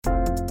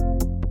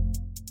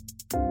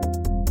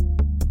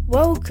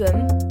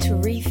Welcome to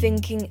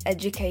Rethinking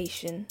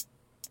Education.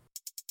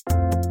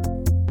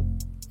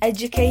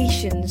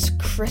 Education's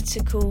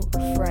critical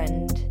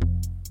friend.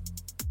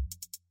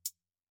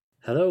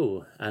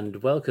 Hello,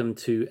 and welcome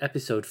to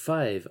episode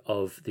 5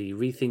 of the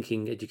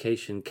Rethinking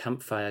Education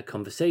Campfire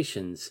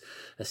Conversations,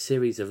 a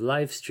series of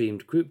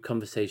live-streamed group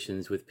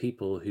conversations with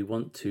people who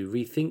want to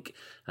rethink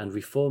and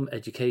reform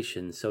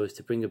education so as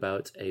to bring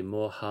about a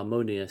more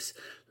harmonious,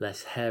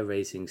 less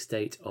hair-raising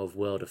state of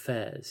world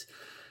affairs.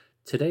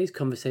 Today's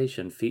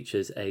conversation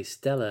features a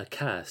stellar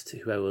cast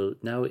who I will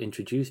now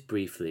introduce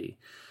briefly.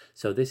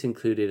 So this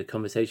included a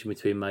conversation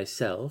between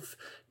myself,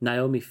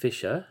 Naomi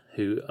Fisher,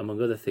 who,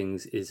 among other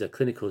things, is a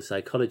clinical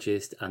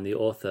psychologist and the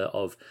author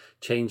of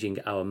Changing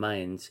Our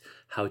Minds,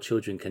 How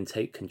Children Can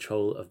Take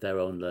Control of Their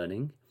Own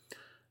Learning,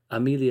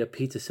 Amelia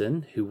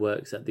Peterson, who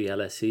works at the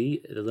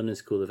LSE, the London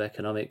School of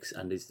Economics,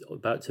 and is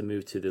about to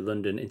move to the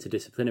London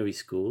Interdisciplinary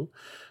School,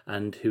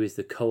 and who is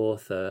the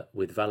co-author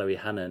with Valerie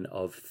Hannon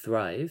of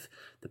Thrive,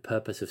 The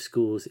Purpose of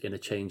Schools in a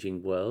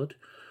Changing World.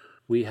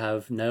 We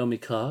have Naomi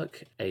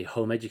Clark, a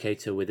home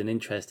educator with an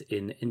interest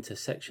in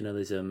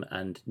intersectionalism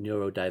and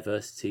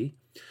neurodiversity.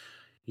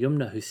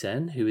 Yumna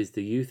Hussain, who is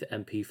the Youth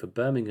MP for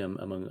Birmingham,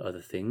 among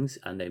other things,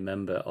 and a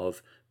member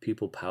of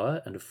People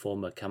Power and a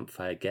former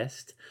Campfire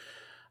guest.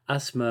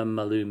 Asma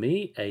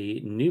Malumi, a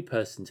new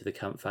person to the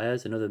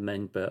Campfires, another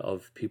member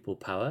of People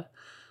Power.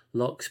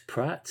 Lox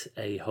Pratt,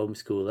 a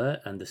homeschooler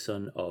and the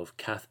son of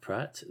Kath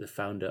Pratt, the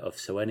founder of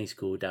Soweni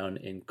School down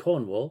in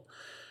Cornwall.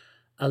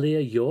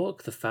 Aliyah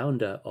York, the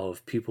founder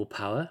of Pupil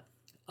Power.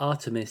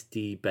 Artemis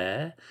D.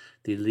 Baer,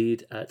 the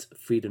lead at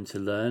Freedom to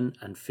Learn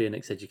and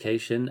Phoenix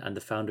Education and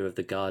the founder of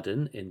The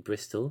Garden in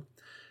Bristol.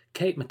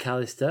 Kate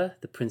McAllister,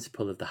 the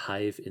principal of The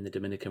Hive in the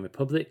Dominican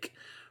Republic.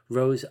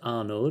 Rose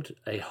Arnold,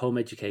 a home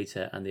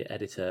educator and the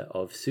editor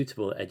of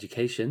Suitable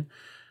Education.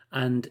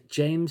 And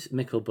James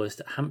Micklebust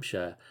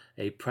Hampshire,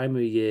 a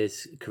primary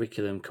years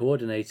curriculum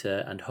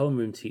coordinator and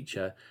homeroom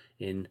teacher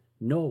in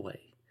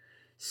Norway.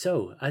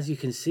 So, as you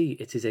can see,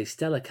 it is a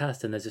stellar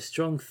cast and there's a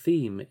strong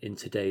theme in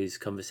today's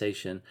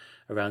conversation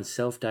around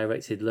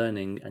self-directed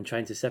learning and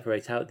trying to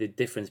separate out the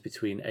difference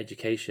between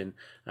education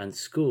and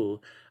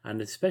school.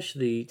 And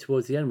especially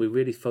towards the end, we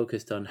really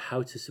focused on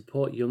how to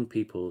support young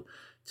people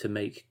to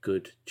make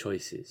good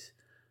choices.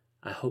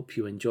 I hope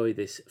you enjoy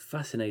this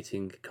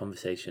fascinating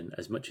conversation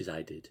as much as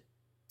I did.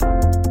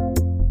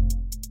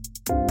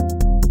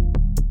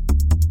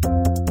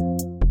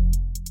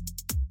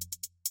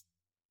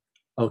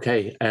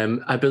 Okay,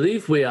 I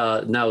believe we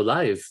are now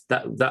live.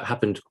 That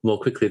happened more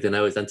quickly than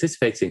I was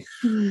anticipating.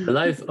 We're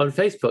live on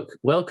Facebook.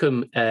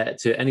 Welcome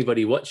to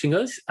anybody watching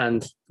us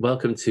and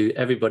welcome to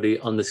everybody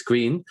on the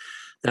screen.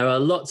 There are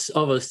lots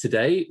of us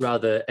today,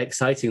 rather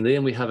excitingly,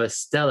 and we have a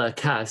stellar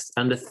cast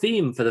and a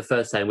theme for the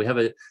first time. We have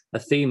a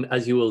theme,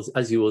 as you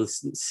will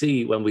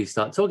see when we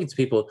start talking to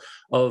people,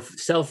 of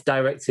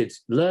self-directed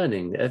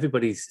learning.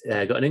 Everybody's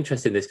got an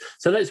interest in this.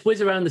 So let's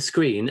whiz around the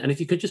screen, and if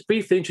you could just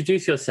briefly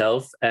introduce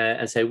yourself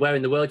and say where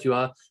in the world you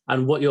are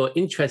and what your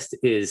interest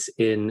is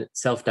in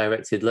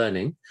self-directed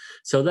learning.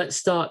 So let's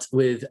start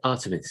with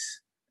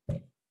Artemis.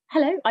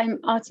 Hello, I'm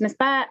Artemis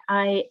Baer.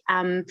 I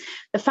am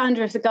the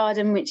founder of The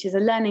Garden, which is a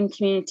learning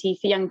community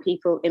for young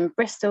people in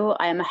Bristol.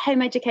 I am a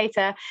home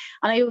educator,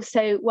 and I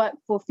also work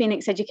for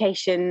Phoenix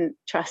Education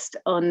Trust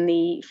on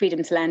the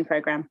Freedom to Learn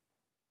programme.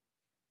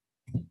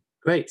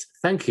 Great,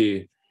 thank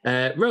you.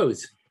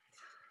 Rose.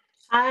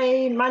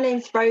 Hi, my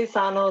name's Rose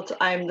Arnold.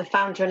 I'm the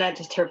founder and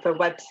editor of a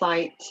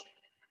website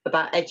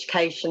about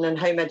education and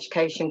home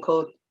education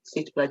called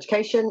Suitable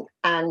Education,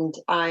 and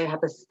I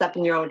have a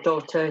 7-year-old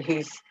daughter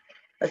who's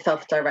a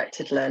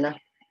self-directed learner.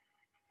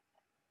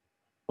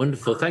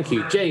 Wonderful, thank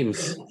you.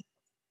 James.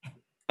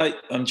 Hi,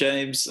 I'm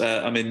James.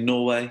 I'm in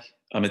Norway.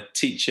 I'm a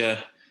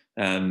teacher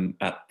in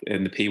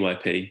the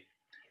PYP,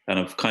 and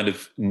I'm kind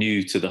of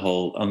new to the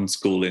whole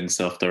unschooling,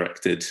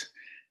 self-directed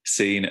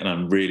scene, and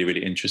I'm really,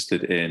 really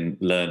interested in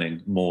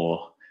learning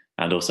more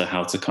and also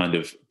how to kind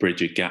of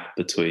bridge a gap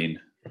between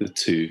the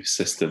two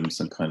systems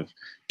and kind of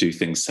do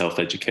things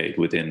self-educated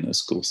within a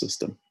school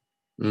system.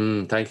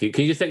 Thank you.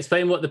 Can you just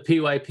explain what the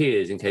PYP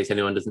is in case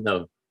anyone doesn't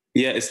know?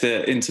 Yeah, it's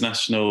the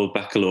International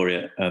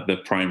Baccalaureate,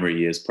 the primary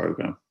years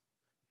programme.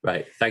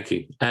 Right, thank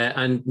you.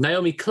 And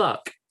Naomi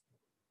Clark.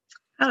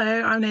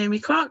 Hello, I'm Naomi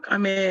Clark.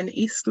 I'm in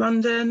East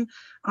London.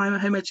 I'm a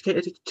home educator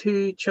to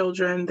 2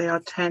 children. They are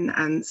 10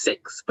 and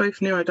 6, both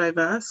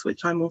neurodiverse,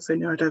 which I'm also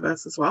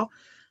neurodiverse as well.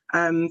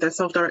 They're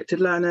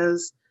self-directed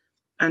learners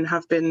and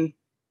have been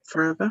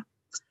forever.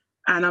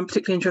 And I'm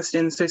particularly interested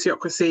in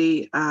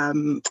sociocracy.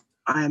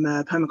 I'm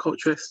a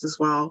permaculturalist as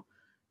well,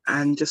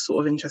 and just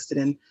sort of interested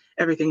in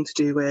everything to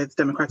do with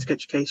democratic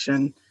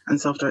education and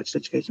self-directed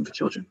education for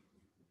children.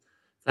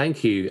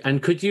 Thank you.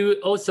 And could you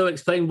also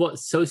explain what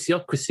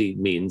sociocracy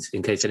means,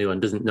 in case anyone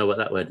doesn't know what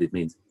that word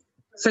means?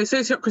 So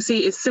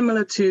sociocracy is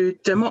similar to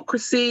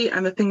democracy,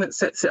 and the thing that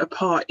sets it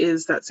apart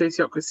is that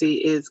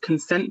sociocracy is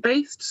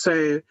consent-based.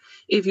 So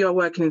if you're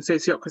working in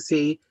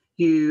sociocracy,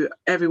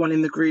 everyone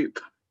in the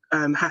group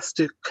has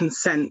to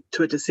consent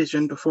to a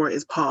decision before it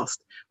is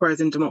passed,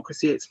 whereas in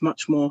democracy, it's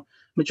much more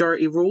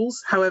majority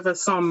rules. However,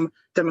 some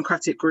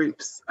democratic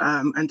groups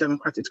and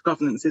democratic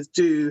governances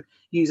do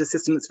use a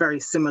system that's very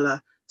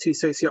similar to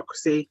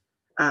sociocracy.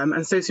 And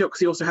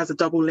sociocracy also has a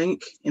double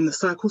link in the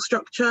circle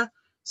structure.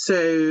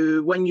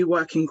 So when you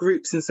work in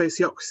groups in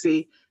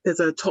sociocracy, there's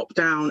a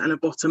top-down and a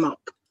bottom-up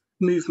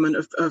movement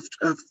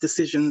of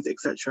decisions,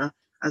 etc.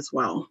 as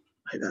well.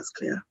 I hope that's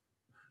clear.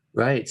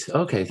 Right.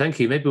 Okay. Thank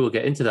you. Maybe we'll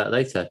get into that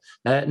later.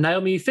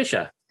 Naomi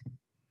Fisher.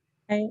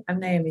 Hey, I'm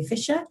Naomi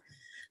Fisher.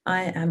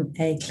 I am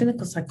a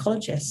clinical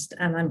psychologist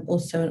and I'm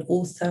also an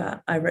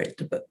author. I wrote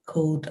a book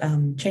called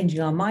Changing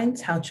Our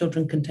Minds, How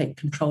Children Can Take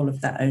Control of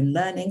Their Own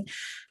Learning,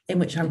 in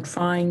which I'm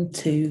trying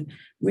to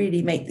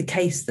really make the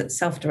case that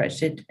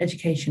self-directed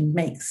education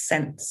makes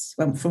sense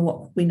from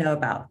what we know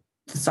about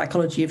the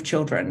psychology of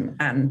children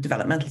and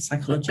developmental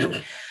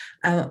psychology.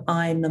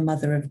 I'm the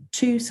mother of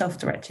 2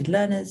 self-directed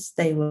learners.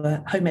 They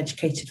were home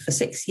educated for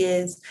 6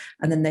 years,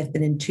 and then they've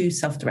been in 2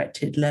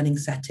 self-directed learning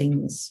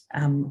settings,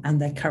 and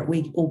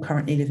we all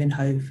currently live in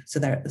Hove, so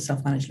they're at the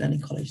Self-Managed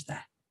Learning College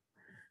there.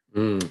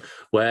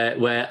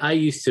 Where I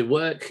used to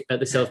work at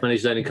the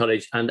Self-Managed Learning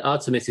College, and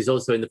Artemis is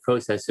also in the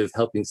process of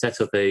helping set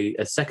up a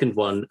second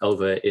one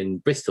over in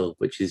Bristol,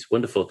 which is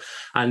wonderful.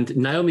 And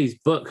Naomi's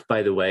book,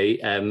 by the way,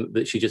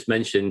 that she just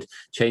mentioned,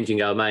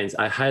 Changing Our Minds,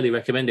 I highly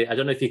recommend it. I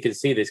don't know if you can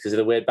see this because of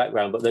the weird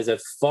background, but there's a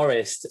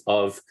forest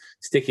of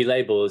sticky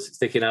labels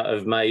sticking out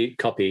of my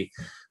copy,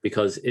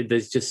 because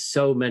there's just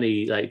so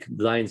many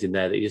lines in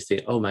there that you just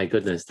think, oh my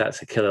goodness, that's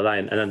a killer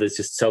line. And then there's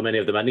just so many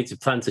of them. I need to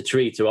plant a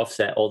tree to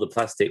offset all the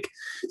plastic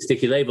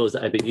sticky labels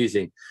that I've been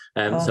using.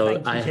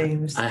 So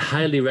I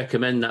highly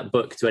recommend that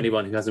book to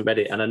anyone who hasn't read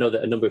it. And I know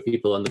that a number of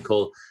people on the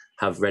call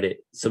have read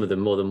it, some of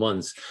them more than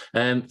once.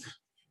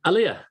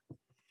 Aliyah.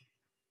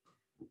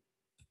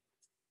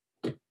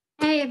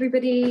 Hey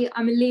everybody,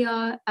 I'm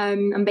Aliyah.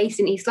 I'm based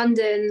in East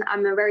London.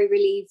 I'm a very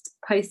relieved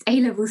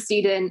post-A-level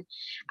student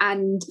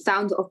and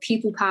founder of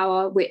Pupil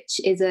Power, which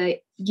is a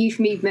youth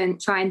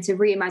movement trying to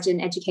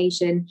reimagine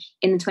education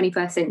in the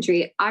 21st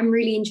century. I'm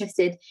really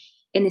interested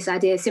in this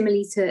idea.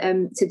 Similarly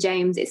to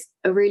James, it's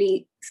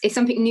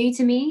something new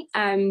to me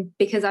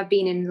because I've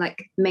been in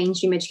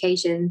mainstream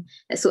education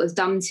that's sort of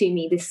dumb to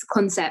me. This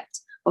concept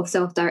of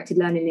self-directed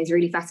learning is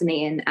really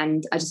fascinating,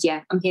 and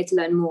I'm here to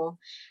learn more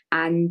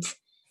and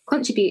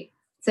contribute.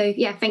 So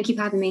yeah, thank you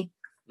for having me.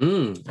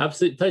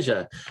 Absolute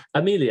pleasure.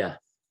 Amelia.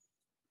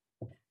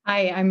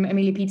 Hi, I'm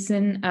Amelia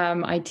Peterson.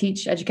 I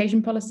teach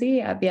education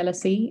policy at the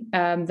LSE,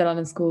 the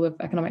London School of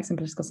Economics and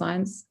Political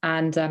Science,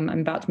 and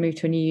I'm about to move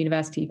to a new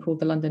university called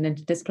the London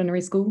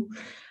Interdisciplinary School.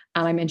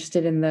 And I'm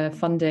interested in the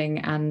funding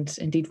and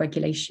indeed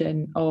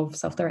regulation of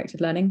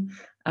self-directed learning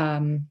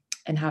and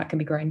how it can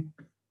be grown.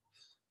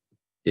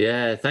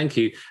 Yeah, thank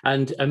you.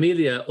 And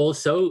Amelia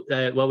also,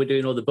 while we're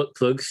doing all the book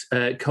plugs,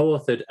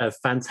 co-authored a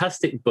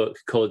fantastic book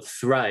called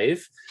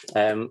Thrive,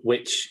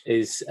 which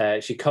is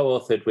she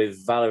co-authored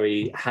with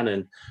Valerie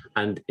Hannon,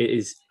 and it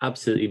is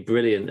absolutely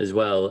brilliant as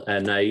well.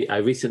 And I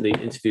recently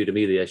interviewed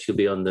Amelia. She'll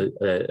be on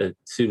the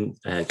soon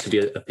to be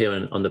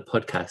appearing on the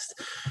podcast.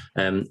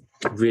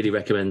 Really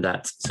recommend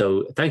that.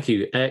 So thank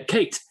you.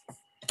 Kate.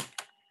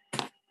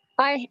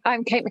 Hi,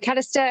 I'm Kate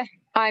McAllister.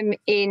 I'm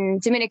in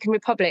Dominican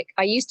Republic.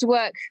 I used to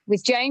work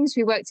with James.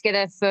 We worked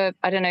together for,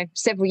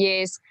 several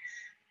years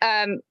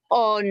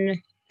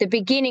on the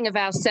beginning of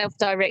our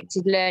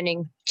self-directed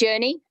learning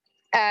journey.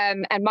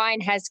 And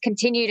mine has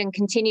continued,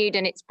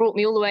 and it's brought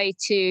me all the way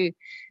to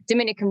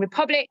Dominican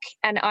Republic.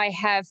 And I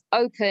have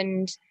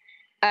opened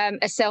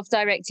a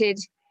self-directed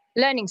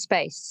learning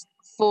space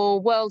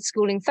for world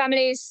schooling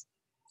families.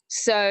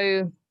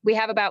 So we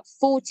have about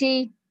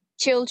 40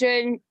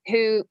 children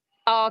who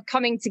are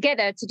coming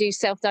together to do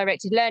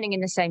self-directed learning in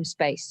the same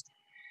space.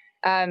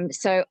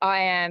 So I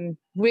am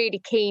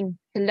really keen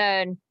to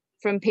learn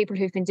from people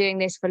who've been doing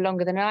this for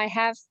longer than I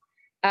have.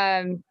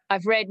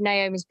 I've read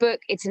Naomi's book.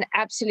 It's an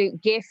absolute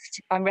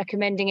gift. I'm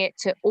recommending it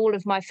to all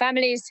of my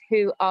families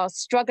who are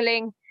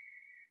struggling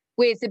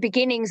with the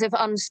beginnings of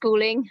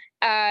unschooling.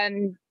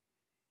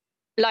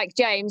 Like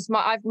James,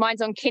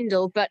 mine's on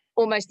Kindle, but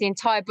almost the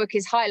entire book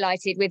is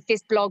highlighted with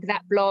this blog,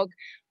 that blog,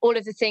 all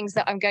of the things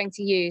that I'm going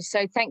to use.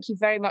 So thank you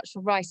very much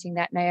for writing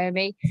that,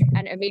 Naomi.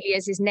 And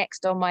Amelia's is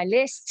next on my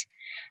list.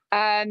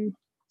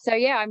 So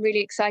yeah, I'm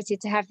really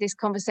excited to have this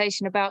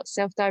conversation about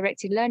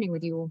self-directed learning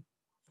with you all.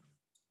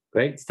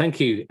 Great, thank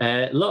you.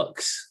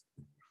 Lux.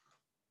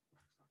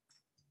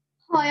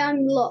 Hi,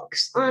 I'm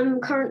Lux.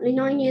 I'm currently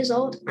 9 years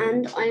old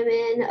and I'm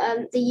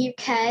in the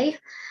UK.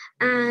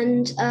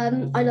 And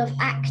I love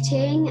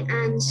acting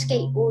and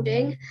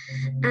skateboarding,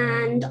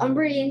 and I'm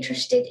really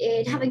interested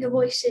in having a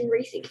voice in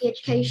rethinking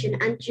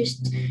education and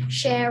just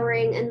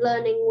sharing and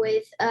learning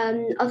with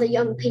other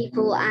young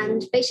people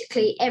and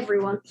basically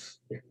everyone.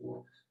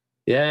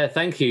 Yeah,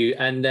 thank you.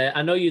 And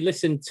I know you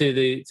listened to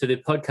the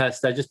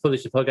podcast. I just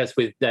published a podcast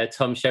with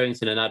Tom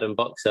Sherrington and Adam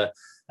Boxer,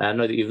 I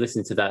know that you've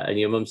listened to that, and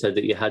your mum said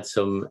that you had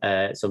some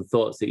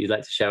thoughts that you'd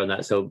like to share on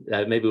that. So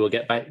maybe we'll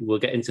get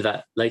into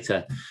that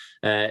later.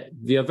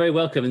 You're very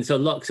welcome. And so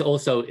Lox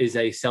also is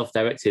a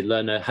self-directed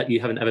learner. You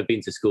haven't ever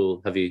been to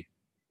school, have you?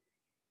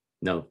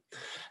 No.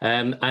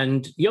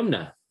 And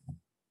Yumna.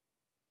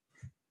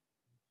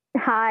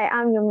 Hi,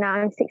 I'm Yumna.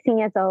 I'm 16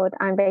 years old.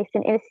 I'm based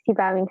in Inner City,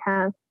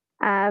 Birmingham.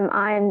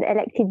 I'm the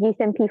elected youth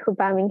MP for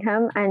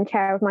Birmingham and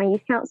chair of my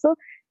youth council.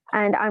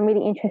 And I'm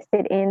really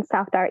interested in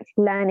self-directed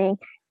learning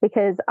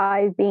because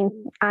I've been,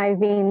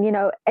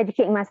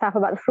 educating myself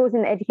about the flaws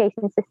in the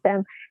education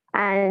system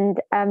and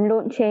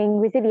launching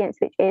Resilience,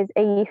 which is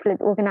a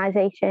youth-led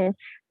organisation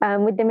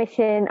with the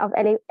mission of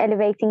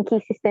elevating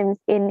key systems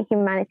in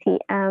humanity.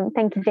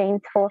 Thank you,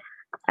 James, for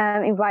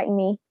inviting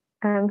me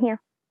here.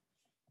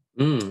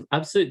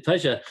 Absolute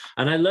pleasure.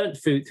 And I learned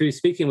through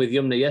speaking with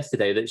Yumna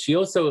yesterday that she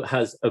also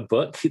has a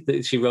book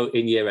that she wrote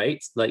in year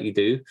 8, like you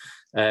do,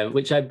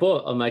 which I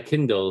bought on my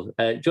Kindle.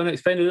 Do you want to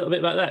explain a little bit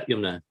about that,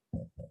 Yumna?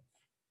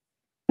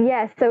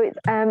 Yeah, so it's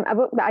a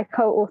book that I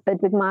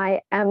co-authored with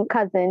my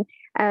cousin.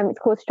 It's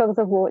called Struggles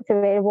of War. It's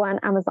available on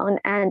Amazon.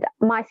 And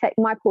my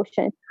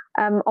portion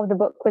of the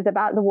book was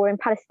about the war in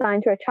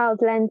Palestine through a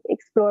child's lens,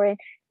 exploring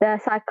the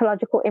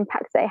psychological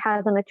impacts that it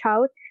has on a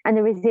child and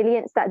the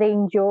resilience that they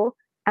endure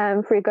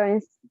through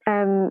going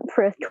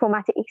through a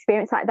traumatic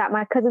experience like that.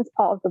 My cousin's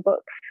part of the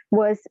book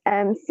was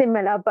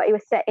similar, but it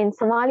was set in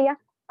Somalia,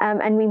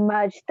 and we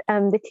merged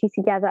the two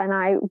together. And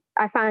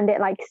I found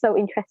it so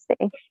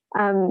interesting,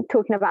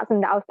 talking about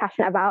something that I was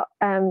passionate about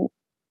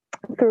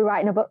through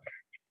writing a book.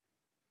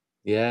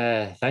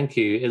 Yeah, thank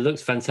you. It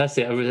looks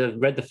fantastic. I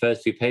read the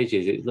first few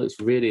pages. It looks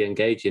really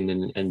engaging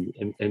and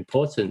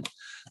important.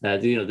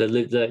 Writing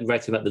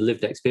about the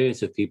lived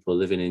experience of people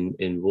living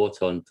in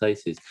war-torn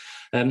places.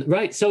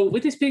 Right. So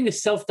with this being a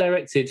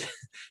self-directed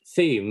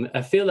theme,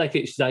 I feel like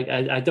it's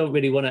I don't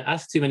really want to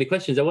ask too many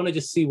questions. I want to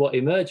just see what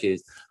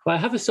emerges. But I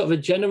have a sort of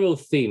a general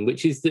theme,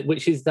 which is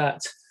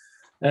that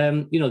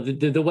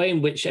the way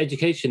in which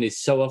education is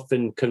so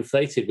often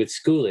conflated with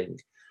schooling.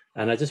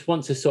 And I just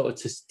want to sort of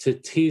to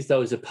tease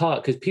those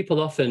apart, because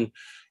people often,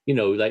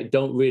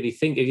 don't really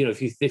think,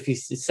 if you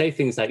say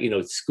things like,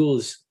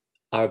 schools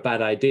are a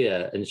bad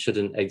idea and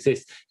shouldn't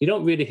exist, you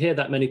don't really hear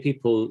that many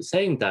people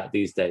saying that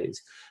these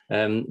days.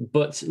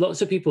 But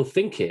lots of people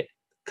think it,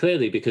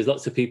 clearly, because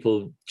lots of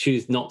people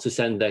choose not to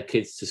send their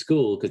kids to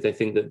school because they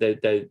think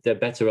that they're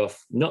better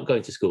off not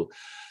going to school.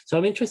 So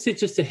I'm interested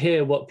just to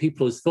hear what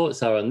people's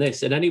thoughts are on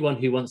this. And anyone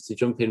who wants to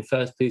jump in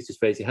first, please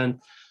just raise your hand.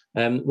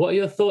 What are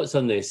your thoughts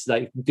on this?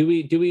 Do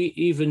we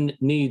even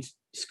need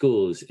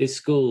schools? Is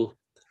school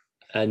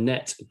a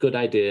net good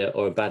idea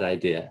or a bad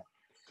idea?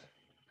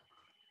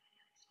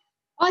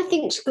 I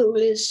think school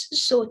is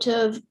sort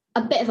of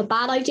a bit of a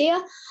bad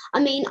idea. I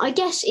mean, I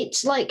guess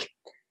it's it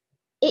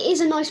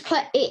is a nice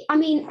place. I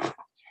mean,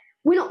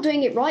 we're not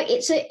doing it right.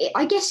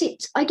 I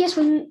guess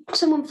when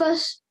someone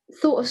first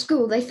thought of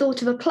school, they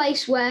thought of a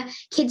place where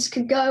kids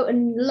could go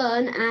and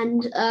learn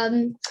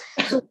and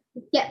sort of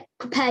get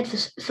prepared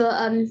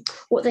for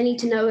what they need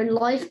to know in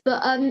life.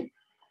 But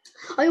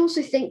I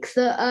also think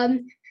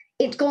that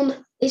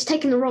it's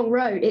taken the wrong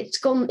road. It's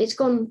gone a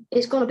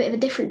bit of a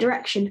different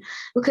direction,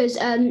 because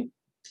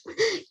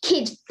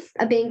kids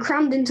are being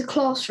crammed into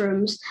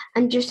classrooms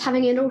and just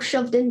having it all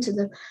shoved into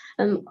them.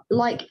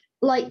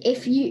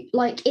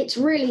 It's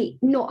really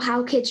not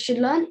how kids should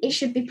learn. It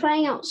should be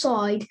playing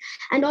outside.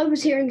 And I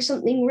was hearing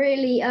something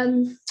really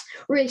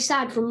really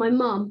sad from my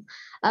mum,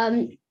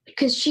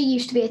 because she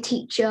used to be a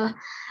teacher,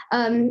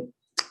 and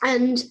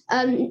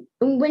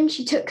when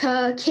she took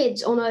her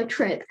kids on a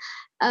trip,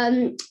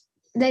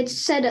 they'd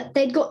said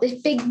they'd got this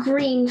big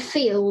green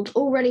field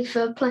all ready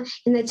for play,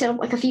 and they'd set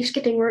up a few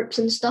skipping ropes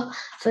and stuff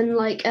and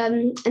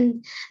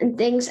and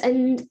things,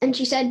 and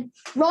she said,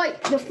 right,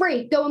 you're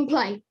free, go and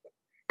play.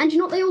 And you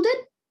know what they all did?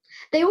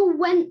 They all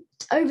went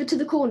over to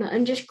the corner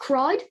and just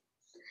cried,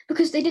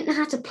 because they didn't know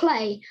how to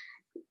play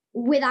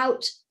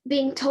without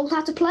being told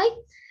how to play,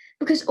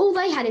 because all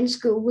they had in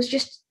school was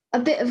just a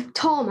bit of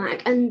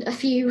tarmac and a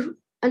few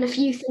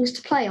things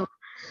to play on,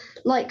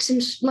 like some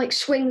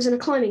swings and a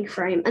climbing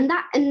frame,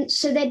 and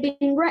so they'd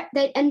been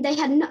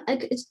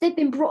they'd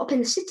been brought up in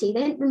the city.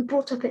 They hadn't been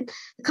brought up in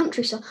the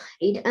countryside,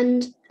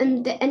 and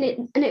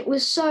it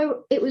was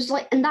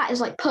that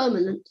is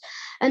permanent,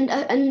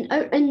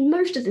 and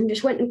most of them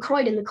just went and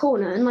cried in the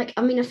corner, and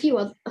a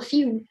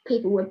few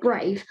people were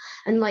brave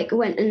and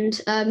went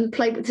and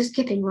played with the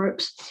skipping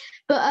ropes,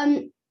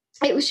 but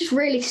it was just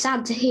really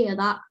sad to hear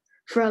that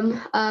from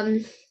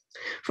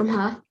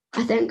her,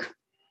 I think.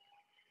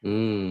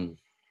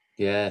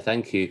 Yeah,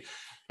 thank you.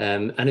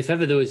 And if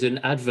ever there was an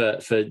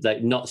advert for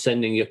not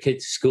sending your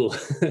kids to school,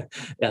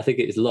 I think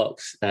it is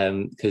Lox,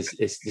 because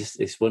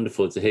it's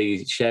wonderful to hear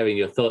you sharing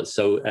your thoughts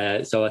so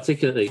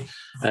articulately.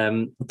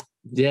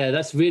 Yeah,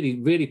 that's really,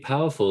 really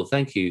powerful.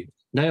 Thank you.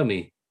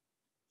 Naomi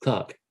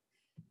Clark.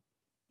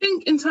 I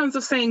think in terms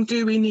of saying,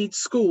 do we need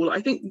school?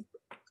 I think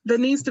there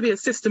needs to be a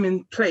system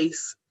in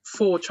place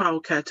for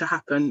childcare to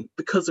happen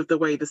because of the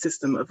way the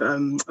system of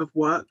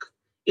work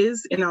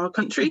is in our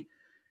country.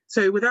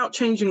 So without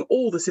changing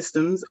all the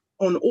systems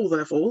on all the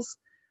levels,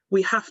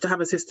 we have to have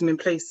a system in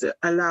place that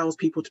allows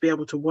people to be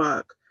able to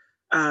work,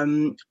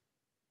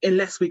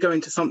 unless we go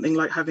into something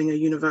like having a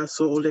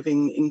universal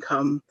living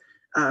income,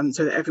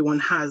 so that everyone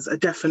has a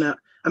definite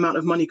amount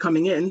of money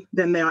coming in,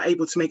 then they are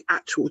able to make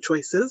actual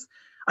choices.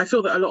 I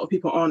feel that a lot of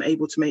people aren't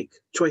able to make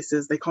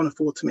choices. They can't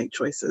afford to make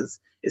choices.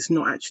 It's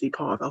not actually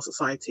part of our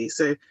society.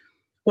 So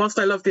whilst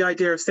I love the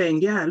idea of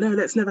saying, yeah, no,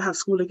 let's never have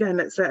school again,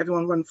 let's let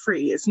everyone run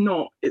free, it's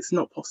not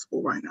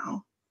possible right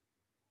now.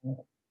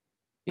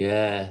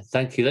 Yeah,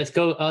 thank you. Let's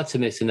go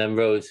Artemis and then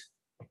Rose.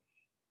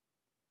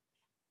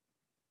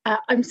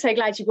 I'm so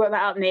glad you brought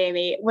that up,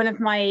 Naomi. One of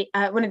the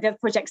other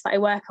projects that I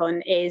work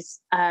on is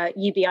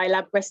UBI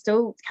Lab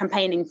Bristol,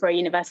 campaigning for a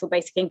universal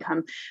basic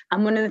income.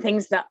 And one of the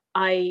things that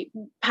I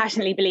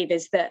passionately believe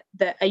is that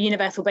a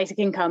universal basic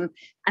income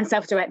and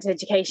self-directed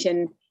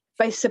education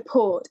both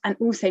support and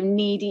also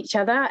need each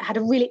other. I had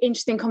a really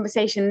interesting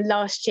conversation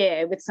last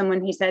year with someone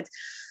who said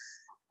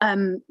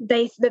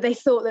they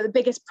thought that the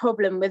biggest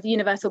problem with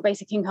universal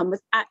basic income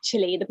was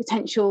actually the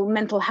potential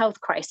mental health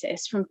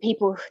crisis from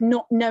people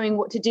not knowing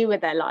what to do with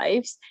their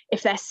lives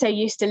if they're so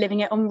used to living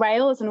it on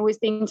rails and always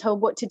being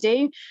told what to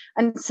do.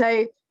 And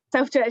so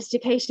self-directed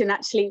education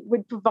actually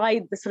would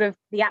provide the sort of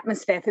the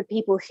atmosphere for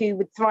people who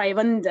would thrive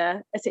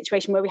under a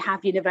situation where we have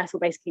universal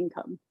basic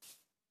income.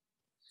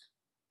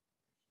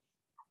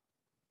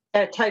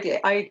 Totally.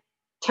 I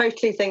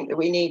totally think that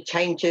we need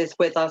changes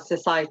with our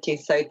society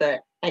so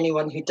that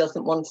anyone who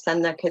doesn't want to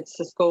send their kids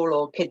to school,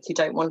 or kids who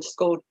don't want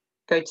to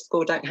go to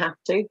school don't have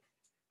to.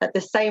 At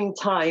the same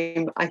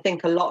time, I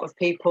think a lot of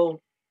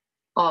people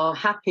are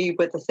happy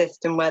with the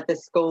system where the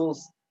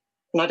schools,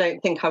 and I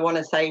don't think I want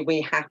to say we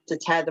have to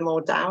tear them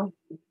all down.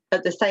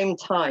 At the same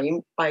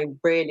time, I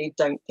really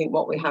don't think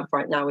what we have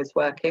right now is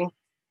working.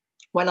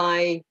 When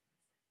I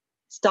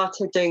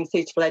started doing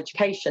suitable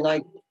education,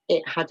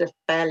 it had a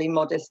fairly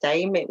modest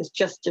aim. It was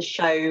just to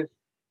show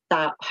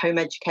that home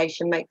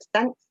education makes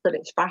sense, that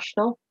it's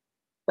rational.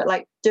 But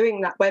like doing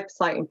that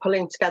website and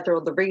pulling together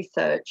all the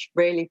research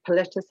really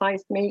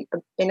politicized me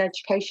in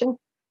education.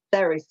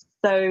 There is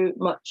so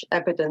much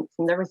evidence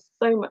and there is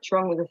so much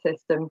wrong with the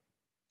system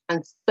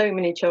and so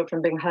many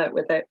children being hurt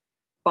with it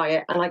by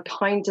it. And I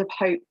kind of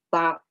hope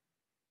that,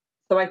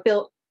 so I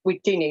feel we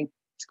do need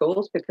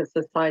schools because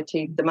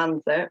society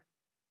demands it,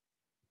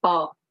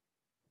 but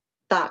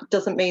that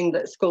doesn't mean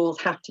that schools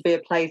have to be a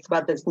place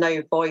where there's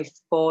no voice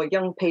for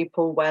young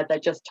people, where they're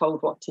just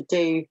told what to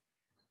do.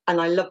 And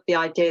I love the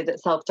idea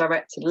that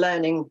self-directed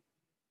learning,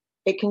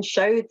 it can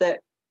show that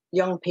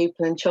young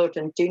people and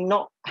children do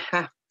not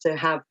have to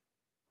have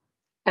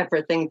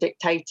everything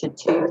dictated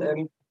to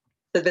them.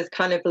 So there's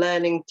kind of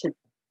learning to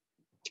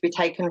be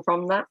taken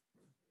from that.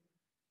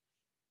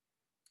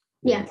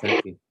 Yeah.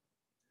 Thank you.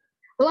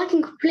 Well, I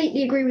can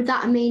completely agree with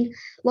that. I mean,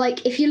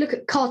 like, if you look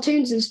at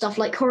cartoons and stuff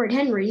like Horrid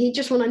Henry, he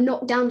just want to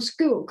knock down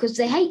school because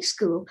they hate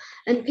school,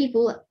 and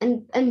people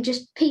and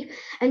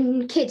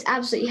kids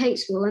absolutely hate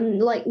school.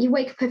 And like, you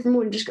wake up every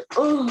morning and just go,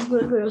 oh, I'm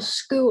going to go to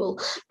school.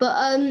 But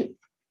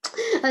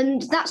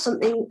and that's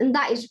something, and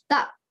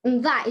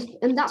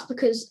that's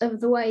because of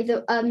the way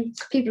that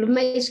people have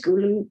made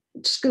school, and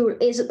school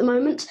is at the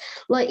moment.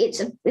 Like,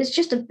 it's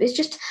just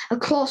a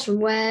classroom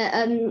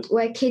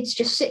where kids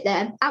just sit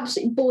there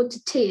absolutely bored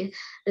to tears,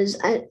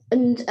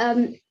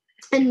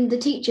 and the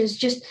teachers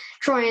just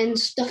try and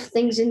stuff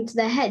things into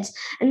their heads,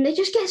 and they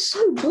just get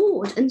so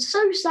bored and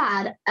so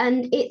sad.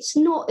 And it's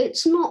not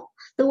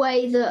the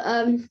way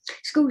that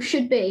school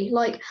should be.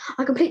 Like,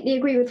 I completely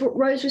agree with what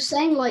Rose was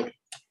saying. Like,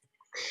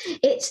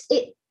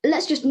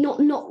 let's just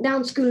not knock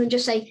down school and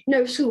just say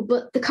no school,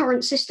 but the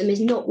current system is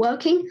not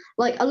working.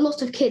 Like, a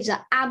lot of kids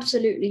are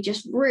absolutely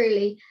just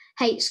really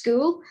hate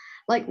school,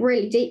 like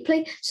really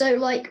deeply. So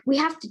like, we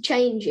have to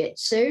change it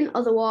soon.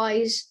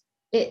 Otherwise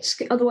it's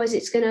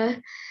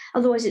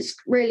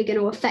really going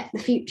to affect the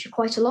future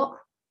quite a lot.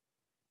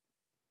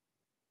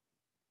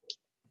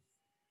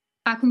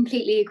 I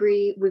completely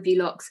agree with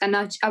you, Lox. And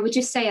I would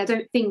just say, I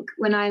don't think,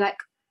 when I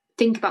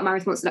think about my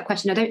response to that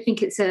question, I don't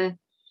think it's a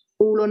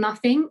all or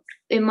nothing.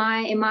 In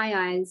my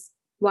eyes,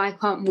 why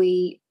can't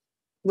we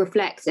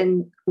reflect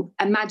and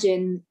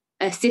imagine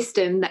a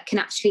system that can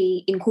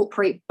actually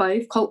incorporate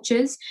both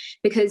cultures?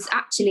 Because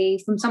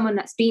actually, from someone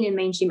that's been in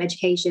mainstream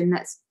education,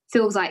 that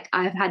feels like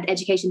I've had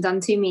education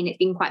done to me and it's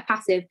been quite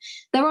passive,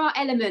 there are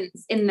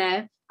elements in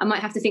there, I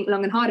might have to think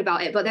long and hard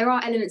about it, but there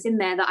are elements in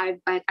there that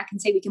I can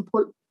say we can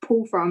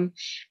pull from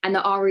and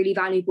that are really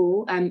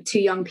valuable to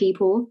young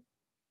people.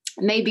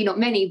 Maybe not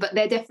many, but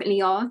there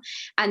definitely are.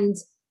 And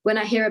when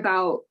I hear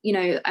about,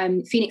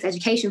 Phoenix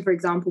Education, for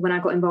example, when I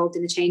got involved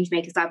in the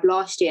Changemakers Lab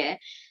last year,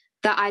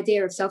 that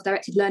idea of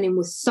self-directed learning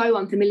was so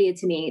unfamiliar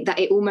to me that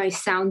it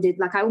almost sounded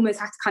like I almost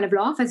had to kind of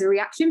laugh as a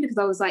reaction, because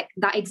I was like,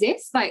 that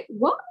exists? Like,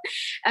 what?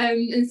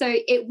 And so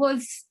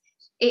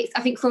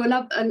I think for a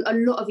lot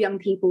of young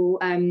people,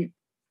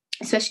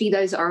 especially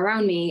those that are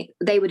around me,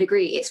 they would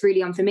agree it's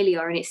really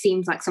unfamiliar and it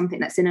seems like something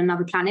that's in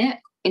another planet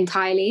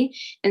entirely.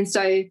 And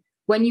so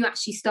when you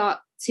actually start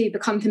to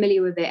become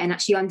familiar with it and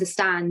actually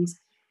understand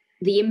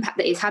the impact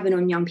that it's having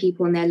on young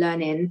people and their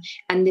learning,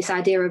 and this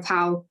idea of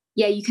how,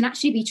 yeah, you can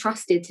actually be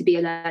trusted to be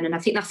a learner. And I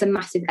think that's a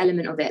massive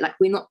element of it. Like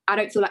I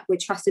don't feel like we're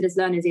trusted as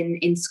learners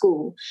in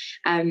school.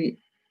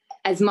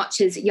 As much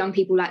as young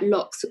people like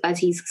Locks, as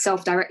he's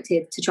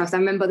self-directed to trust. I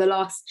remember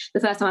the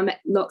first time I met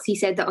Locks, he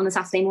said that on a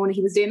Saturday morning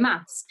he was doing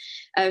maths.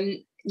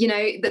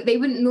 That they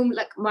wouldn't normally,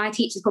 like my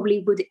teachers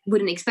probably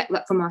wouldn't expect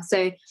that from us.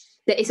 So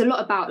that it's a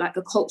lot about like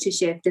a culture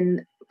shift,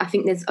 and I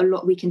think there's a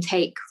lot we can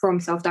take from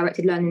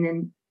self-directed learning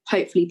and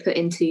hopefully put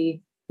into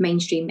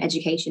mainstream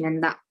education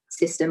and that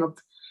system of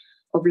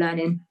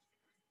learning.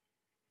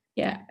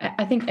 Yeah,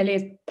 I think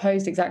Elia's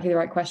posed exactly the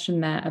right question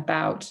there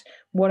about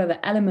what are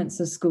the elements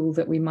of school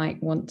that we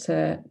might want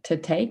to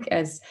take.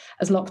 As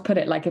Locke put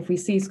it, like if we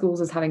see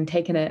schools as having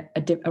taken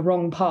a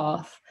wrong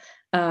path,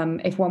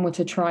 if one were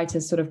to try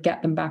to sort of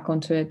get them back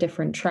onto a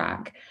different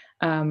track,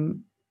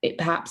 it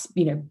perhaps,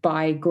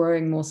 by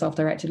growing more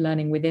self-directed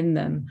learning within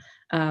them,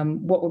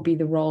 what would be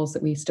the roles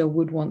that we still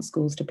would want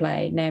schools to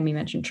play? Naomi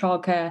mentioned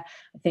childcare.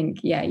 I think,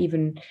 yeah,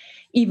 even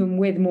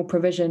with more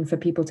provision for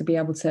people to be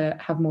able to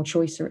have more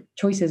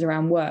choices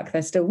around work,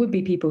 there still would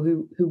be people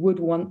who would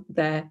want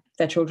their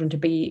children to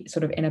be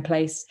sort of in a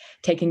place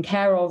taken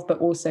care of, but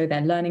also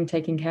their learning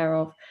taken care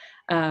of.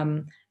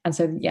 And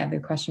so, yeah, the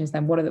question is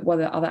then, what are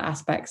the other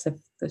aspects of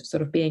the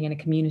sort of being in a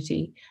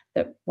community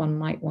that one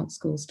might want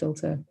schools still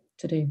to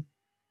do?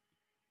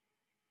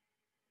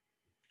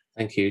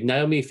 Thank you.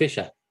 Naomi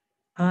Fisher.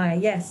 Hi,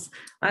 yes.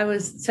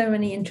 So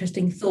many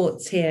interesting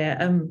thoughts here.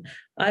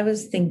 I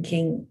was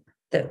thinking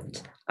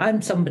that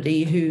I'm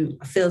somebody who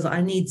feels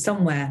I need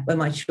somewhere where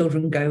my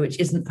children go, which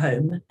isn't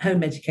home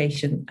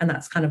education. And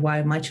that's kind of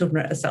why my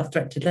children are at a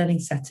self-directed learning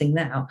setting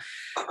now.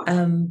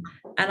 And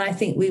I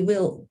think we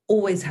will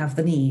always have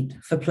the need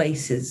for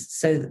places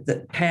so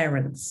that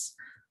parents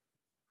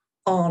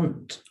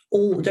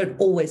don't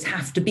always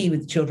have to be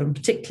with children,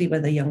 particularly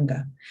when they're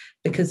younger,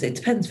 because it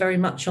depends very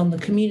much on the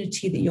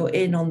community that you're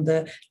in, on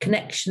the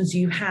connections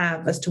you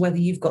have, as to whether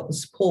you've got the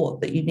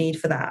support that you need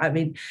for that. I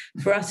mean,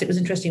 for us, it was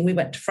interesting. We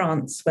went to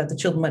France, where the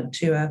children went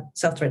to a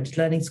self-directed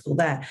learning school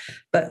there,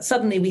 but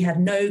suddenly we had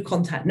no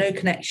contact, no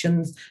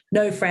connections,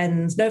 no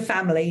friends, no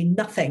family,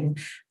 nothing.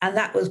 And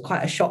that was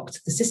quite a shock to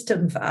the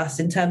system for us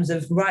in terms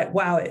of, right,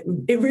 wow,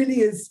 it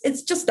really is,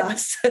 it's just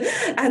us.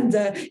 And,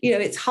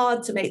 it's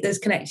hard to make those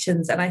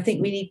connections. And I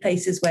think we need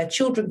places where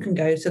children can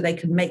go so they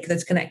can make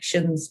those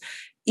connections,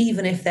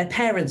 even if their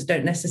parents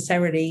don't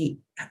necessarily.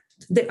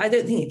 I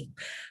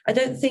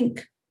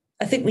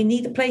think we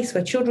need a place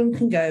where children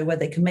can go, where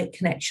they can make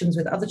connections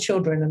with other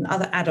children and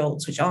other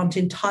adults, which aren't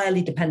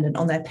entirely dependent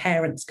on their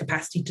parents'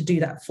 capacity to do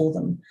that for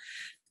them.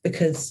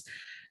 Because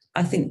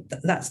I think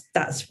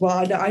that's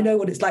why I know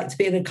what it's like to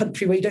be in a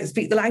country where you don't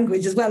speak the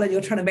language as well, and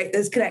you're trying to make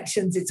those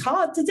connections. It's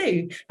hard to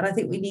do. And I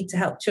think we need to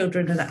help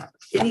children, and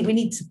we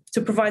need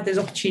to provide those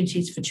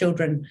opportunities for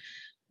children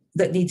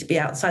that need to be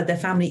outside their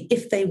family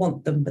if they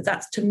want them. But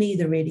that's, to me,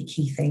 the really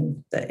key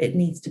thing, that it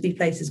needs to be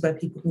places where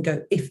people can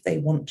go if they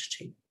want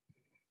to.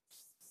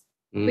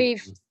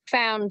 We've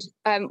found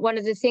one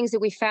of the things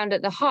that we found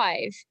at the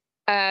Hive,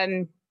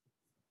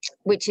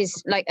 which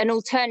is like an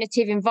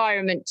alternative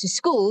environment to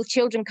school.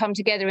 Children come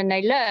together and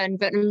they learn,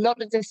 but a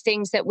lot of the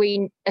things that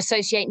we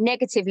associate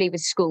negatively with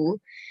school,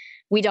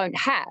 we don't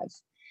have.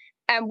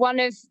 And one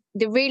of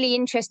the really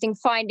interesting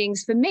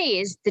findings for me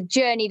is the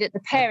journey that the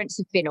parents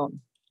have been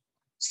on.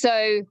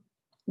 So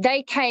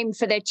they came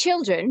for their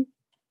children,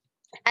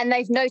 and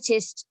they've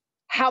noticed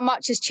how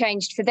much has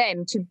changed for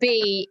them to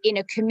be in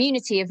a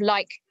community of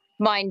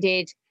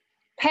like-minded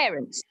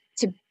parents,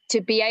 to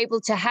be able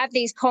to have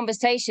these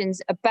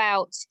conversations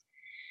about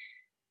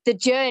the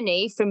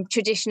journey from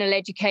traditional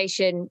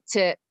education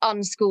to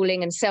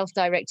unschooling and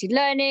self-directed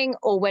learning,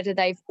 or whether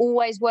they've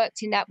always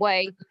worked in that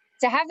way,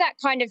 to have that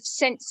kind of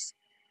sense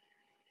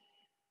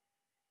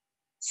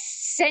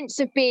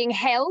of being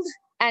held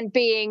and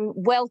being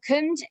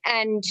welcomed,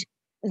 and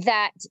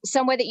that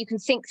somewhere that you can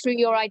think through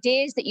your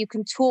ideas, that you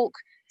can talk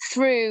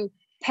through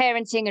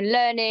parenting and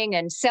learning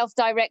and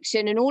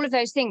self-direction and all of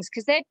those things,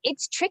 because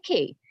it's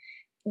tricky.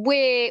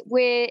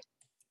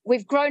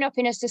 We've grown up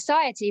in a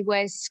society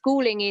where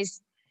schooling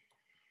is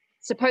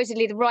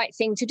supposedly the right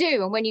thing to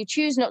do, and when you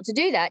choose not to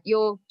do that,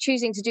 you're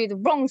choosing to do the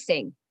wrong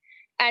thing.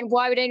 And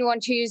why would anyone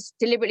choose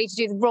deliberately to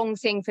do the wrong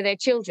thing for their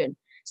children?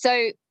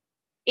 So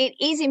it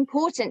is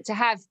important to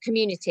have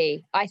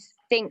community. I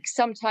think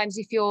sometimes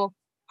if you're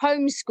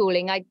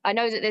homeschooling, I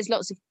know that there's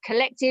lots of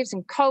collectives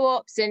and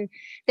co-ops, and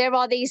there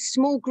are these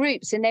small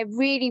groups, and they're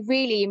really,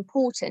 really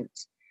important.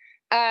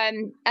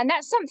 And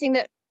that's something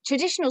that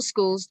traditional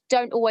schools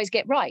don't always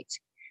get right.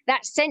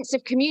 That sense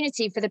of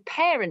community for the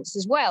parents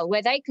as well,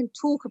 where they can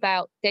talk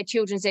about their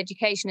children's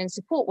education and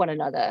support one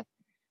another,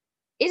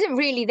 isn't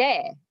really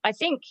there. I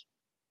think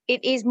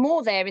it is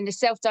more there in the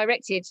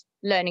self-directed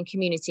learning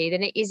community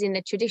than it is in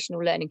the traditional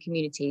learning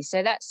community.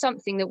 So that's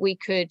something that we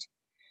could,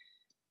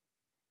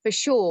 for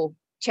sure,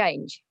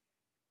 change.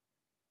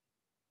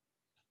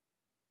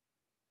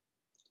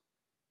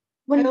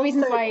 One of the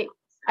reasons why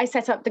I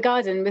set up the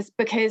garden was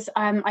because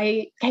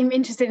I became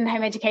interested in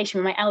home education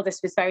when my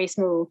eldest was very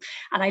small,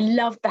 and I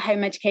loved the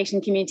home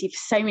education community for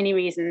so many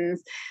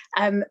reasons.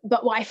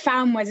 But what I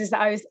found was that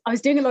I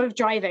was doing a lot of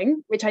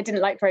driving, which I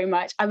didn't like very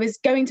much. I was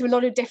going to a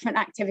lot of different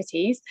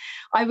activities.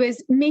 I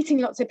was meeting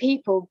lots of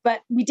people,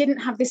 but we didn't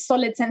have this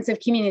solid sense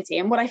of community.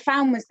 And what I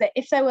found was that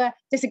if there were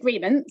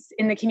disagreements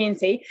in the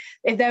community,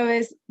 if there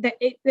was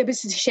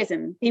a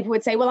schism. People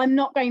would say, well, I'm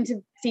not going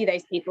to see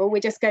those people. We're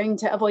just going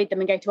to avoid them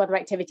and go to other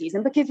activities.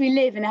 And because we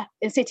live in a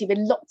city with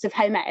lots of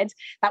home ed,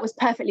 that was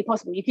perfectly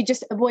possible. You could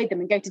just avoid them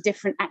and go to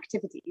different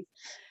activities.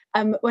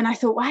 When I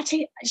thought, well,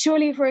 actually,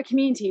 surely if we're a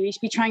community, we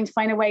should be trying to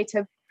find a way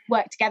to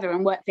work together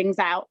and work things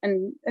out,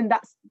 and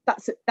that's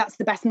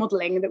the best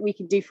modelling that we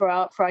can do for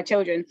our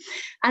children.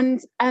 And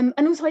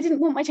also, I didn't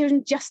want my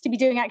children just to be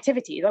doing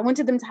activities. I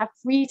wanted them to have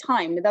free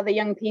time with other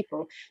young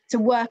people to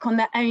work on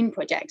their own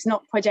projects,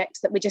 not projects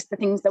that were just the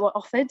things that were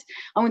offered.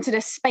 I wanted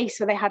a space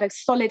where they had a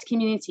solid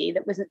community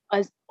that was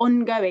an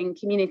ongoing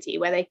community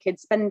where they could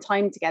spend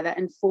time together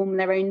and form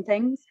their own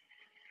things.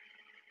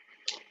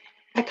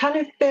 I kind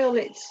of feel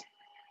it's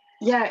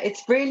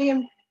really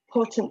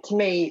important to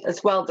me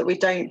as well that we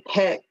don't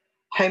pit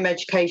home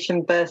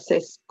education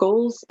versus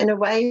schools in a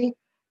way.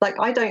 Like,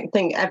 I don't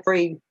think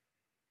every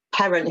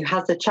parent who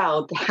has a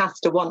child has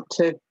to want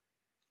to,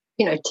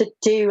 to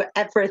do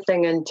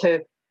everything and to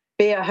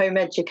be a home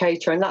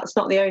educator. And that's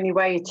not the only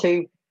way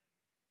to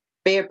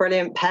be a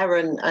brilliant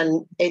parent.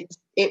 And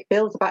it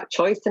builds about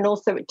choice, and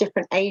also at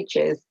different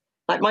ages.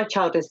 Like, my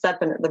child is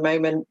 7 at the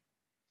moment,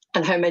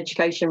 and home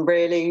education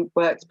really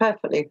works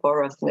perfectly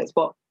for us, and it's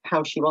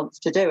how she wants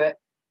to do it.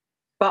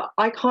 But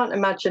I can't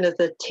imagine as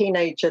a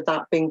teenager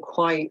that being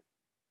quite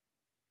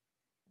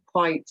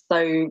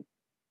so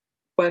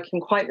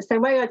working quite the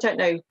same way. I don't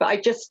know, but I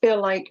just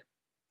feel like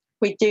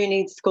we do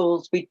need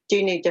schools, we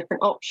do need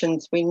different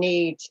options, we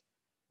need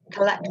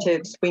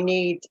collectives,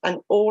 and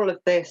all of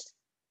this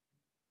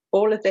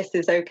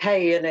is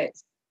okay, and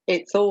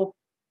it all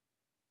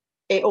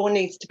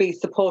needs to be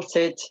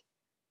supported.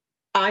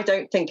 I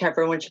don't think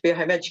everyone should be a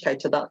home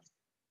educator. That's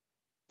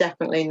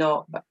definitely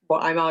not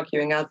what I'm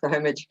arguing as a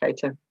home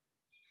educator.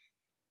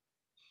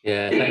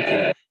 Yeah,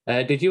 thank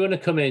you. Did you want to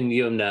come in,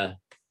 Yumna?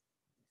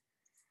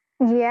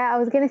 Yeah, I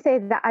was going to say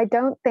that I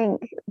don't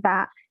think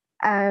that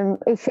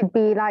it should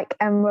be, like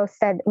Rose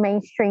said,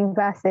 mainstream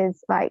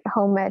versus like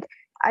home ed.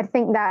 I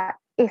think that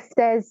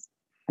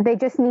there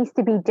just needs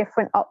to be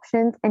different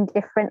options and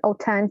different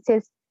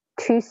alternatives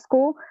to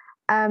school,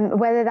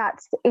 whether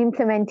that's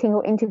implementing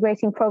or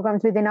integrating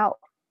programs within our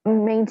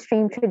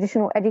mainstream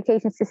traditional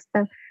education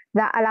system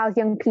that allows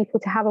young people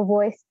to have a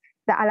voice,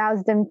 that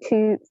allows them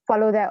to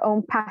follow their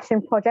own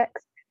passion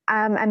projects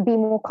and be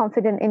more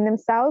confident in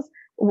themselves,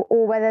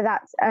 or whether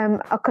that's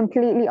a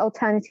completely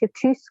alternative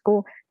to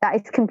school that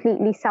is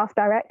completely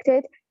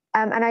self-directed.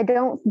 And I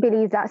don't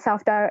believe that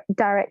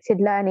self-directed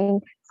learning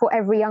for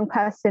every young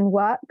person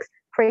works.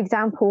 For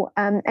example,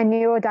 a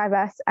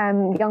neurodiverse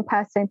young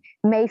person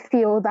may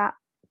feel that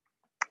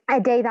a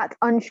day that's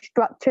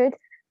unstructured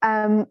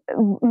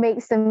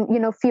makes them,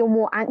 feel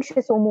more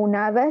anxious or more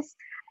nervous.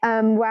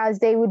 Whereas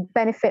they would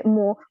benefit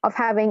more of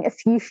having a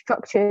few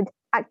structured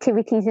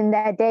activities in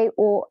their day,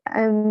 or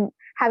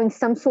having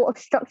some sort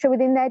of structure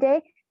within their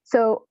day.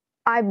 So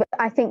I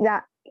think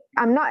that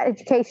I'm not an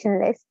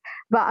educationalist,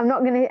 but I'm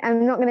not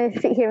gonna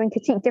sit here and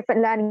critique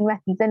different learning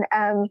methods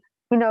and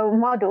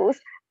models.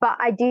 But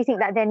I do think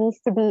that there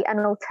needs to be an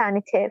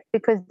alternative,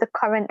 because the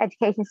current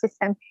education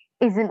system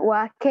isn't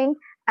working,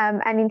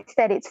 and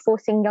instead it's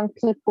forcing young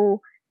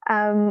people,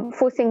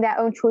 forcing their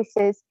own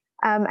choices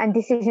and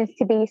decisions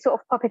to be sort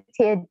of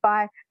puppeteered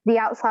by the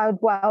outside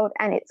world,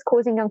 and it's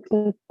causing young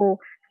people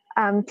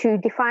to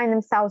define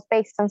themselves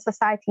based on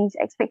society's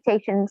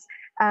expectations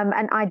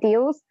and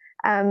ideals,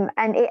 and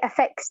it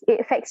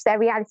affects their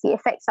reality, it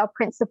affects our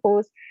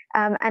principles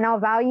and our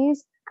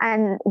values.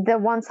 And the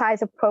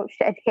one-size approach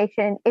to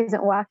education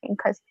isn't working,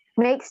 because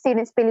it makes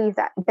students believe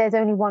that there's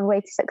only one way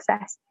to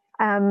success,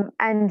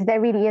 and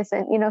there really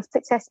isn't.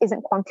 Success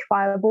isn't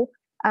quantifiable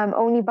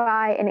only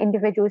by an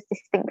individual's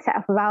distinct set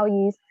of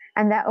values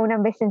and their own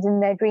ambitions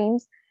and their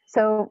dreams.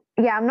 So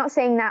yeah, I'm not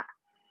saying that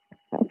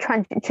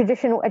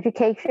traditional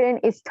education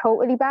is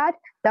totally bad.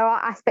 There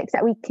are aspects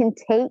that we can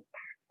take,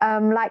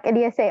 like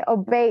Elia said,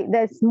 obey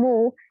the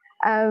small,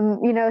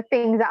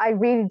 things that I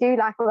really do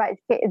like about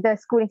the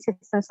schooling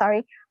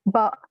system.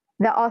 But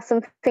there are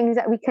some things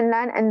that we can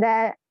learn, and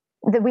that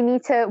we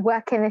need to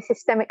work in a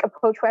systemic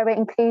approach where we're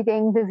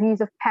including the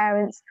views of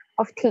parents,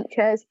 of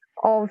teachers,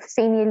 of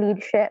senior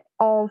leadership,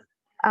 of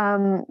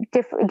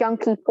different young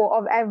people,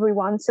 of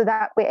everyone, so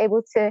that we're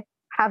able to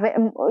have it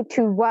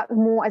to work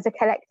more as a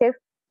collective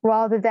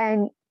rather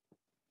than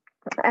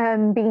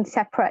being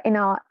separate in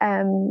our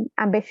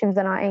ambitions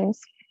and our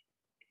aims.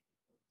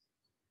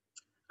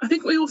 I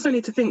think we also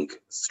need to think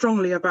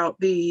strongly about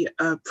the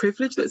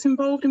privilege that's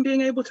involved in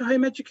being able to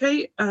home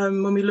educate.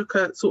 When we look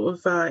at sort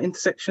of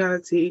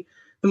intersectionality,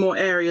 the more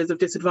areas of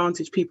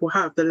disadvantage people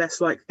have, the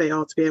less likely they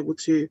are to be able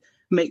to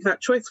make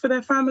that choice for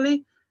their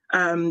family.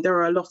 There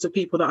are a lot of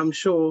people that I'm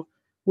sure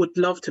would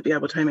love to be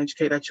able to home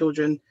educate their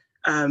children,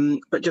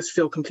 but just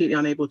feel completely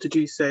unable to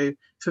do so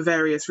for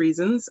various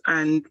reasons.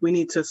 And we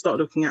need to start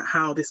looking at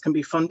how this can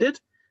be funded.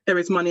 There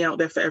is money out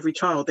there for every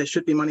child. There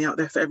should be money out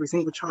there for every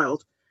single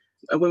child.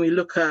 When we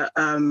look at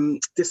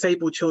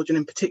disabled children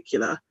in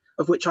particular,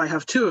 of which I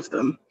have 2 of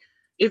them,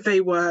 if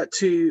they were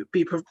to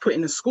be put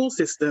in a school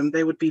system,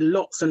 there would be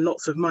lots and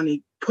lots of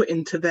money put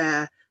into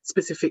their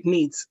specific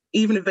needs.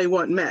 Even if they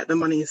weren't met, the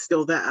money is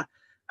still there.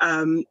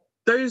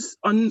 Those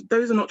are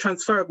not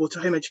transferable to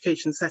home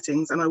education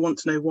settings, and I want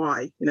to know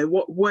why.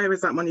 Where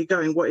is that money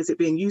going? What is it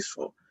being used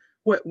for?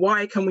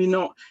 Why can we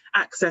not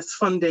access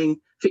funding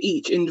for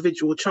each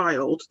individual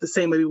child the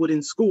same way we would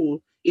in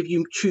school if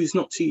you choose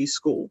not to use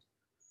school?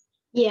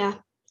 Yeah.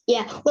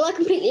 Well, I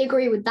completely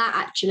agree with that,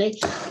 actually,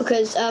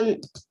 because I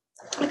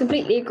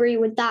completely agree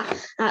with that,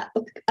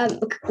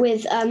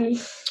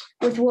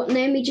 with what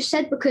Naomi just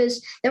said,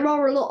 because there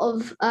are a lot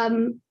of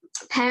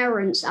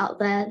parents out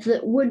there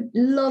that would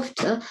love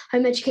to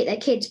home educate their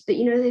kids, but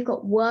they've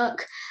got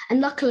work.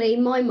 And luckily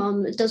my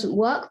mum doesn't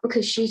work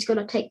because she's got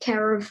to take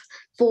care of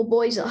 4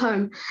 boys at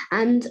home,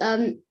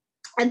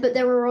 but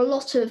there are a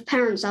lot of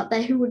parents out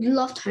there who would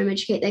love to home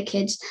educate their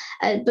kids,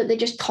 but they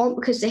just can't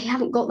because they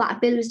haven't got that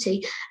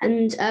ability,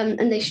 and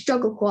they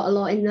struggle quite a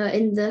lot in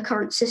the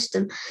current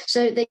system.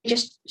 So they're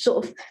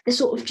sort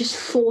of just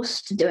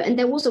forced to do it. And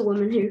there was a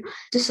woman who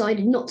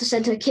decided not to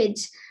send her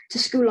kids to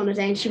school on a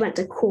day, and she went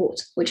to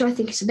court, which I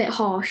think is a bit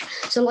harsh.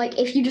 So, like,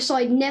 if you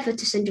decide never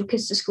to send your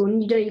kids to school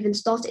and you don't even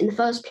start it in the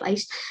first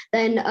place,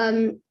 then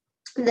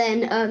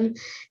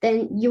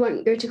you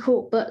won't go to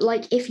court. But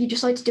like, if you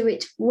decide to do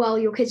it while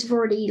your kids have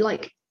already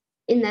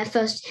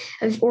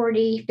have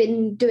already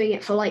been doing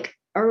it for like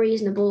a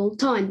reasonable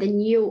time,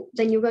 then you'll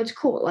go to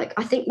court. Like,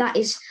 I think that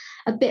is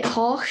a bit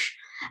harsh,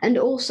 and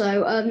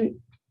also and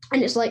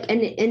it's like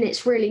and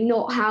it's really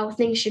not how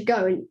things should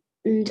go.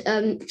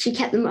 And she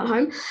kept them at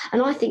home,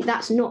 and I think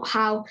that's not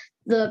how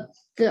the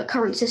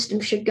current system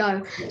should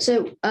go.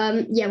 So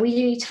we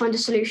do need to find a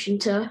solution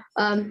to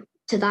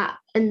that,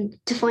 and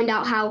to find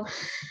out how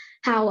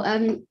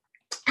a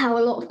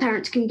lot of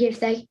parents can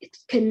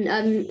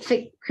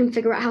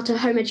figure out how to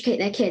home educate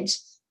their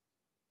kids.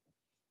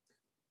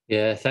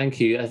 Yeah, thank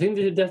you. I think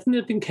there definitely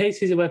have been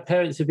cases where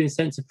parents have been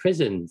sent to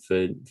prison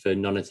for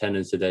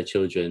non-attendance of their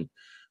children,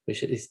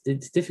 which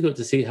it's difficult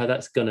to see how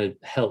that's going to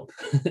help,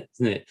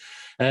 isn't it?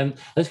 I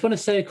just want to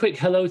say a quick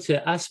hello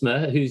to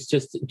Asma, who's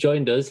just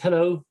joined us.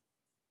 Hello.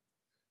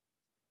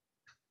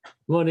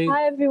 Morning.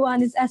 Hi,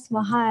 everyone. It's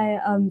Asma. Hi.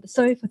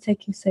 Sorry for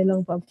taking so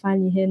long, but I'm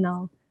finally here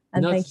now.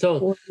 And Not thank at you all.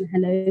 for all the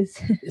hellos.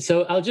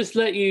 So I'll just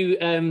let you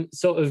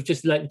sort of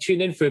just like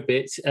tune in for a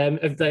bit.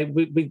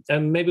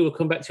 Maybe we'll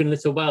come back to you in a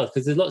little while,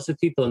 because there's lots of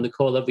people on the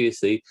call,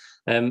 obviously.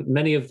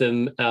 Many of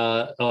them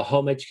are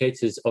home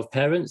educators of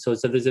parents. So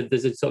there's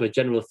a sort of a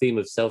general theme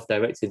of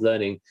self-directed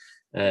learning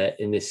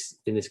in this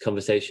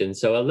conversation.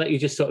 So I'll let you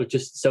just sort of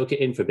just soak it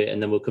in for a bit,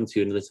 and then we'll come to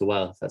you in a little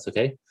while, if that's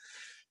okay.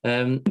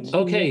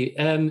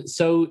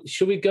 So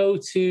should we go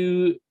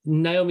to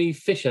Naomi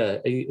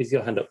Fisher? Is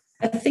your hand up?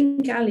 I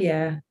think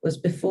Alia was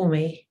before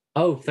me.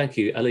 Oh, thank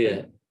you,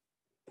 Alia.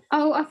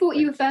 Oh, I thought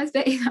you were first,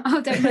 but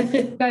I don't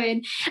mind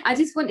going. I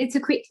just wanted to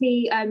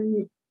quickly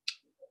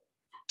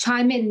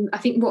chime in. I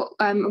think what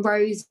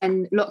Rose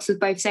and lots of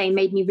both saying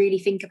made me really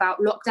think about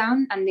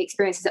lockdown and the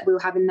experiences that we were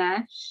having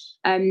there.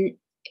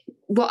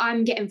 What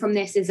I'm getting from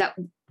this is that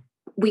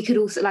we could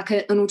also, like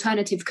an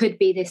alternative could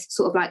be this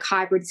sort of like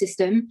hybrid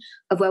system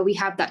of where we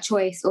have that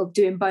choice of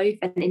doing both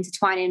and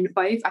intertwining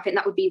both. I think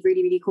that would be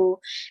really, really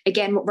cool.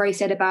 Again, what Rose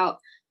said about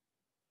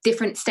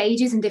different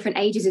stages and different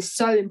ages is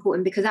so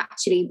important, because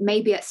actually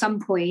maybe at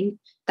some point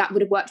that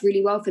would have worked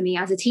really well for me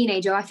as a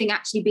teenager. I think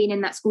actually being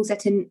in that school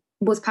setting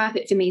was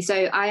perfect for me. So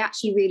I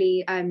actually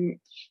really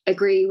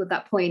agree with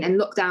that point. And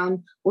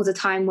lockdown was a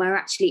time where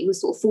actually it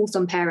was sort of forced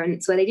on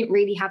parents, where they didn't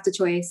really have the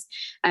choice,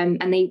 and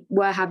they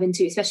were having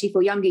to, especially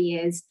for younger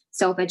years,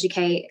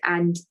 self-educate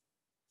and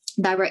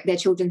direct their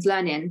children's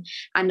learning.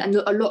 And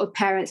a lot of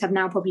parents have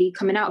now probably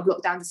coming out of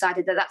lockdown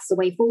decided that that's the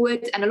way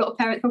forward. And a lot of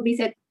parents probably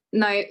said,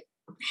 no,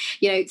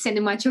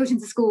 sending my children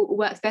to school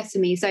works best for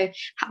me. So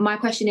my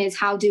question is,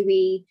 how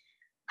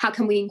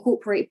can we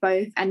incorporate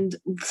both? And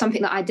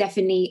something that I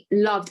definitely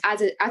loved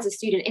as a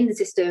student in the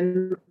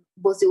system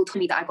was the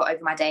autonomy that I got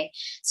over my day.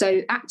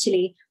 So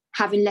actually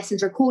having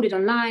lessons recorded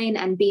online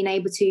and being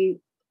able to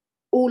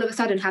all of a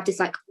sudden have this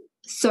like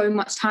so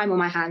much time on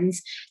my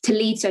hands to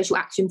lead social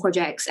action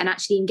projects and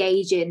actually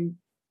engage in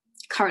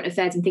current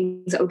affairs and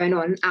things that were going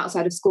on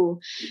outside of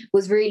school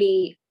was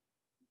really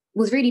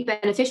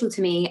beneficial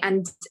to me.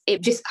 And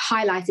it just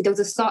highlighted, there was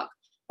a stark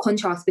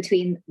contrast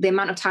between the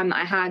amount of time that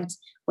I had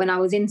when I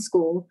was in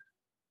school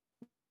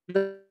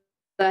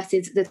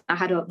versus that I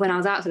had when I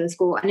was outside of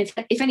school. And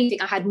if anything,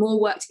 I had more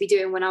work to be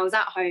doing when I was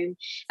at home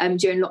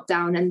during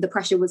lockdown, and the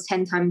pressure was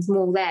 10 times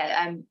more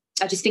there.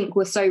 I just think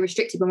we're so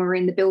restricted when we're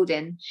in the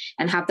building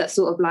and have that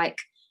sort of like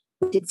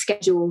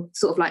schedule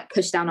sort of like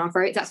pushed down our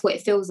throats. That's what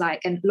it feels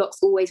like. And Locks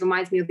always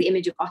reminds me of the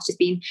image of us just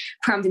being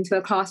crammed into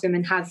a classroom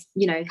and have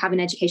an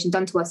education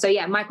done to us. So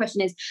yeah, my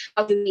question is,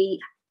 how do we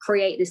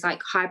create this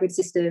like hybrid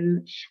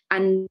system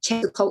and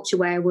change the culture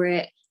where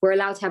we're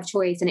allowed to have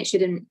choice, and it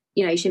shouldn't,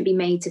 you shouldn't be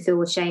made to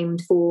feel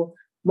ashamed for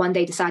one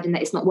day deciding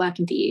that it's not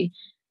working for you.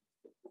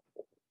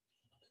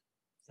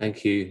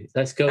 Thank you.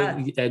 Let's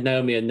go,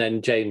 Naomi, and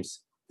then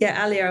James.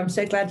 Yeah, Alia, I'm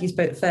so glad you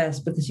spoke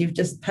first, because you've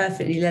just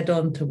perfectly led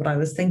on to what I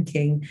was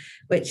thinking,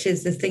 which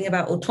is the thing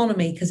about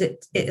autonomy, because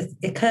it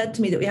occurred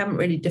to me that we haven't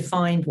really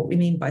defined what we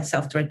mean by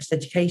self-directed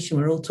education.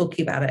 We're all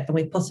talking about it, and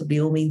we possibly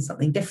all mean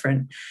something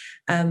different.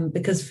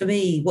 Because for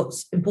me,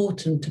 what's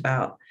important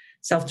about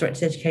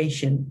self-directed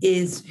education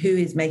is who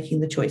is making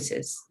the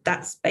choices.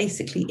 That's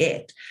basically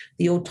it.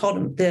 The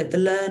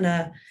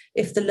learner,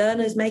 if the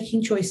learner is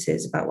making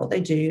choices about what they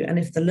do, and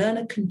if the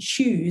learner can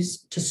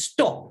choose to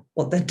stop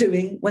what they're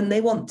doing when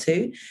they want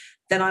to,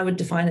 then I would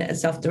define it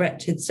as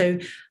self-directed. So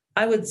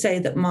I would say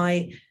that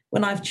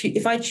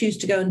if I choose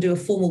to go and do a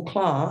formal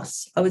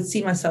class, I would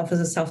see myself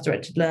as a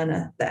self-directed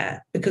learner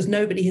there, because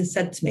nobody has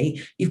said to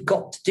me, you've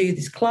got to do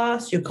this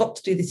class, you've got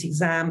to do this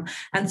exam.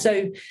 And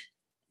so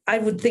I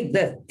would think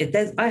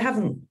that I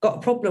haven't got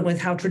a problem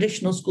with how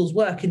traditional schools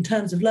work in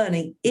terms of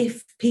learning.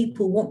 If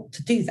people want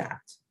to do that,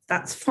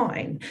 that's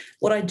fine.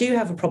 What I do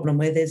have a problem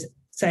with is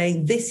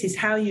saying this is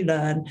how you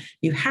learn.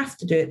 You have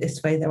to do it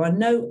this way. There are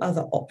no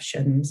other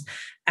options.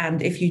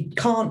 And if you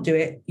can't do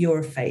it, you're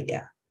a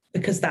failure,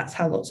 because that's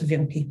how lots of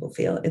young people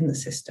feel in the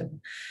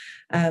system.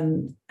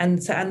 And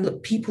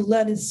look, people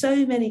learn in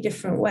so many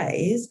different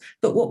ways,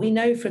 but what we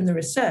know from the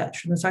research,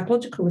 from the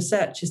psychological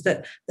research, is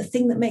that the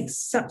thing that makes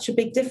such a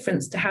big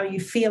difference to how you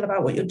feel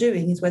about what you're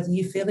doing is whether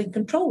you feel in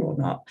control or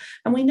not.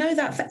 And we know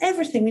that for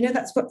everything. We know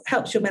that's what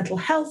helps your mental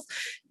health.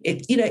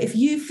 If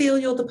you feel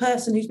you're the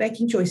person who's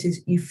making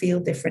choices, you feel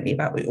differently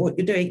about what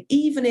you're doing,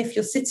 even if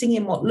you're sitting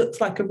in what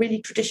looks like a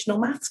really traditional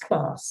maths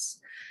class.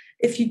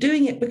 If you're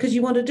doing it because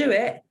you want to do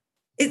it,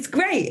 it's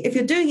great. If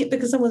you're doing it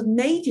because someone's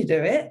made you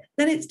do it,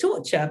 then it's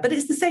torture, but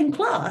it's the same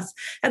class.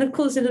 And of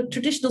course, in a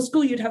traditional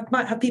school,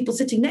 might have people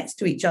sitting next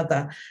to each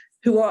other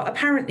who are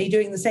apparently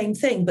doing the same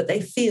thing, but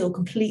they feel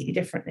completely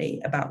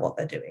differently about what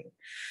they're doing.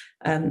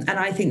 And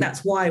I think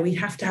that's why we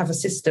have to have a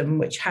system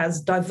which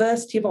has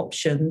diversity of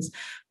options,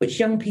 which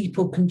young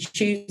people can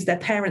choose, their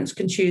parents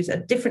can choose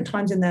at different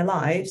times in their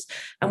lives,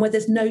 and where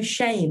there's no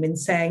shame in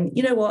saying,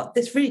 you know what,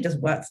 this really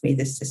doesn't work for me,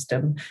 this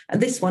system,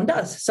 and this one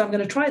does, so I'm going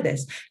to try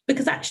this.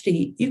 Because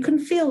actually, you can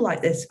feel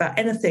like this about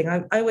anything. I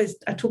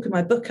talk in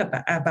my book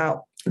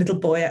about a little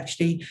boy,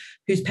 actually,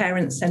 whose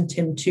parents sent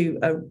him to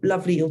a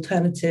lovely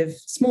alternative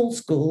small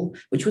school,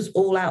 which was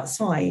all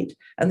outside.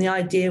 And the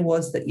idea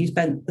was that you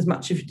spent as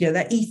much of,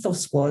 their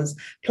ethos was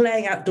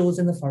playing outdoors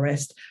in the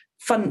forest,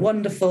 fun,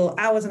 wonderful,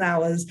 hours and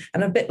hours.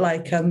 And a bit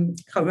like, can't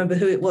remember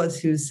who it was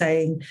who was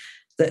saying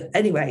that,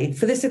 anyway,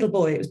 for this little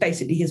boy, it was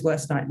basically his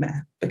worst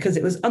nightmare, because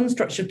it was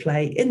unstructured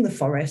play in the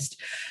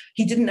forest.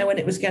 He didn't know when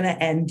it was going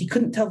to end. He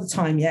couldn't tell the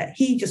time yet.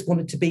 He just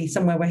wanted to be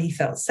somewhere where he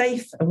felt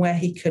safe and where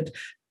he could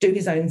do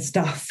his own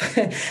stuff.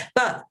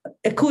 But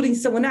according to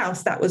someone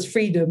else, that was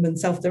freedom and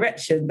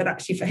self-direction. But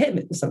actually for him,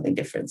 it was something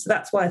different. So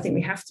that's why I think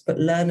we have to put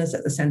learners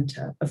at the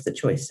centre of the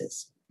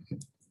choices.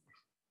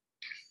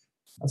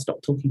 I'll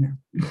stop talking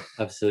now.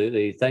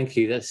 Absolutely. Thank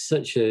you. That's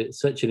such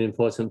an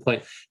important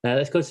point. Now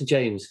let's go to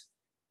James.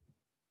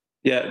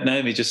 Yeah,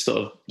 Naomi just sort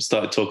of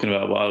started talking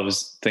about what I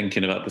was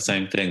thinking about, the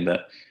same thing,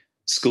 that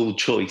school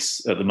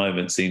choice at the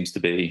moment seems to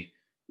be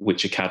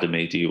which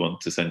academy do you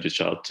want to send your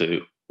child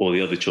to, or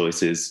the other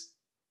choice is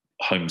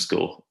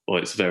homeschool, or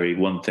it's very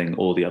one thing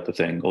or the other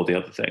thing or the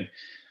other thing.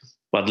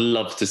 But I'd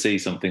love to see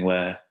something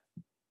where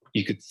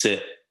you could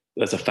sit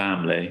as a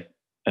family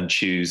and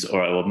choose, all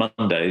right, well,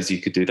 Mondays you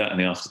could do that in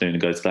the afternoon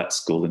and go to that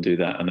school and do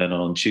that. And then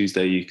on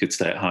Tuesday you could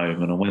stay at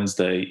home. And on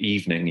Wednesday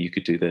evening you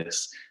could do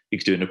this. You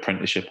could do an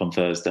apprenticeship on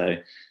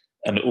Thursday,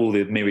 and all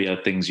the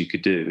myriad things you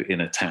could do in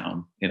a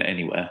town,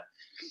 anywhere.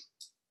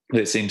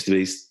 But it seems to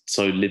be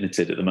so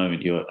limited at the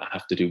moment. You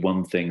have to do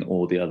one thing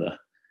or the other.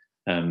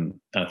 And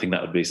I think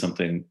that would be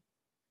something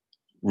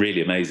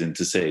really amazing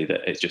to see,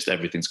 that it's just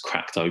everything's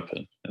cracked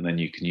open and then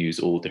you can use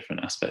all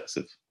different aspects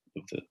of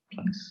the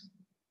place.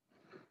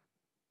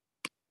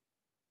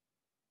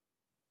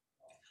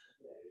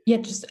 Yeah,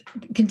 just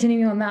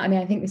continuing on that,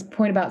 I think this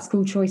point about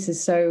school choice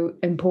is so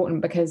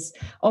important, because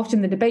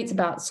often the debates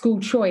about school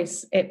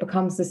choice, it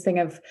becomes this thing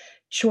of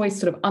choice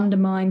sort of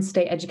undermines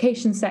state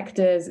education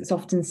sectors. It's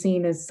often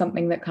seen as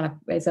something that kind of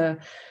is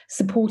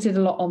supported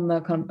a lot on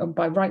the kind of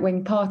by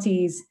right-wing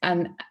parties.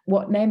 And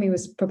what Naomi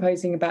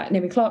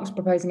Clark was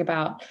proposing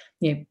about,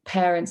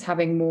 parents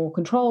having more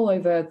control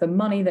over the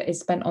money that is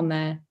spent on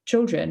their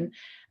children,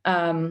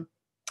 would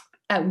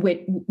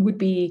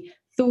be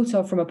thought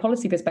of from a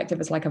policy perspective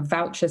as like a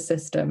voucher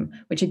system,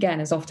 which again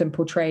is often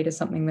portrayed as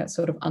something that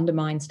sort of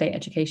undermines state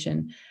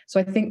education. So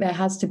I think there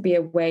has to be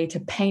a way to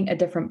paint a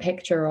different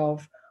picture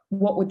of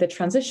what would the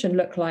transition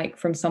look like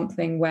from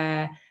something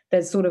where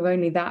there's sort of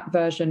only that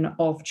version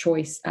of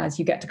choice, as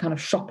you get to kind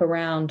of shop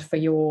around for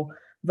your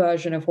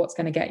version of what's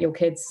going to get your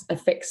kids a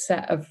fixed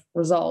set of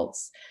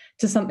results,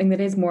 to something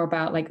that is more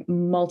about like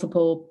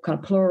multiple kind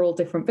of plural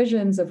different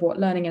visions of what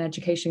learning and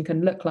education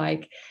can look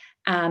like.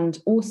 And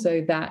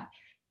also that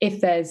if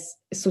there's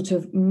sort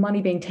of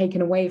money being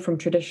taken away from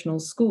traditional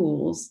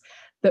schools,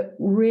 that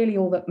really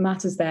all that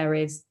matters there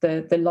is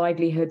the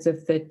livelihoods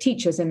of the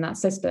teachers in that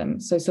system.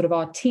 So sort of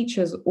our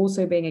teachers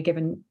also being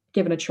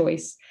given a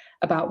choice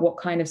about what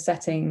kind of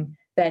setting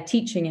they're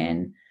teaching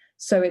in.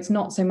 So it's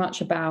not so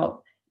much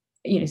about,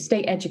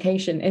 state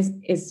education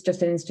is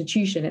just an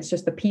institution. It's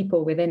just the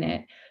people within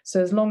it. So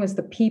as long as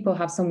the people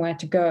have somewhere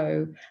to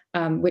go,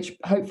 which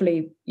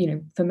hopefully,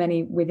 for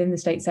many within the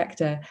state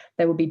sector,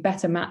 there will be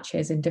better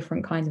matches in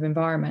different kinds of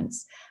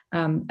environments.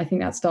 I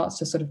think that starts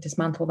to sort of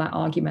dismantle that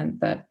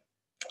argument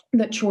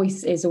that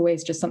choice is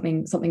always just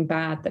something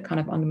bad that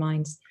kind of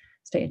undermines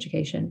state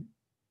education.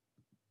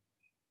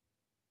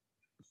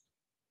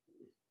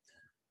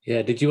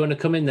 Yeah, did you want to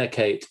come in there,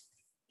 Kate?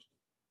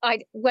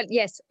 Well,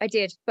 yes, I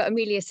did. But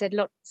Amelia said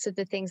lots of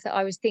the things that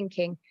I was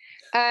thinking.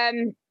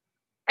 And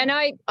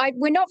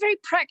we're not very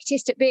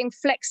practiced at being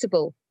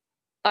flexible,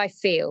 I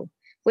feel.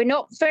 We're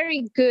not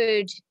very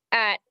good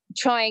at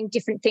trying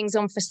different things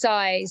on for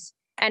size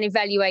and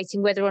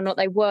evaluating whether or not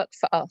they work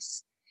for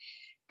us.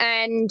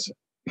 And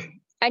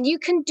you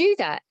can do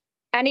that,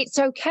 and it's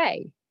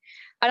okay.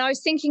 And I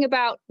was thinking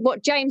about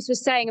what James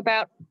was saying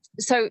about,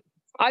 so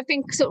I've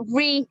been sort of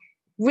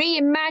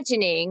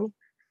reimagining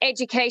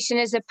education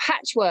as a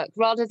patchwork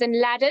rather than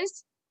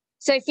ladders.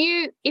 So if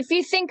you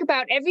think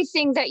about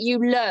everything that you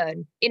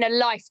learn in a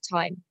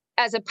lifetime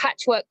as a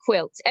patchwork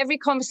quilt, every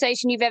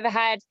conversation you've ever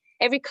had,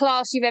 every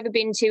class you've ever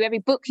been to, every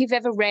book you've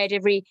ever read,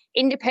 every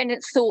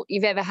independent thought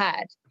you've ever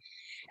had,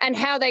 and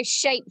how they've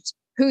shaped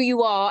who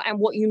you are and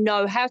what you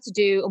know how to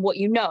do and what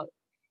you know.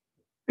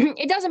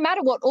 It doesn't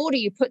matter what order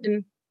you put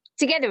them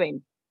together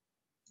in.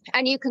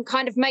 And you can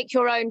kind of make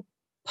your own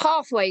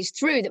pathways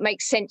through that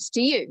make sense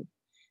to you.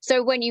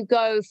 So when you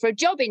go for a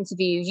job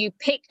interview, you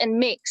pick and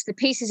mix the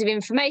pieces of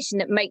information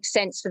that make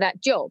sense for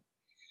that job.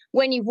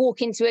 When you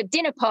walk into a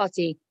dinner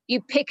party, you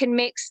pick and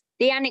mix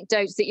the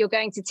anecdotes that you're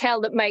going to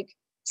tell that make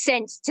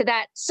sense to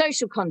that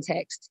social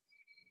context.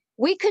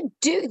 We could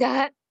do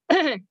that.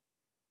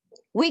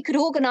 We could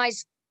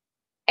organize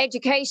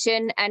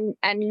education and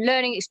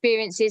learning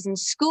experiences in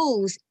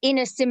schools in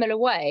a similar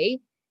way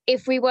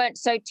if we weren't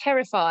so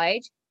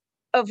terrified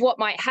of what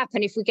might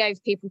happen if we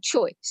gave people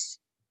choice.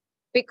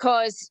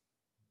 Because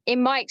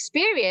in my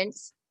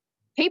experience,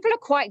 people are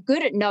quite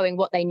good at knowing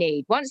what they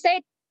need. Once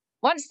they're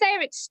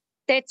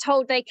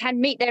told they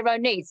can meet their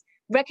own needs,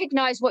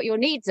 recognize what your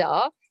needs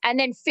are, and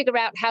then figure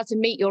out how to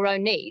meet your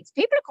own needs.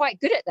 People are quite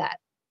good at that.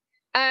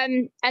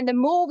 And the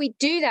more we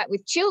do that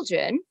with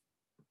children,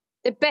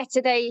 the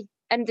better the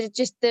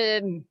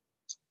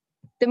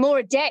more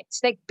adept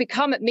they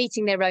become at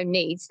meeting their own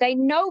needs. They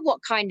know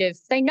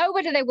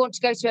whether they want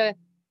to go to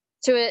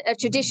a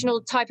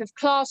traditional type of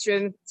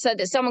classroom so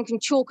that someone can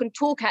chalk and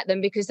talk at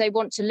them because they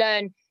want to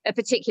learn a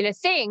particular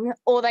thing,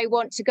 or they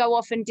want to go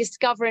off and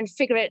discover and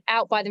figure it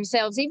out by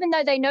themselves. Even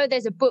though they know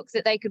there's a book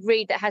that they could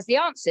read that has the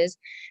answers,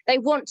 they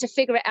want to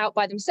figure it out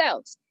by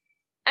themselves.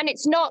 And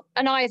it's not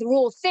an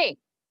either-or thing.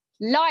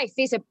 Life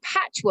is a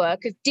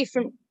patchwork of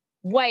different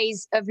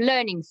ways of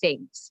learning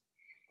things.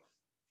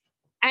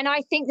 And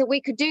I think that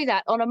we could do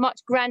that on a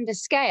much grander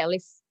scale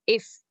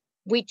if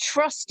we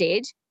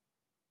trusted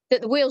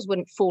that the wheels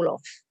wouldn't fall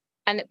off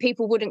and that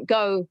people wouldn't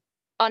go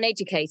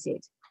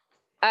uneducated.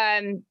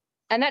 And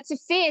that's a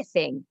fear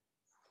thing.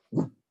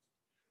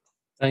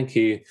 Thank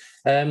you.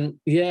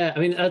 Yeah, I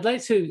mean, I'd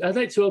like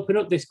to open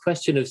up this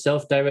question of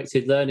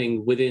self-directed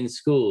learning within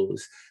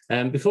schools.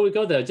 Before we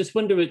go there, I just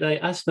wonder,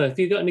 Asma, have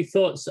you got any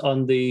thoughts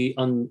on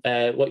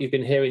what you've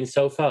been hearing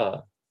so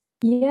far?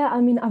 Yeah, I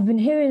mean, I've been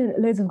hearing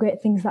loads of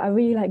great things that are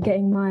really like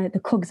getting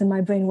the cogs in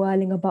my brain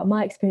whirling about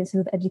my experiences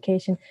with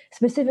education,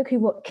 specifically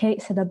what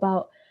Kate said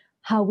about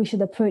how we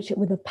should approach it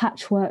with a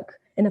patchwork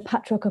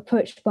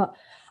approach. But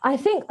I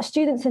think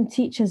students and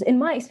teachers, in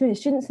my experience,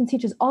 students and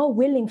teachers are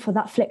willing for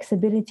that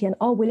flexibility and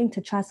are willing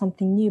to try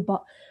something new.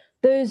 But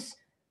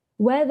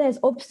where there's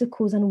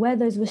obstacles and where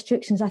there's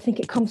restrictions, I think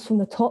it comes from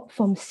the top,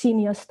 from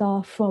senior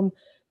staff, from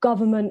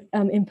government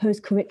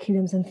imposed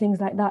curriculums and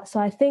things like that. So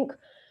I think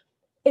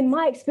in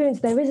my experience,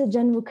 there is a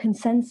general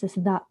consensus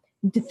that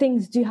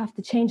things do have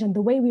to change, and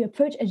the way we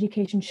approach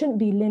education shouldn't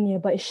be linear,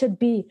 but it should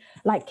be,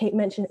 like Kate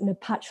mentioned, in a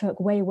patchwork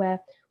way where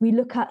we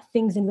look at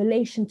things in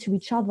relation to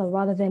each other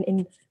rather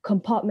than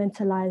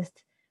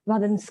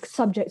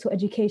subjects or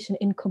education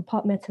in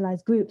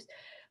compartmentalized groups.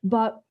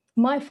 But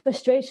my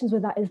frustrations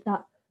with that is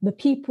that the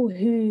people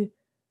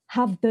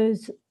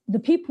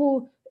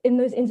in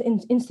those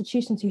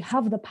institutions who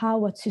have the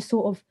power to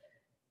sort of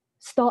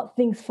start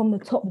things from the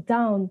top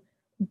down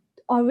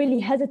are really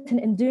hesitant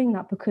in doing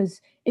that,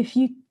 because if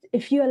you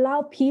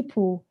allow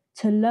people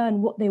to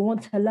learn what they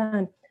want to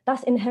learn,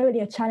 that's inherently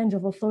a challenge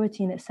of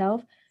authority in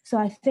itself. So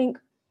I think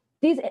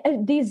these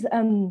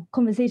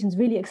conversations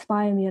really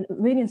inspire me and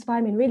really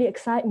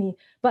excite me.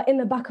 But in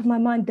the back of my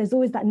mind, there's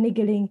always that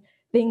niggling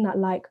thing that,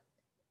 like,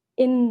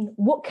 in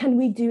what can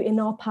we do in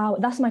our power?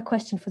 That's my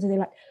question for today.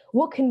 Like,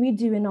 what can we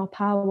do in our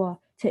power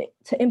to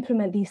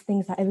implement these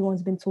things that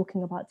everyone's been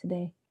talking about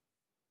today?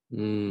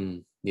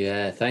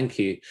 Yeah, thank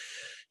you.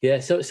 Yeah,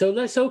 so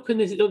let's open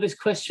this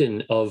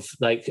question of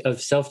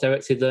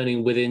self-directed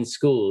learning within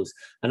schools,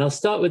 and I'll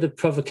start with a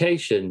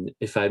provocation,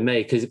 if I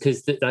may,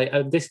 because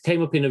this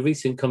came up in a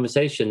recent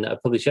conversation that I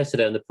published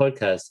yesterday on the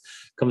podcast,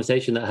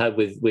 conversation that I had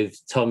with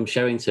Tom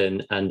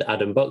Sherrington and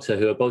Adam Boxer,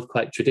 who are both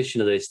quite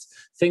traditionalist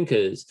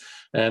thinkers.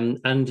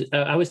 And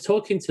I was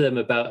talking to them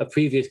about a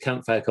previous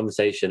campfire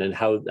conversation and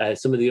how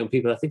some of the young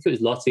people, I think it was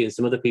Lottie and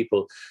some other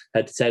people,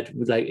 had said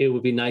like it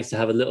would be nice to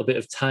have a little bit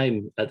of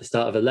time at the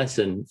start of a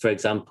lesson, for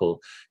example,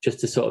 just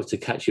to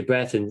catch your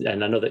breath. And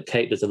I know that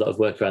Kate does a lot of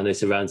work around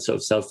this, around sort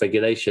of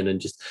self-regulation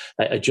and just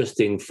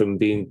adjusting from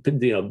being,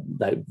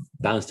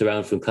 bounced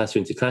around from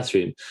classroom to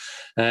classroom.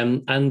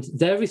 And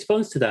their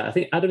response to that, I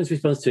think Adam's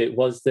response to it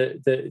was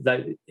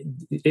that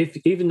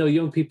even though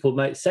young people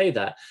might say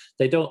that,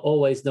 they don't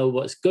always know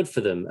what's good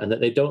for them and that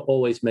they don't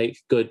always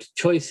make good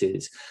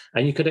choices.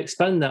 And you could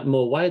expand that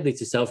more widely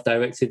to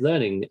self-directed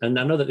learning. And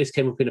I know that this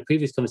came up in a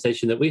previous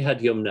conversation that we had,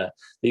 Yumna,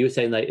 that you were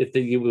saying like if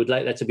you would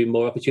like there to be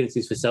more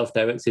opportunities for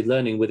self-directed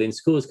learning within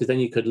schools, because then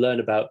you could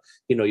learn about,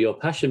 your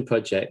passion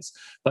projects.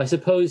 But I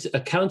suppose a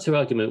counter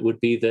argument would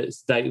be that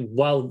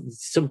while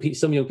some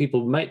young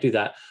people might do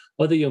that,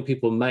 other young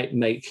people might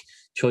make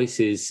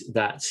choices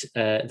that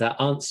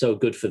aren't so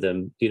good for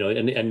them,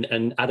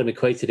 and Adam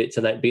equated it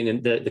to like being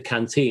in the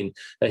canteen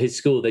at his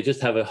school. They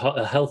just have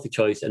a healthy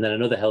choice and then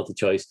another healthy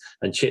choice,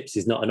 and chips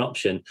is not an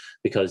option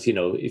because,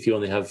 if you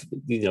only have,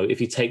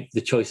 if you take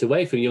the choice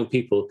away from young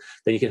people,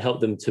 then you can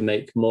help them to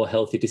make more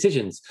healthy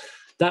decisions.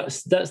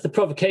 That's the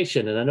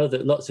provocation, and I know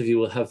that lots of you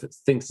will have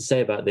things to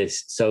say about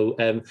this. So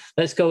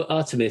let's go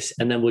Artemis,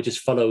 and then we'll just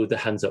follow the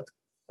hands up.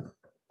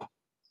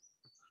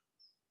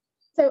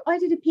 So I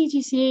did a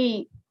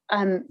PGCE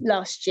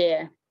last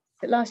year.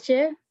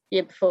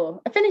 Year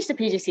before. I finished the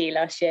PGCE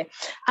last year.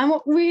 And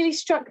what really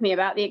struck me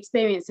about the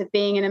experience of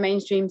being in a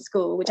mainstream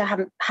school, which I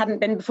hadn't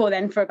been before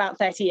then for about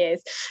 30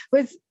 years,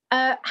 was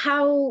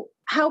how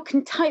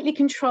tightly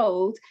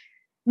controlled,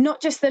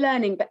 not just the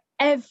learning, but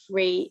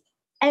every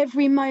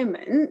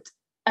moment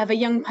of a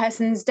young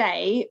person's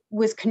day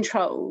was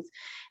controlled.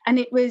 And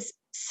it was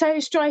so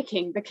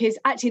striking because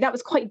actually that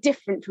was quite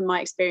different from my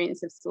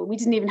experience of school. We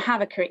didn't even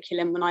have a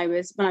curriculum when I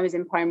was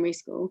in primary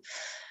school.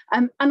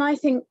 And I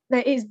think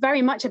that it's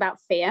very much about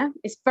fear.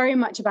 It's very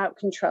much about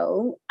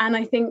control. And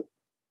I think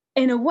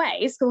in a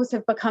way, schools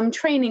have become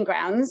training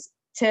grounds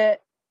to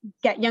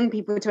get young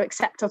people to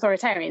accept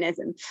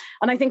authoritarianism.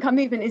 And I think our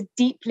movement is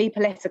deeply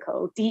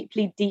political,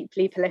 deeply,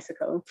 deeply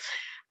political.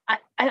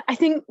 I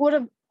think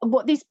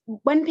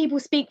when people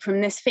speak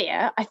from this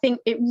fear, I think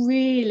it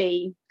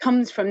really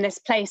comes from this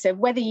place of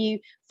whether you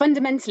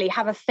fundamentally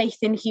have a faith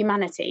in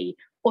humanity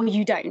or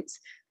you don't.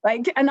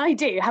 And I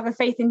do have a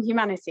faith in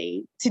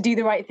humanity to do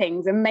the right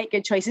things and make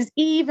good choices,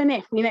 even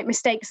if we make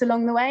mistakes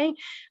along the way.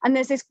 And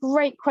there's this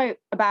great quote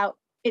about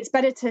it's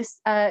better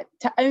to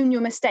own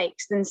your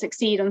mistakes than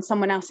succeed on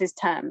someone else's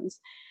terms.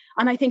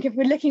 And I think if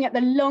we're looking at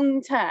the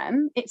long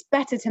term, it's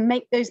better to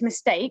make those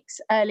mistakes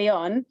early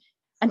on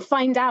and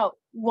find out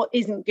what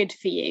isn't good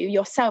for you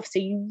yourself so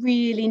you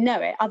really know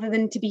it, other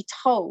than to be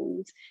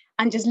told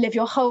and just live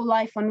your whole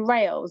life on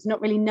rails, not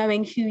really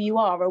knowing who you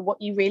are or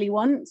what you really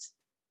want.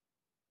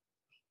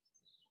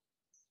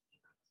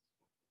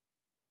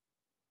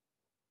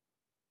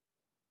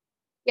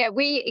 Yeah,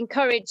 we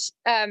encourage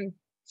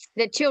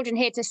the children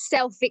here to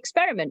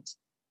self-experiment.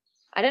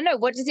 I don't know,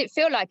 what does it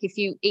feel like if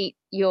you eat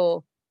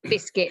your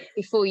biscuit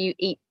before you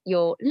eat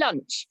your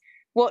lunch?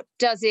 What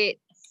does it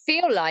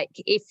feel like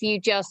if you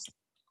just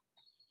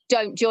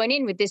don't join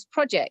in with this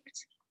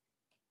project?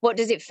 What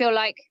does it feel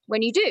like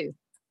when you do?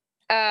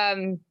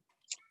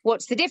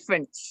 What's the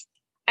difference?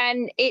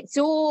 And it's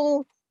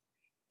all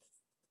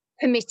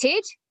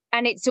permitted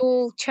and it's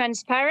all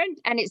transparent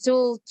and it's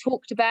all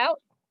talked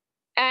about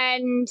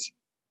and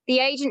the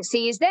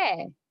agency is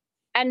there.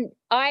 And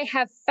I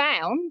have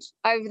found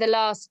over the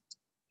last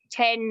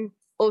 10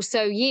 or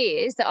so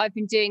years that I've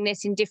been doing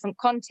this in different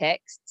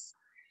contexts,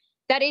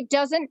 that it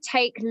doesn't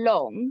take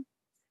long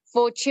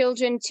for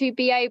children to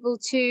be able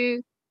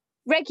to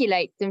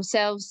regulate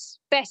themselves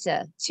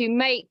better, to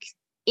make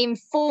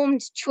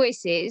informed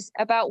choices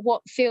about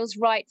what feels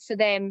right for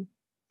them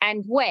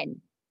and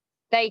when.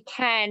 They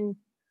can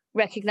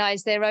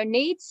recognize their own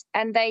needs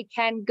and they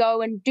can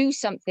go and do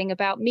something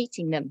about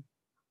meeting them.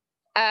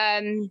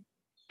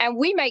 And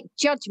we make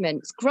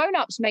judgments.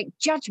 Grown-ups make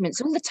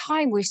judgments all the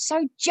time. We're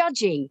so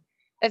judgy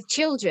of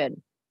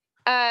children.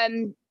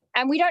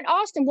 And we don't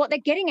ask them what they're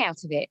getting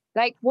out of it.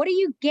 Like, what are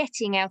you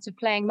getting out of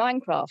playing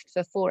Minecraft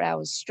for 4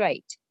 hours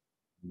straight?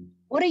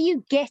 What are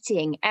you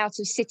getting out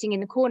of sitting in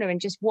the corner and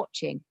just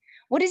watching?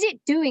 What is it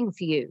doing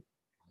for you?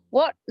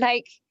 What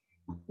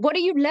are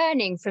you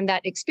learning from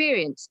that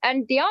experience?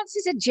 And the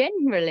answers are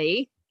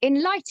generally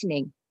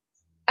enlightening.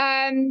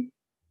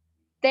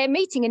 They're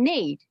meeting a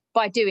need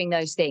by doing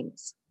those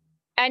things.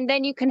 And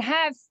then you can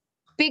have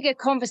bigger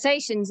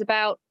conversations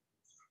about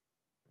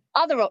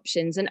other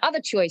options and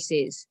other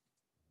choices.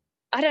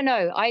 I don't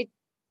know. I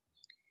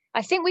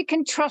think we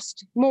can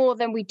trust more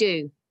than we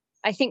do.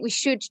 I think we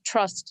should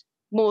trust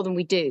more than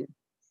we do.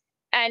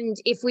 And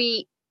if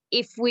we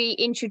if we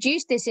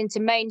introduce this into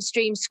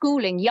mainstream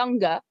schooling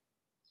younger,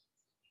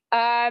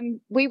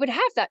 we would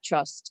have that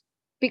trust,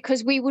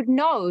 because we would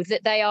know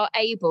that they are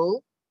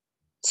able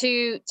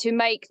to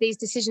make these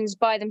decisions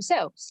by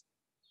themselves.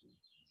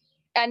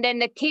 And then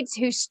the kids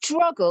who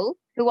struggle,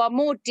 who are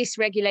more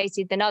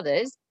dysregulated than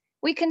others,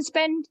 we can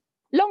spend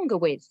longer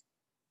with.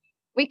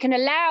 We can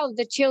allow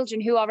the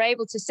children who are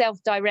able to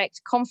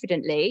self-direct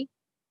confidently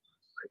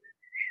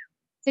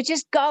to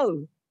just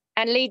go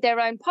and lead their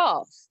own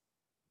path.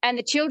 And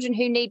the children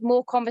who need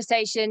more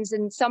conversations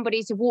and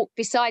somebody to walk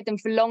beside them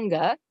for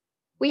longer,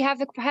 we have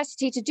the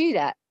capacity to do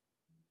that.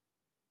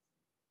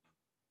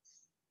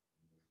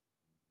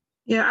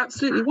 Yeah,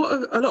 absolutely.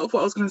 A lot of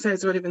what I was going to say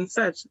has already been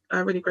said.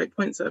 Really great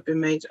points that have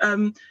been made.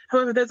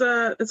 However, there's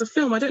a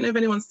film, I don't know if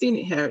anyone's seen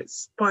it here.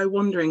 It's by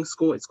Wandering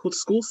School. It's called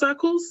School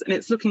Circles, and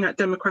it's looking at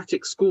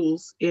democratic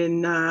schools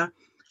in, I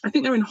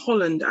think they're in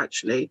Holland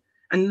actually,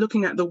 and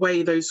looking at the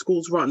way those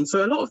schools run.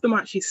 So a lot of them are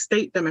actually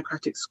state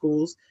democratic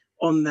schools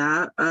on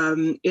there.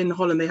 In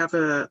Holland, they have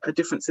a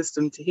different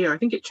system to here. I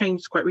think it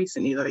changed quite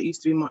recently, though. It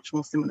used to be much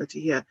more similar to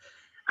here.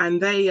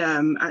 And they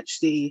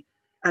actually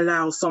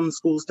allow some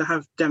schools to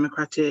have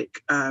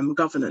democratic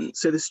governance.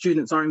 So the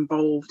students are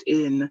involved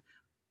in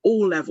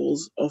all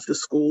levels of the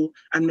school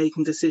and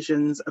making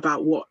decisions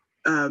about what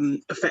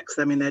affects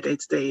them in their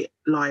day-to-day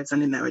lives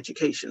and in their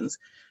educations.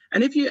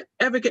 And if you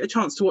ever get a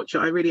chance to watch it,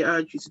 I really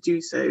urge you to do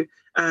so.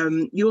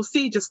 You'll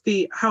see just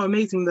how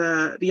amazing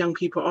the young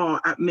people are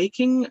at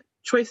making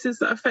choices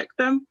that affect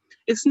them.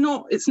 It's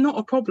not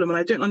a problem, and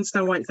I don't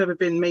understand why it's ever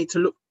been made to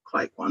look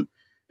like one.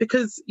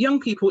 Because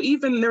young people,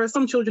 even there are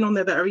some children on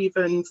there that are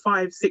even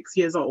 5-6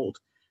 years old,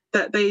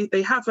 that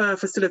they have a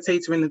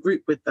facilitator in the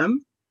group with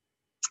them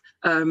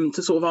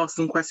to sort of ask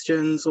them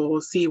questions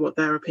or see what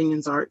their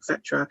opinions are,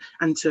 etc.,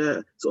 and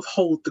to sort of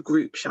hold the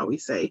group, shall we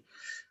say.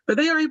 But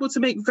they are able to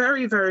make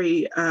very,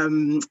 very,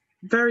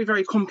 very,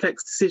 very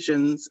complex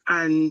decisions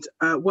and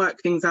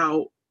work things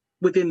out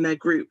within their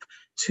group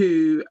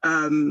to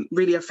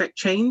really affect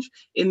change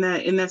in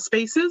their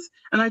spaces.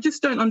 And I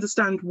just don't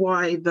understand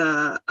why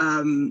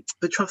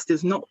the trust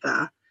is not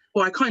there.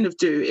 Well, I kind of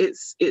do.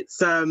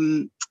 It's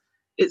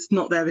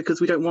not there because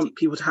we don't want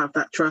people to have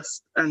that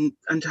trust and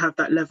to have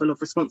that level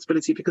of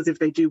responsibility, because if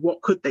they do,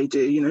 what could they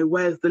do? You know,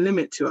 where's the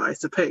limit to it, I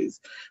suppose.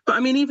 But I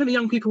mean, even the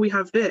young people we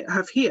have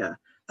here,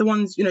 the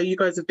ones, you know, you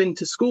guys have been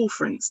to school,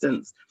 for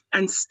instance,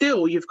 and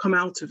still you've come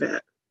out of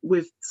it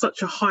with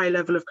such a high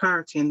level of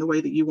clarity in the way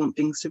that you want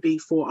things to be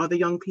for other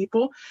young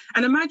people.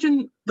 And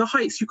imagine the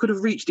heights you could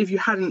have reached if you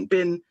hadn't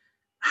been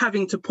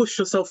having to push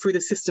yourself through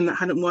the system that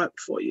hadn't worked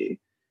for you.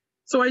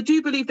 So I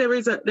do believe there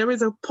is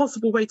a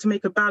possible way to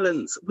make a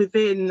balance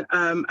within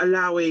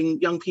allowing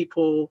young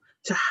people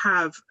to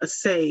have a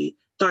say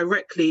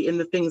directly in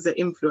the things that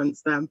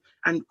influence them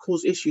and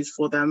cause issues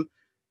for them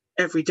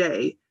every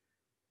day.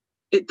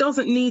 It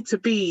doesn't need to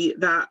be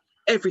that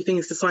everything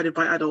is decided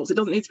by adults. It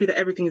doesn't need to be that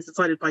everything is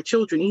decided by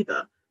children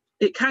either.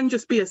 It can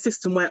just be a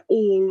system where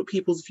all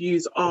people's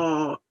views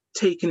are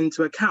taken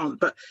into account.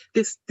 But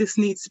this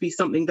needs to be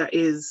something that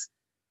is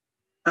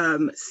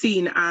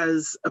seen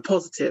as a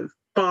positive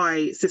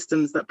by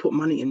systems that put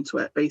money into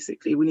it,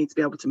 basically. We need to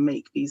be able to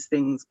make these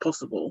things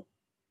possible.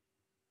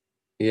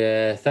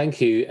 Yeah,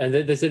 thank you. And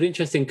there's an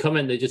interesting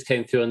comment that just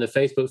came through on the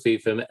Facebook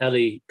feed from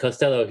Ellie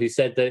Costello, who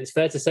said that it's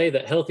fair to say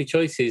that healthy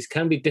choices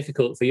can be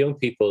difficult for young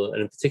people,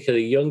 and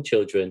particularly young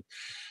children.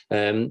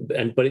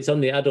 But it's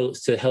on the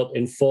adults to help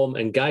inform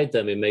and guide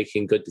them in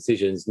making good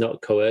decisions,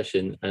 not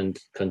coercion and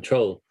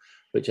control,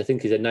 which I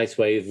think is a nice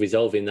way of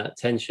resolving that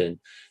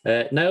tension.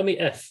 Naomi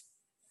F.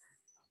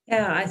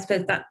 Yeah, I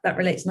suppose that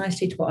relates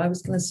nicely to what I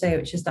was going to say,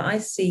 which is that I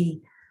see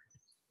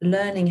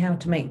learning how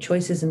to make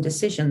choices and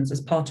decisions as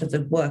part of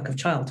the work of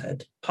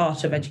childhood,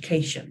 part of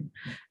education.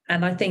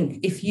 And I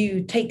think if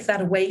you take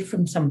that away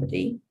from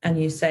somebody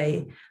and you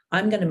say,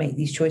 I'm going to make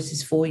these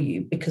choices for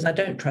you because I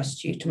don't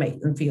trust you to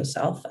make them for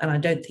yourself and I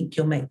don't think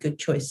you'll make good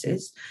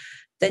choices,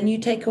 then you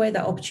take away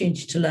that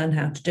opportunity to learn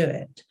how to do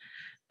it.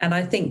 And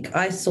I think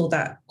I saw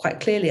that quite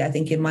clearly, I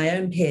think, in my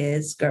own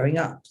peers growing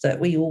up, that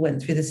we all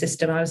went through the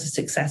system. I was a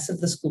success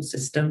of the school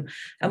system,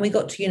 and we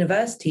got to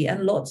university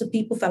and lots of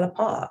people fell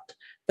apart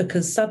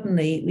because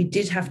suddenly we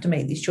did have to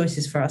make these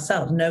choices for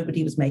ourselves.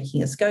 Nobody was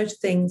making us go to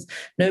things.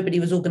 Nobody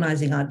was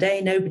organising our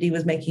day. Nobody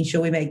was making sure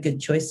we made good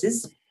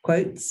choices,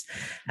 quotes.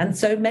 And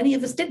so many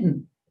of us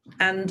didn't.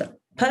 And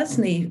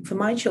personally, for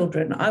my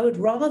children, I would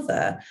rather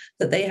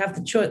that they have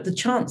the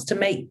chance to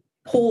make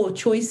poor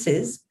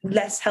choices,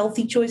 less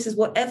healthy choices,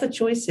 whatever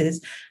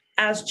choices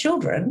as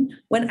children,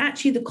 when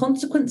actually the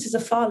consequences are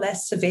far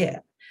less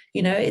severe.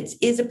 You know, it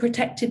is a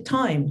protected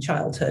time,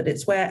 childhood.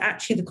 It's where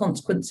actually the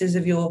consequences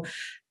of your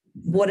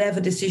whatever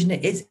decision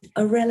it is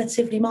are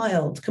relatively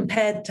mild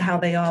compared to how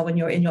they are when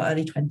you're in your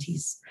early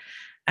 20s.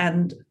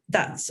 And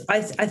I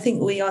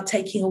think we are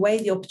taking away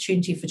the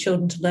opportunity for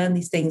children to learn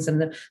these things.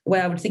 And the way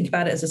I would think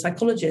about it as a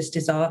psychologist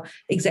is our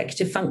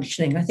executive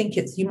functioning. I think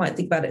you might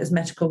think about it as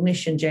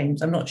metacognition,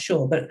 James, I'm not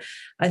sure, but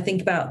I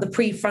think about the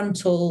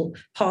prefrontal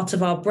part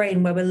of our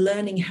brain where we're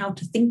learning how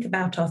to think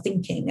about our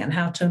thinking and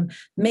how to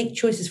make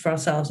choices for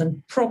ourselves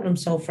and problem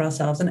solve for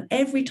ourselves. And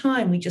every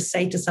time we just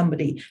say to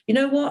somebody, you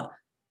know what,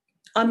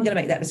 I'm going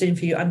to make that decision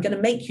for you, I'm going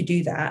to make you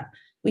do that,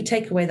 we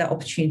take away that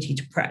opportunity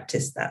to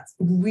practice that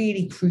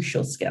really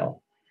crucial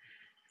skill.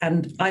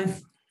 And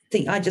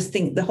I just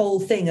think the whole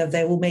thing of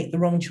they will make the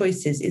wrong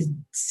choices is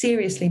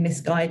seriously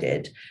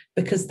misguided,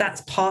 because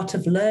that's part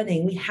of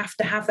learning. We have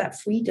to have that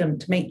freedom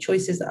to make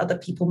choices that other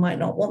people might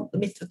not want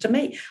them to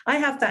make. I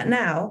have that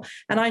now,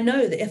 and I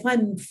know that if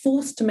I'm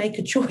forced to make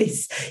a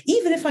choice,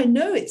 even if I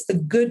know it's the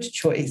good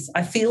choice,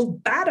 I feel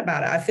bad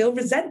about it. I feel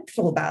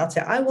resentful about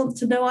it. I want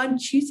to know I'm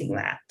choosing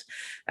that.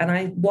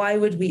 And why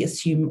would we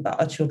assume that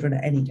our children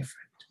are any different?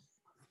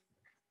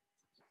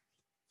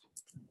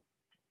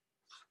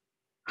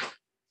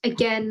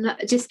 Again,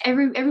 just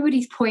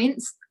everybody's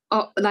points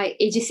are like,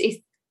 it just is.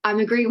 I'm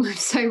agreeing with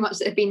so much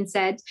that have been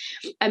said.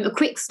 A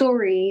quick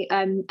story,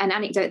 an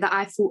anecdote that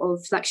I thought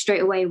of like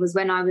straight away was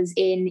when I was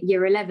in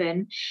year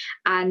 11,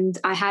 and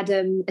I had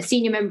a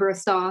senior member of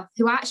staff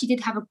who I actually did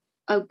have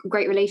a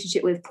great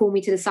relationship with pull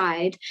me to the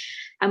side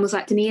and was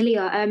like to me,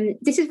 Aaliyah,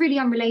 this is really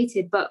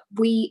unrelated, but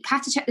we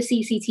had to check the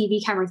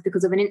CCTV cameras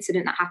because of an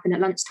incident that happened at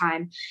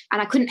lunchtime,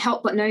 and I couldn't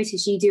help but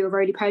notice you do a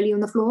roly-poly on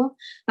the floor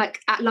like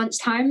at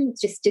lunchtime,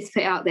 just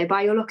put it out there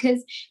by your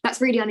lockers.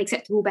 That's really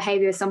unacceptable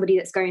behaviour as somebody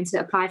that's going to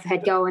apply for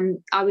head girl, and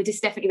I would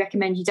just definitely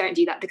recommend you don't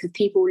do that, because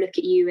people look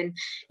at you and,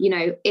 you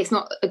know, it's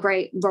not a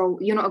great role,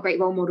 you're not a great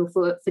role model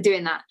for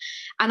doing that.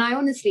 And I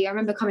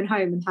remember coming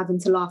home and having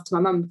to laugh to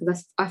my mum,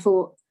 because I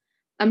thought,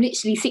 I'm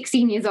literally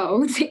 16 years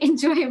old,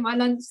 enjoying my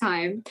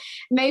lunchtime.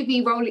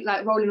 Maybe rolling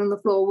on the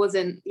floor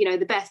wasn't, you know,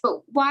 the best,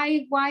 but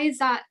why is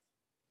that?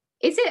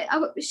 Is it?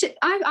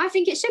 I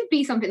think it should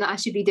be something that I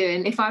should be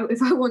doing if I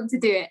want to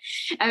do it.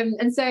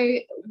 And so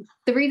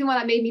the reason why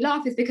that made me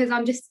laugh is because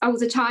I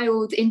was a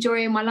child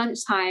enjoying my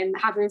lunchtime,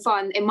 having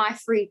fun in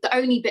the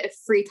only bit of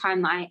free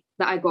time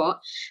that I got,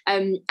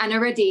 and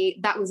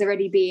that was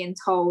already being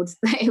told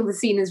that it was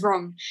seen as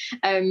wrong.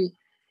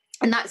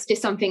 And that's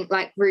just something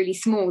like really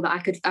small that I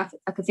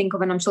could think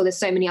of, and I'm sure there's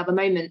so many other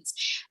moments.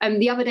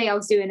 The other day I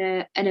was doing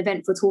an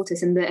event for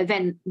Tortoise, and the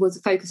event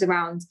was focused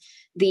around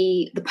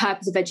the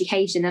purpose of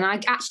education. And I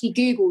actually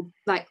Googled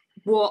like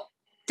what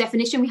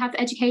definition we have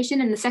for education,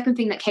 and the second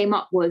thing that came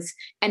up was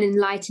an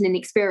enlightening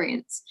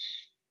experience.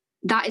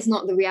 That is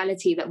not the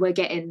reality that we're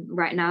getting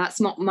right now. That's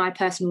not my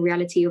personal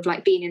reality of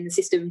like being in the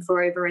system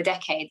for over a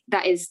decade.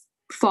 That is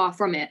far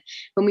from it.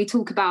 When we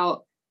talk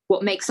about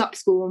what makes up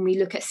school, when we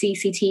look at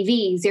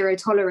CCTV, zero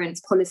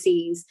tolerance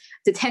policies,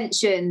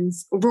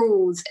 detentions,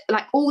 rules,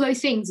 like all those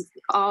things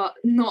are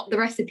not the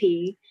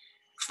recipe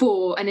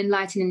for an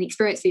enlightening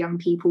experience for young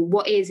people.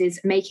 What is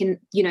making,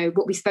 you know,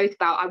 what we spoke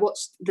about. I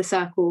watched The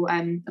Circle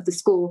of the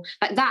school.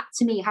 Like that,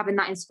 to me, having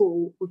that in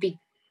school would be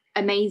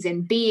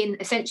amazing, being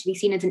essentially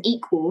seen as an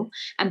equal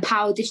and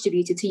power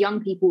distributed to young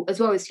people as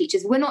well as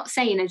teachers. We're not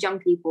saying as young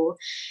people,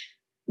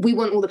 we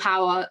want all the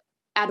power,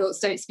 adults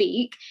don't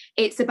speak.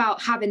 It's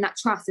about having that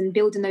trust and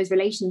building those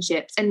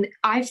relationships. And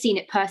I've seen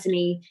it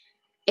personally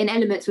in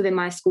elements within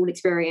my school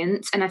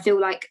experience, and I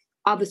feel like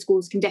other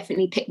schools can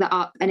definitely pick that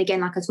up. And again,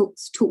 like I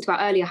talked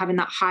about earlier, having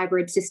that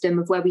hybrid system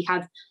of where we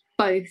have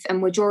both,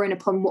 and we're drawing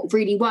upon what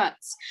really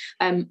works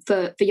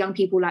for young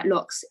people like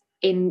Locks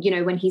in, you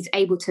know, when he's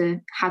able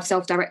to have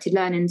self-directed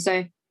learning.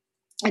 So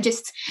I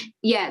just,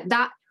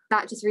 that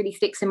just really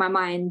sticks in my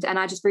mind. And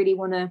I just really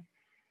want to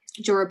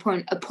draw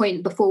a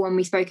point before when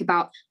we spoke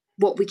about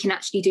what we can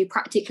actually do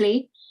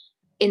practically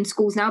in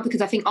schools now,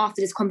 because I think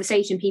after this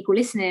conversation, people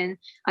listening,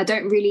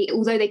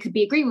 although they could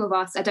be agreeing with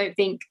us, I don't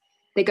think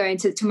they're going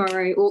to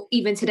tomorrow or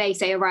even today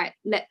say, all right,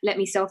 let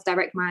me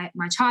self-direct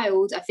my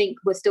child. I think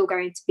we're still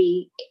going to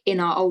be in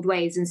our old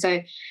ways. And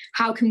so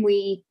how can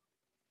we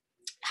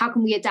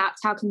adapt?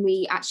 How can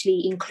we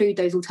actually include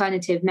those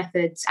alternative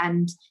methods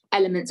and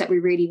elements that we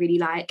really, really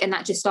like? And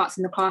that just starts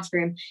in the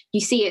classroom. You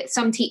see it.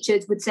 Some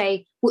teachers would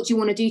say, what do you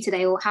want to do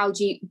today? Or how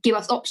do you give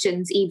us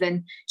options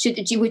even?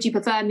 Would you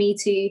prefer me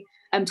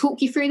to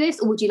talk you through this,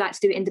 or would you like to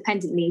do it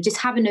independently? Just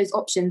having those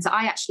options that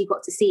I actually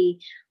got to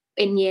see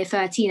in year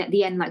 13 at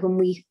the end, like when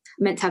we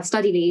meant to have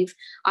study leave,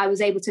 I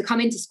was able to come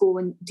into school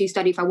and do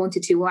study if I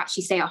wanted to, or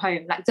actually stay at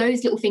home. Like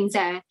those little things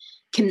there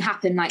can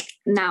happen like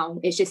now.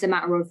 It's just a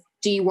matter of,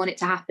 do you want it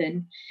to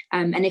happen?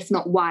 And if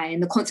not, why?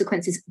 And the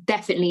consequences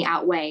definitely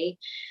outweigh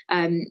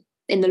in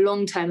the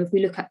long term. If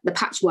we look at the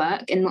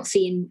patchwork and not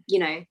seeing, you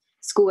know,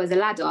 school as a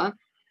ladder,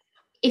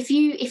 if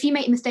you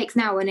make mistakes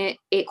now and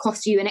it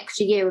costs you an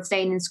extra year of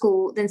staying in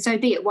school, then so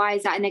be it. Why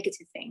is that a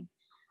negative thing?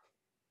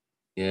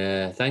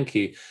 Yeah, thank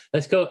you.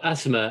 Let's go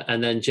Asma,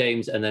 and then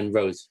James, and then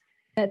Rose.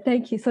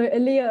 Thank you. So,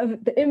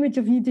 Aaliyah, the image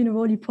of you doing a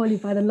roly-poly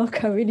by the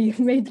locker really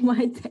made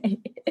my day.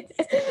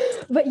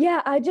 But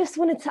yeah, I just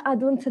wanted to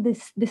add on to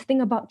this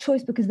thing about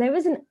choice, because there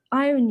is an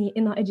irony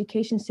in our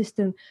education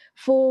system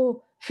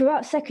for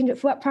throughout secondary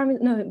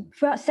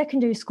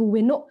school,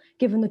 we're not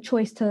given the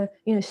choice to,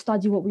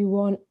 study what we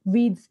want,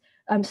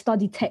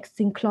 study texts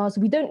in class.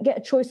 We don't get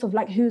a choice of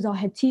like who's our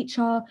head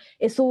teacher.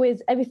 It's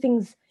always,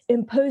 everything's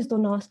imposed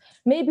on us.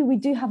 Maybe we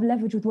do have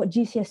leverage with what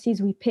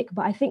GCSEs we pick,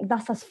 but I think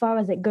that's as far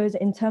as it goes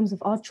in terms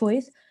of our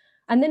choice.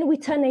 And then we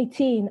turn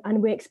 18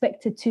 and we're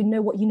expected to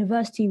know what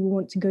university we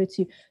want to go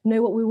to,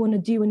 know what we want to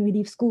do when we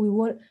leave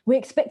school. We're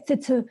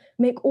expected to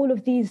make all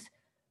of these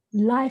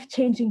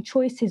life-changing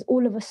choices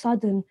all of a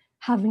sudden,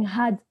 having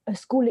had a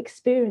school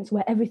experience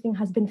where everything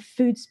has been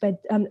spoon-fed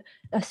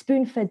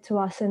to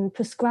us and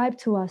prescribed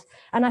to us.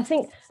 And I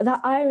think that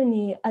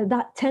irony,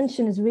 that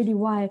tension is really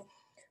why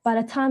by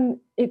the time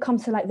it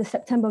comes to like the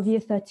September of year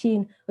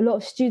 13, a lot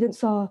of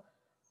students are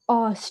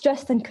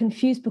stressed and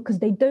confused because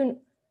they don't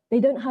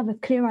have a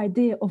clear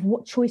idea of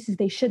what choices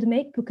they should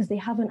make, because they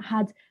haven't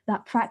had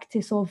that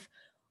practice of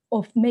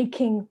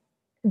making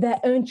their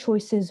own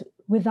choices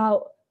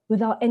without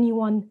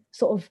anyone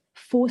sort of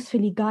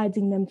forcefully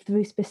guiding them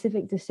through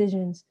specific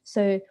decisions.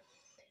 So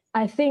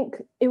I think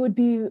it would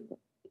be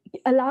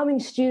allowing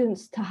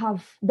students to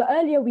have, the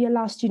earlier we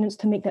allow students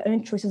to make their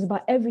own choices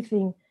about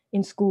everything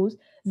in schools,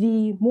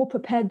 the more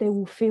prepared they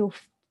will feel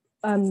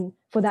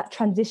for that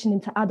transition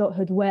into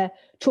adulthood, where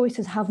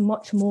choices have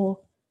much more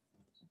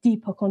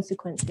deeper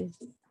consequences.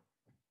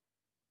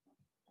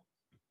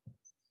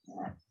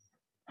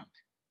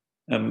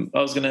 I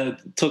was going to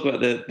talk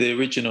about the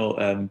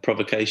original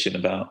provocation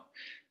about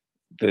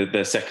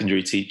the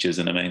secondary teachers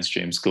in a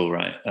mainstream school,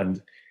 right?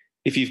 And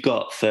if you've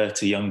got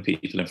 30 young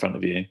people in front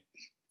of you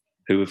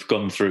who have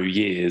gone through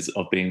years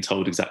of being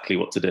told exactly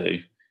what to do,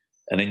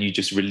 and then you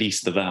just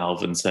release the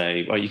valve and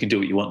say, well, you can do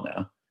what you want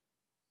now,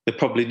 they're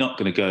probably not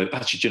going to go,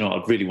 actually, do you know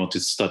what? I really wanted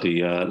to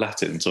study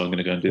Latin, so I'm going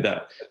to go and do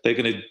that. They're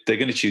going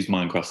to choose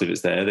Minecraft if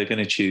it's there. They're going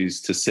to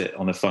choose to sit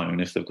on a phone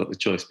if they've got the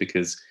choice,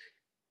 because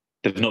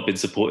they've not been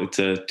supported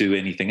to do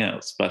anything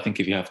else. But I think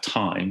if you have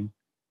time,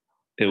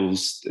 it will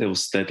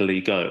steadily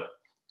go.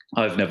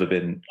 I've never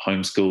been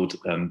homeschooled,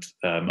 and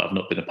I've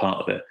not been a part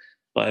of it.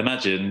 But I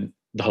imagine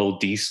the whole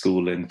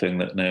deschooling thing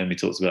that Naomi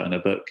talks about in her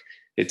book,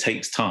 it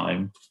takes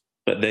time,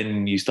 but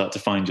then you start to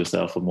find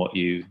yourself on what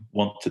you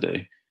want to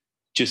do.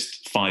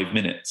 Just 5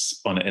 minutes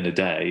on it in a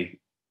day,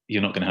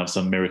 you're not going to have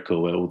some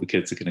miracle where all the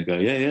kids are going to go,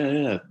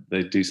 yeah,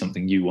 they do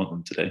something you want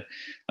them to do.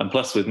 And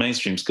plus with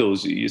mainstream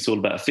schools, it's all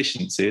about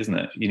efficiency, isn't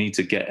it? You need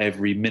to get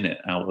every minute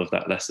out of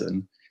that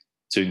lesson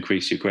to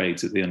increase your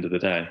grades at the end of the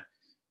day.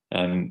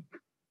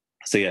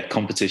 So yeah,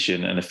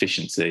 competition and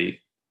efficiency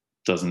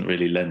doesn't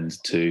really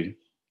lend to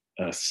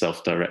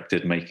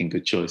self-directed making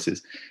good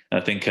choices.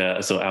 And I think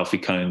I saw Alfie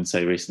Kohn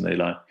say recently,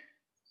 like,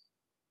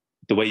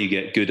 the way you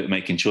get good at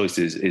making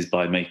choices is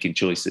by making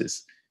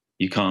choices.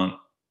 You can't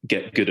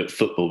get good at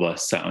football by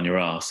sat on your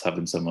ass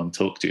having someone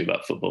talk to you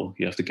about football.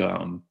 You have to go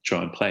out and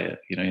try and play it.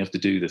 You have to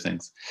do the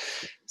things.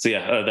 So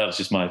yeah, that was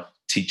just my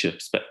teacher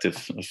perspective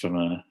from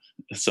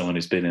someone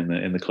who's been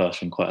in the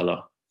classroom quite a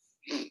lot.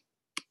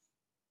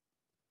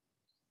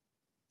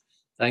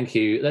 Thank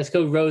you. Let's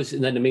go Rose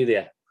and then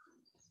Amelia.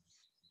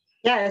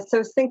 Yeah, so I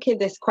was thinking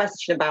this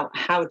question about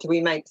how do we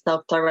make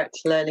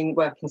self-directed learning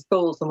work in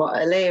schools, and what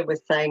Aaliyah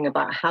was saying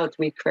about how do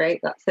we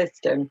create that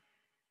system.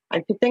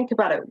 And if you think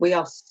about it,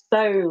 we're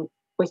so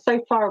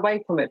far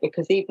away from it,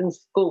 because even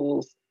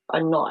schools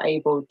are not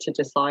able to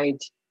decide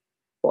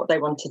what they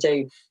want to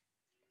do.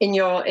 In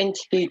your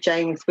interview,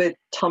 James, with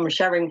Tom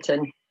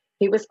Sherrington,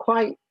 he was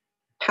quite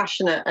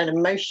passionate and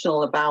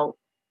emotional about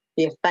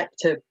the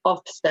effect of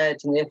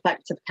Ofsted and the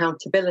effect of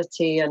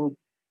accountability and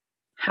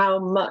how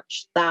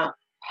much that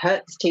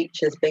hurts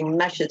teachers being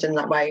measured in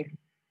that way.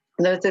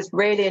 And there was this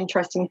really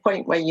interesting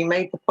point where you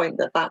made the point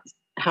that that's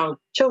how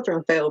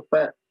children feel,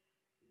 but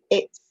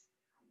it's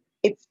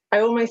I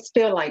almost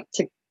feel like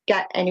to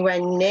get anywhere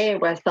near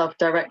where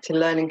self-directed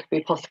learning can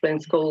be possible in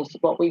schools,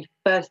 what we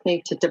first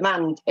need to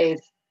demand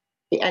is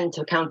the end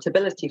to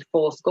accountability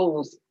for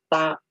schools,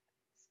 that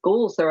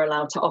schools are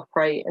allowed to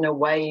operate in a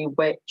way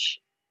which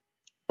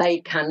they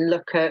can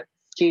look at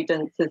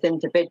students as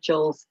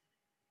individuals.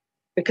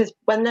 Because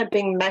when they're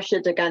being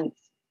measured against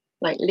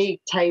like league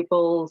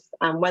tables,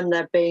 and when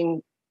they're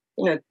being,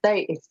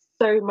 it's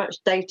so much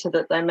data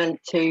that they're meant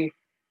to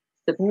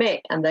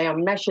submit, and they are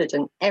measured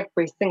in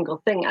every single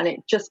thing, and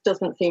it just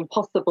doesn't seem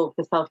possible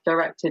for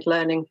self-directed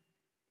learning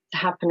to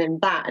happen in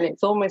that. And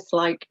it's almost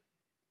like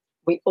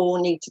we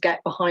all need to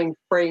get behind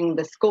freeing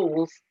the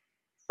schools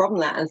from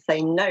that and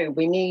say, no,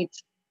 we need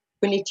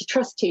to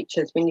trust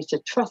teachers, we need to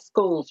trust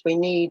schools, we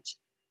need,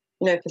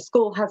 if a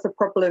school has a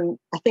problem,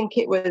 I think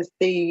it was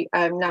the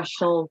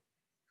National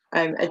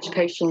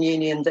Education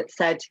Union that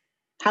said,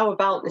 how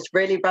about this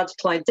really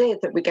radical idea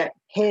that we get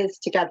peers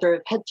together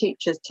of head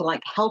teachers to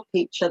help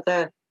each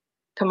other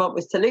come up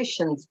with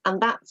solutions?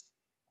 And that's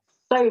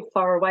so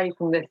far away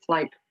from this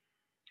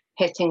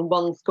pitting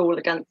one school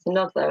against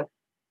another.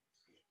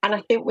 And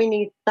I think we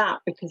need that,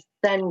 because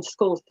then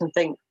schools can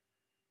think,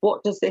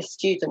 what does this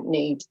student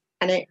need?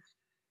 And it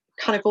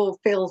kind of all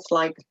feels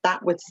like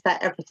that would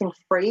set everything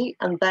free,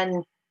 and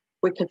then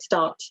we could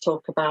start to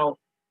talk about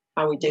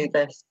how we do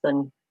this.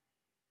 And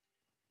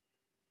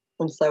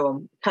and so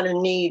on. Kind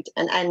of need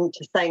an end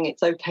to saying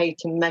it's okay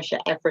to measure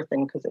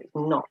everything, because it's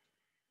not.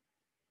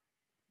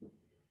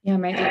 Yeah,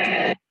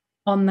 maybe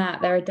on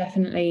that, there are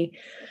definitely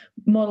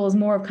models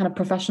more of kind of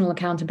professional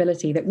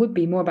accountability that would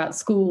be more about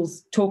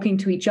schools talking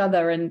to each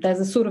other. And there's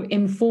a sort of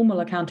informal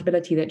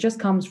accountability that just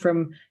comes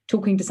from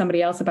talking to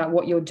somebody else about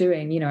what you're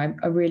doing. You know,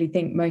 I really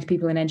think most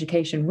people in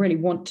education really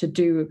want to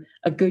do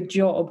a good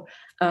job.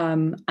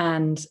 And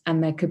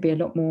there could be a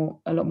lot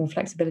more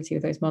flexibility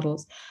with those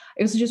models.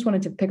 I also just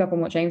wanted to pick up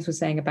on what James was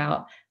saying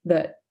about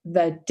that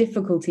the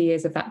difficulty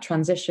is of that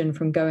transition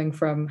from going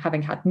from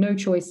having had no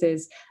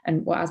choices,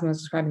 and what Asma was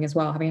describing as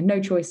well, having had no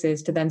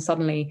choices, to then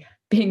suddenly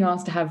being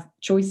asked to have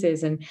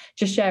choices. And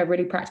just share a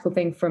really practical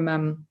thing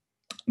from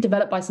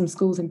developed by some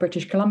schools in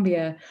British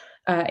Columbia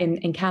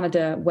in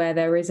Canada, where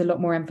there is a lot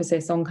more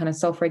emphasis on kind of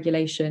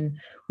self-regulation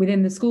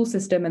within the school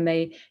system.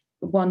 And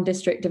one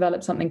district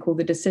developed something called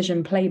the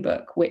Decision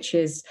Playbook, which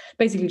is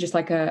basically just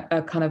like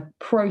a kind of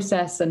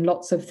process and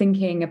lots of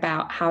thinking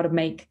about how to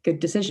make good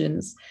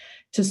decisions,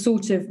 to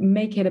sort of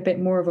make it a bit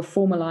more of a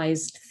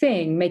formalized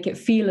thing, make it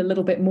feel a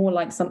little bit more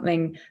like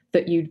something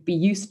that you'd be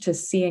used to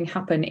seeing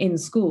happen in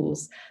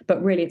schools.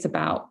 But really it's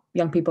about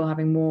young people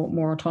having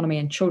more autonomy,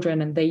 and children,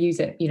 and they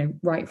use it, you know,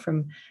 right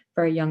from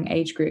very young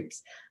age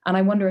groups. And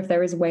I wonder if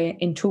there is a way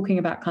in talking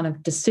about kind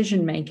of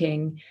decision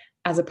making,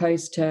 as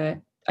opposed to,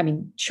 I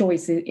mean,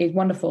 choice is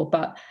wonderful,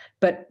 but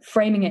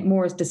framing it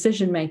more as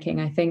decision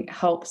making, I think,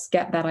 helps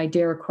get that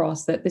idea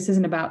across, that this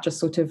isn't about just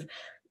sort of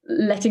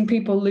letting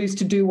people loose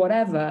to do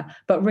whatever,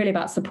 but really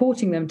about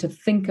supporting them to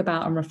think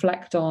about and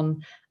reflect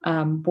on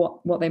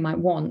what they might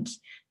want.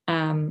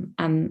 And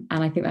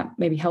I think that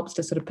maybe helps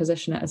to sort of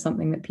position it as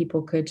something that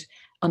people could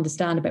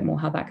understand a bit more,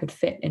 how that could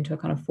fit into a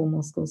kind of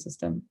formal school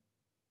system.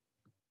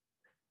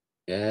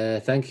 Yeah,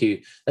 thank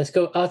you. Let's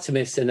go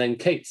Artemis and then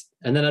Kate.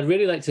 And then I'd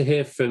really like to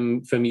hear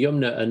from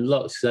Yumna and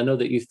Lux, because I know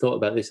that you've thought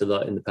about this a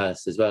lot in the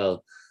past as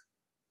well.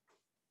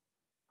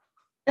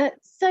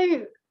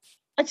 So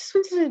I just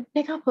wanted to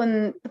pick up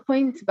on the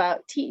point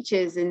about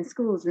teachers in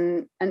schools,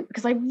 and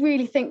because I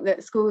really think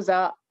that schools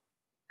are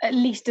at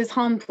least as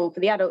harmful for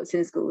the adults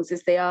in schools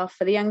as they are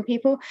for the young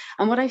people.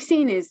 And what I've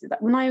seen is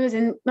that when I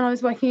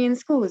was working in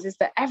schools, is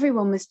that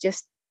everyone was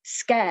just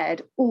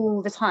scared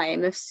all the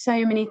time of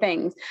so many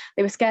things.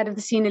 They were scared of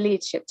the senior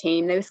leadership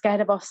team. They were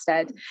scared of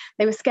Ofsted.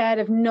 They were scared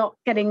of not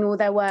getting all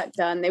their work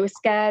done. They were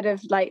scared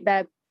of like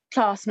their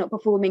class not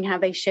performing how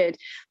they should,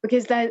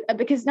 because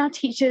now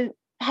teacher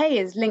pay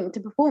is linked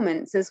to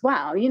performance as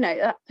well. You know,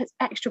 that puts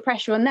extra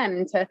pressure on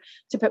them to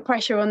put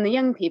pressure on the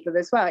young people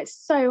as well. It's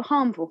so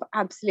harmful for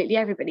absolutely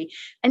everybody.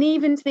 And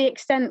even to the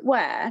extent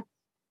where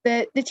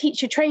the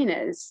teacher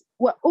trainers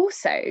were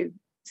also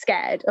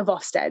scared of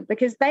Ofsted,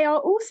 because they are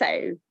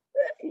also,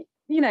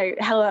 you know,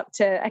 held up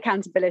to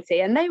accountability.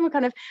 And they were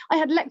I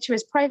had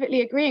lecturers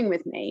privately agreeing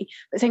with me,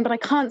 but saying, but I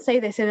can't say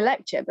this in a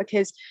lecture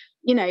because,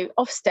 you know,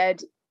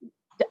 Ofsted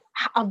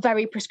are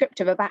very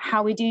prescriptive about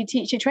how we do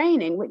teacher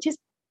training, which is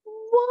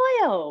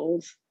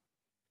wild.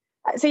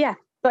 So yeah,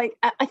 like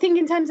I think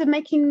in terms of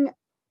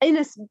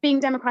being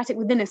democratic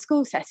within a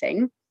school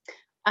setting,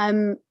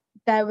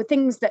 there were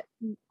things that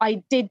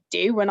I did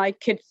do when I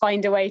could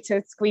find a way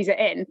to squeeze it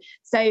in.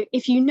 So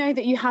if you know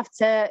that you have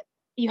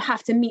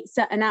to meet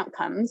certain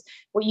outcomes,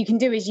 what you can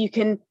do is you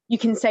can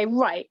say,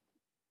 right,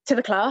 to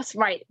the class,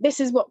 right, this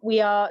is what we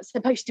are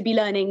supposed to be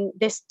learning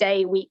this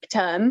day, week,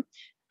 term.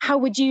 How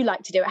would you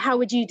like to do it? How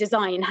would you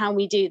design how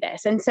we do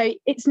this? And so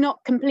it's not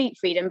complete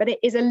freedom, but it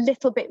is a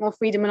little bit more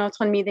freedom and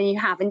autonomy than you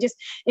have, and just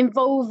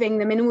involving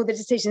them in all the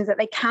decisions that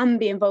they can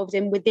be involved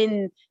in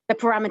within the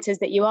parameters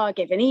that you are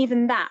given.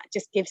 Even that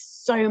just gives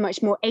so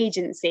much more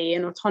agency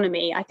and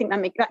autonomy. I think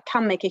that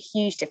can make a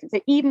huge difference. So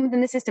even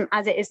within the system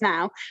as it is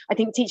now, I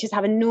think teachers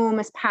have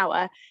enormous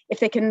power. If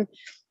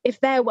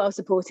they're well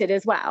supported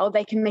as well,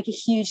 they can make a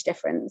huge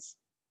difference.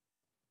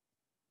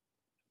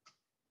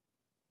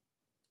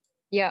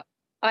 Yeah.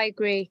 I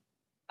agree.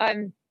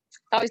 I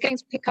was going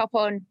to pick up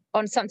on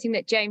something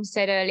that James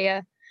said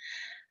earlier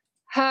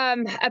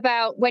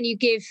about when you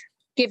give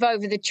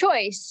over the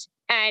choice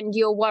and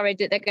you're worried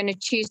that they're going to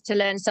choose to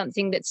learn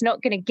something that's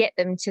not going to get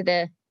them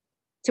to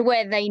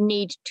where they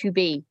need to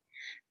be.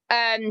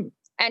 And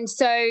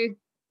so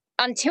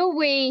until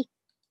we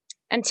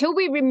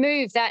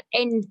remove that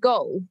end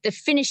goal, the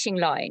finishing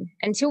line,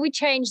 until we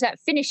change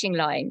that finishing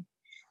line,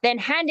 then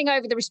handing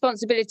over the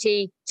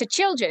responsibility to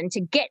children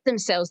to get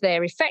themselves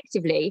there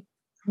effectively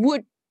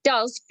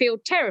does feel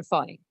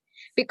terrifying,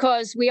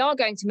 because we are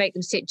going to make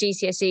them sit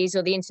GCSEs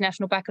or the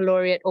International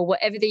Baccalaureate or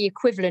whatever the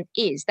equivalent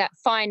is, that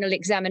final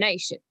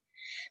examination.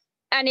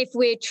 And if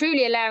we're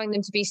truly allowing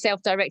them to be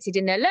self-directed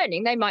in their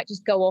learning, they might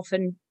just go off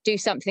and do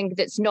something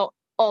that's not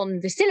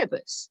on the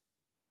syllabus.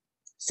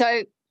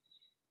 So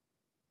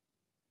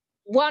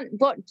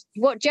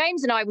what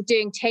James and I were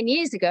doing 10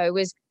 years ago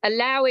was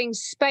allowing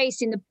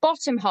space in the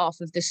bottom half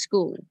of the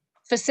school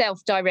for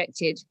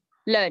self-directed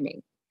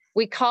learning.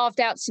 We carved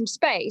out some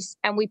space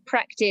and we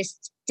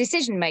practiced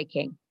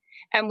decision-making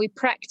and we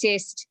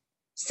practiced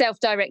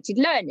self-directed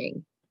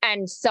learning,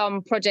 and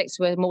some projects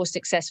were more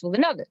successful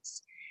than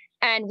others.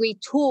 And we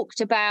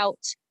talked about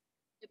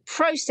the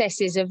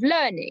processes of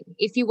learning.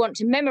 If you want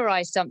to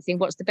memorize something,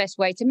 what's the best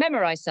way to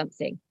memorize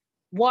something?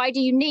 Why do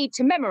you need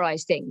to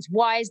memorize things?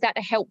 Why is that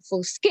a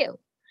helpful skill?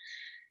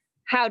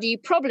 How do you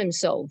problem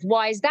solve?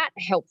 Why is that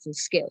a helpful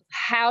skill?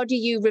 How do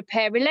you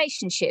repair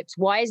relationships?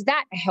 Why is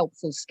that a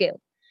helpful skill?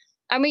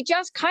 And we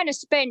just kind of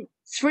spent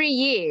 3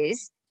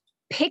 years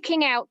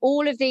picking out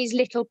all of these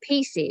little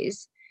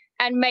pieces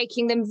and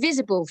making them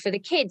visible for the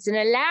kids and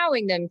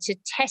allowing them to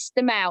test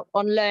them out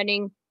on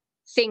learning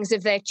things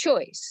of their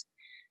choice.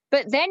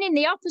 But then in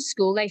the upper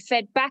school, they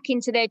fed back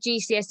into their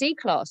GCSE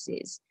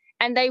classes,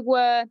 and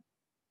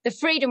the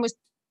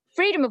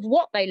freedom of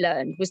what they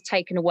learned was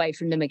taken away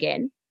from them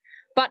again,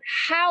 but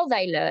how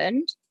they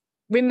learned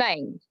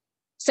remained.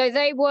 So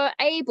they were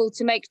able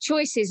to make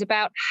choices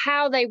about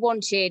how they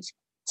wanted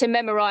to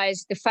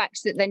memorize the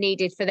facts that they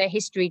needed for their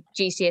history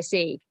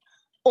GCSE,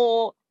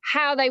 or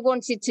how they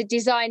wanted to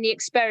design the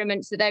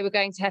experiments that they were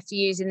going to have to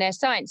use in their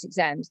science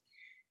exams.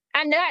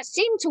 And that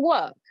seemed to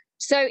work.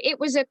 So it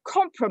was a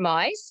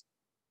compromise,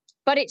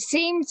 but it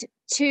seemed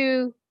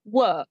to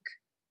work.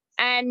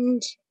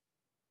 And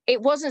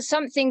it wasn't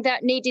something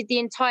that needed the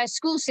entire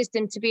school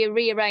system to be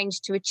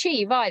rearranged to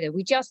achieve either.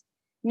 We just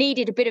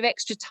needed a bit of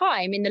extra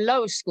time in the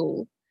lower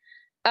school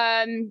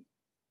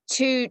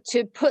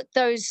to put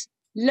those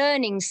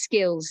learning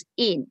skills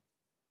in.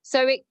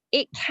 So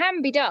it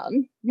can be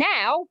done.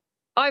 Now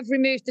I've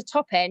removed the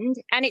top end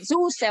and it's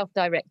all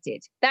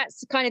self-directed.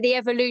 That's kind of the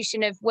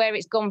evolution of where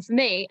it's gone for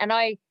me. And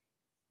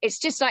it's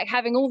just like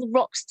having all the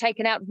rocks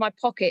taken out of my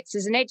pockets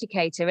as an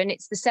educator, and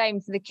it's the same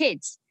for the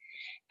kids.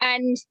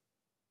 And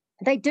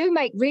they do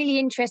make really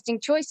interesting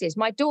choices.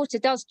 My daughter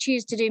does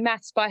choose to do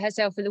maths by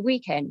herself at the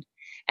weekend,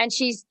 and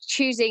she's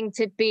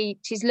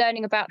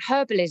learning about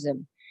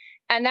herbalism,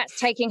 and that's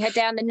taking her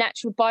down the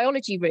natural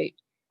biology route,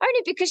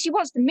 only because she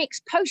wants to mix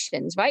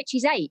potions, right?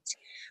 She's 8,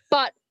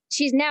 but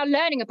she's now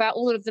learning about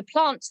all of the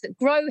plants that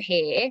grow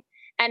here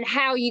and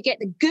how you get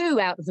the goo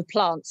out of the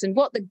plants and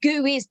what the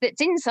goo is that's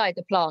inside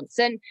the plants.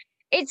 And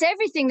it's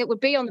everything that would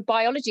be on the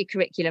biology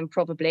curriculum,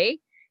 probably.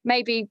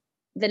 Maybe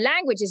the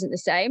language isn't the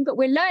same, but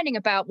we're learning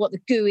about what the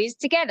goo is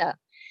together.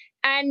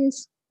 And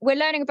we're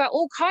learning about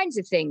all kinds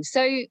of things.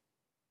 So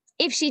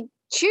if she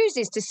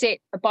chooses to sit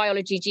a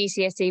biology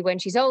GCSE when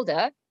she's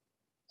older,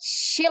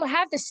 she'll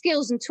have the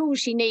skills and tools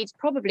she needs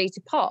probably to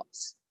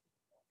pass.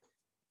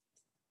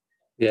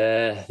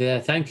 Yeah,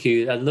 thank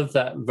you. I love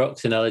that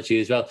rocks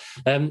analogy as well.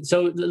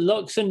 So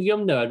Lox and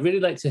Yumna, I'd really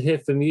like to hear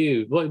from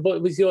you. What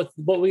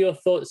were your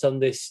thoughts on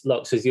this,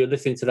 Lox, as you're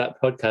listening to that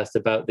podcast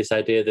about this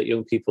idea that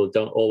young people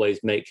don't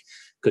always make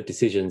good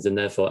decisions and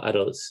therefore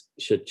adults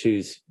should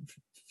choose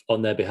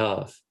on their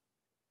behalf?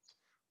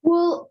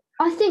 Well,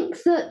 I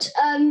think that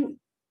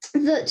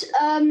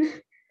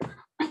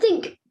I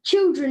think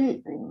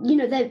children,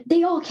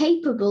 they are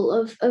capable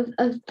of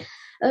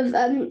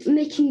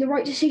making the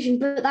right decision,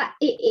 but that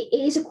it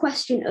is a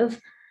question of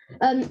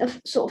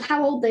sort of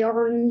how old they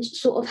are and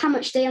sort of how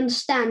much they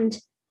understand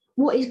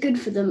what is good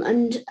for them.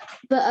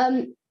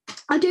 But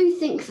I do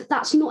think that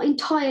that's not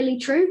entirely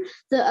true.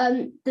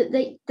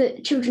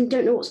 That children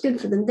don't know what's good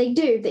for them. They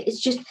do. That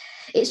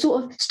it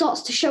sort of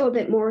starts to show a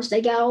bit more as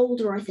they get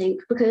older, I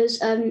think,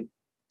 because it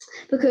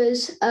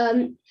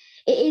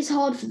is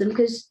hard for them.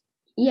 Because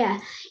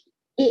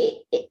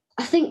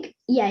I think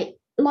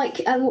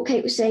like what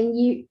Kate was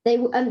saying, they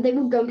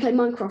would go and play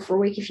Minecraft for a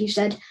week if you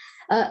said,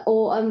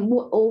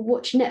 or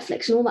watch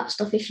Netflix and all that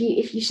stuff. If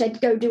you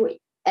said go do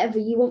whatever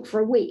you want for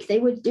a week, they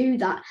would do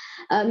that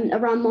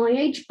around my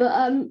age.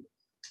 But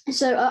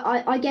so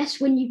I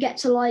guess when you get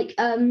to like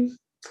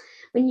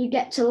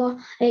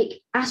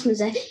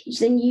Asma's age,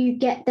 then you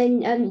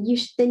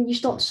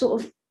start to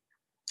sort of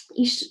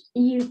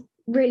you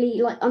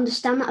really like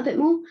understand that a bit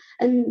more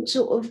and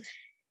sort of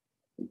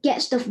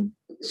get stuff,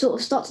 sort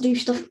of start to do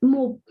stuff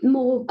more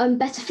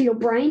better for your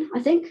brain,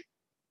 I think.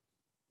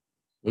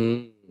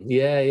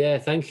 Yeah,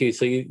 thank you.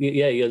 So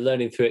you're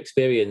learning through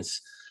experience,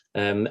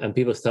 and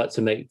people start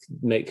to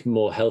make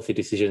more healthy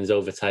decisions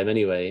over time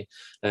anyway,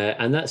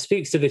 and that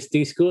speaks to this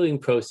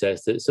deschooling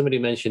process that somebody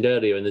mentioned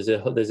earlier. And there's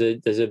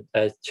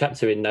a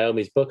chapter in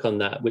Naomi's book on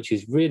that, which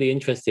is really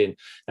interesting,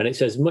 and it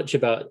says much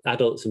about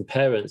adults and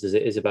parents as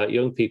it is about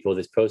young people.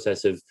 This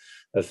process of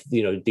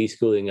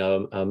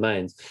deschooling our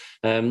minds.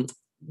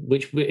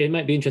 Which it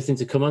might be interesting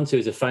to come on to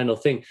as a final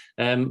thing.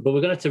 But we're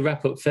going to have to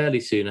wrap up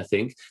fairly soon, I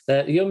think.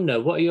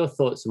 Yumna, what are your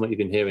thoughts on what you've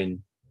been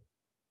hearing?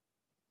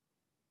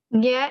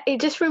 Yeah, it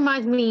just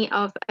reminds me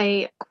of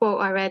a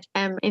quote I read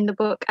in the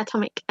book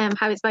Atomic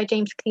Habits by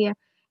James Clear.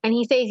 And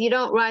he says, you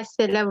don't rise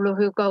to the level of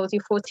your goals, you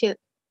fall to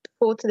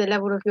the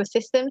level of your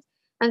systems.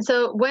 And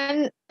so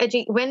when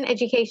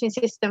education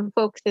system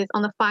focuses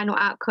on the final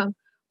outcome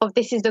of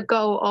this is the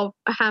goal of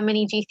how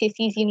many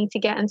GCSEs you need to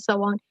get and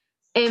so on,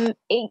 it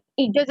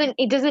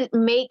doesn't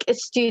make a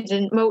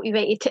student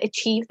motivated to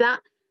achieve that.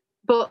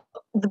 But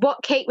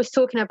what Kate was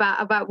talking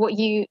about what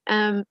you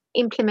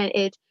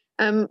implemented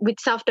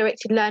with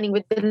self-directed learning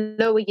with the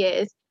lower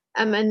years,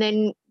 and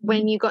then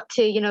when you got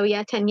to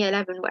year 10, year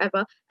 11,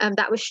 whatever,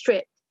 that was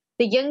stripped.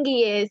 The younger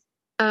years,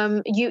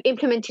 you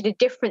implemented a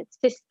different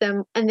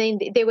system, and then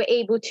they were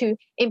able to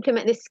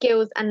implement the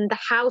skills and the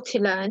how to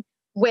learn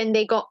when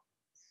they got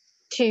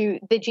to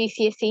the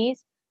GCSEs.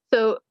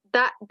 So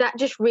that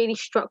just really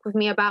struck with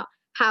me about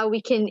how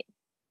we can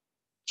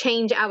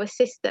change our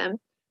system,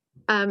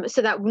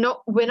 so that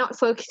we're not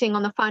focusing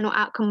on the final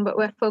outcome, but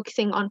we're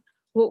focusing on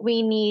what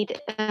we need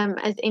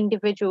as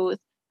individuals,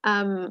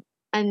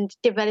 and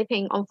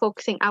developing on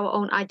focusing our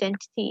own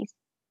identities.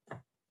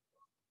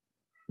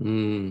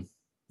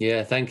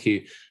 Yeah, thank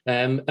you.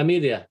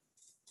 Amelia?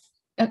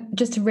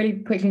 Just to really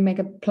quickly make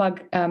a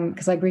plug,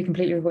 because I agree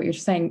completely with what you're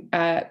saying,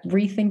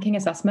 rethinking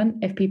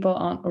assessment. If people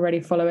aren't already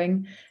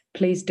following,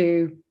 please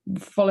do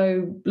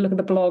follow, look at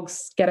the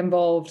blogs, get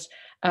involved.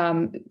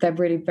 They're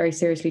really very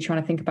seriously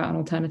trying to think about an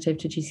alternative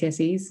to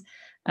GCSEs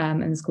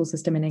in the school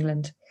system in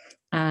England.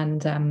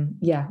 And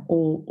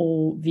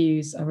all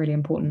views are really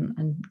important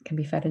and can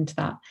be fed into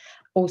that.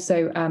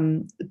 Also,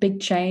 Big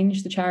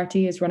Change, the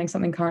charity, is running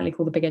something currently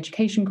called the Big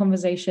Education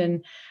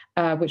Conversation,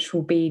 which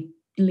will be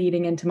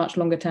leading into much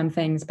longer term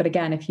things. But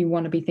again, if you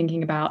want to be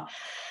thinking about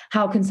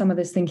how can some of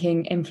this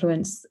thinking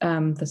influence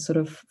the sort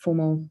of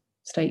formal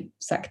state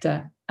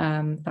sector,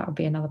 that would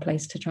be another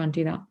place to try and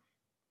do that.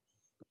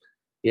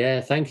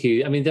 Yeah, thank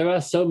you. I mean, there are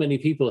so many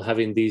people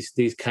having these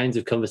kinds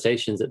of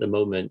conversations at the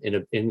moment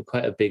in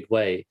quite a big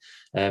way,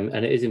 and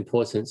it is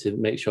important to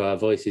make sure our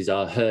voices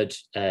are heard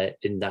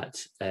in that,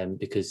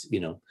 because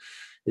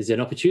there's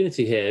an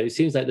opportunity here. It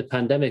seems like the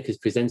pandemic has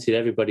presented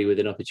everybody with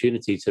an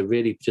opportunity to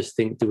really just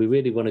think: do we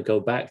really want to go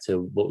back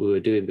to what we were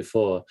doing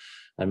before?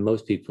 And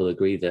most people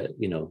agree that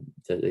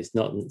that it's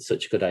not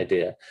such a good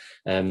idea.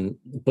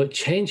 But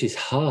change is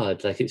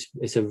hard. Like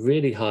it's a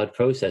really hard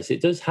process.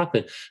 It does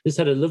happen. Just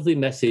had a lovely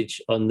message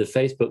on the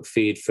Facebook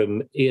feed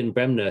from Ian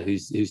Bremner,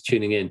 who's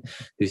tuning in,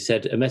 who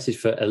said a message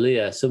for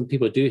Aaliyah. Some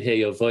people do hear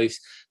your voice.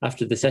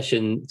 After the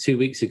session 2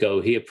 weeks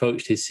ago, he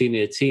approached his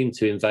senior team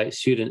to invite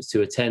students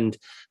to attend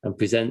and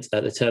present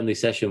at the termly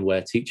session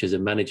where teachers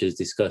and managers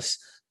discuss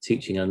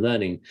teaching and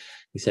learning.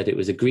 He said it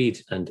was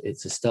agreed and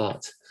it's a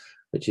start,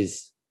 which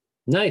is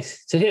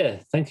nice to hear.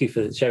 Thank you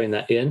for sharing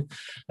that, Ian.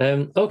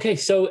 Okay,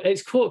 so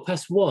it's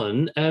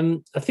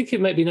 1:15. I think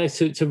it might be nice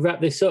to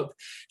wrap this up.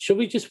 Shall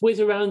we just whiz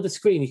around the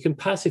screen? You can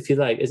pass if you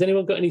like. Has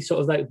anyone got any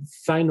sort of like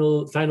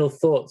final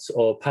thoughts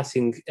or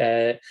passing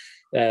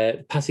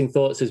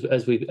thoughts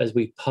as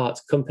we part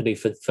company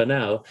for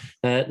now?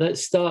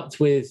 Let's start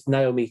with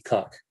Naomi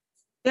Clark.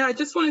 Yeah, I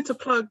just wanted to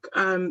plug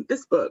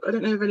this book. I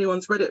don't know if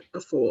anyone's read it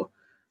before.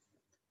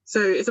 So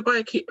it's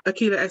by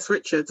Akilah S.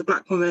 Richards, a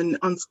Black woman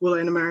unschooler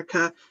in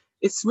America.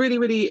 It's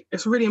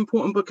it's a really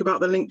important book about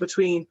the link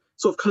between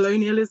sort of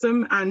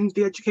colonialism and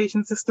the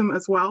education system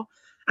as well,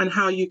 and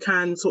how you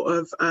can sort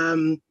of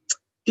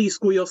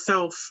de-school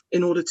yourself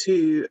in order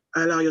to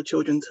allow your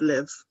children to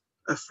live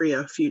a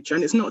freer future.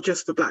 And it's not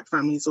just for Black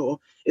families, or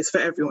it's for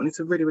everyone. It's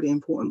a really, really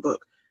important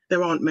book.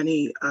 There aren't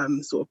many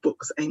sort of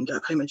books aimed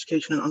at home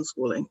education and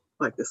unschooling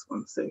like this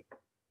one. So,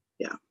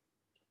 yeah.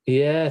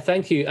 Yeah,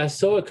 thank you. I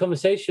saw a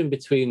conversation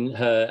between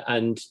her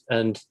and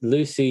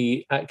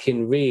Lucy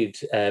Atkin-Reid,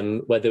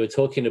 where they were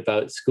talking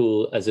about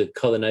school as a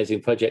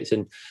colonizing project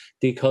and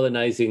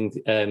decolonizing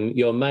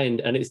your mind.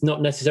 And it's not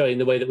necessarily in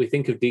the way that we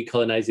think of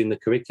decolonizing the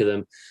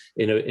curriculum,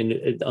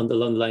 along the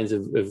lines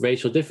of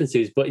racial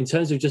differences, but in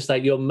terms of just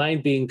like your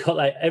mind being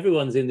like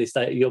everyone's in this,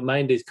 like your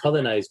mind is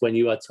colonized when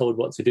you are told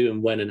what to do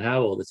and when and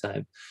how all the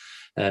time.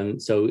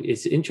 So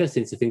it's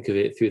interesting to think of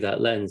it through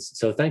that lens.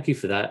 So thank you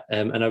for that.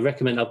 And I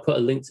recommend, I'll put a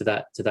link to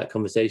that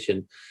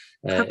conversation.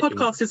 Her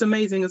podcast is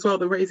amazing as well.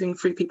 The Raising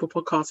Free People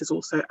podcast is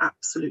also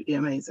absolutely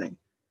amazing.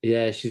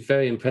 Yeah, she's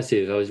very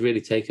impressive. I was really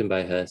taken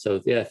by her.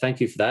 So yeah, thank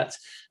you for that.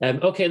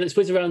 Okay, let's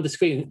whiz around the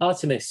screen.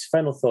 Artemis,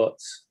 final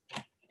thoughts.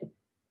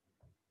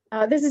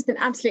 This has been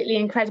absolutely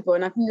incredible,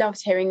 and I've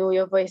loved hearing all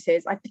your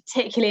voices. I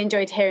particularly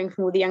enjoyed hearing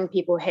from all the young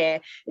people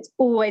here. It's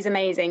always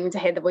amazing to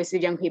hear the voices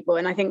of young people,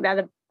 and I think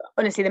they're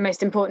honestly the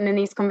most important in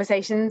these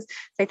conversations.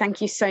 So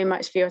thank you so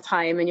much for your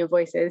time and your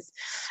voices.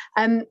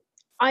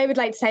 I would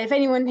like to say, if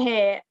anyone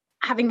here,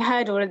 having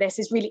heard all of this,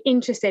 is really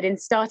interested in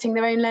starting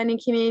their own learning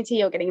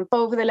community or getting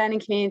involved with the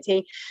learning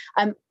community,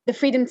 the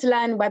Freedom to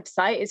Learn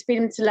website is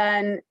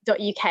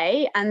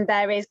freedomtolearn.uk, and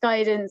there is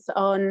guidance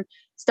on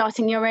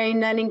starting your own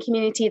learning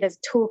community. There's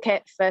a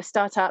toolkit for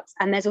startups,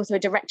 and there's also a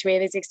directory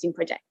of existing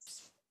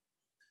projects.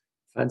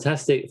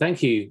 Fantastic.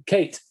 Thank you.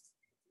 Kate.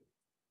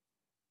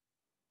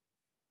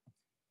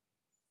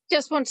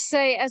 Just want to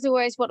say, as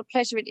always, what a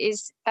pleasure it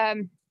is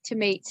to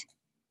meet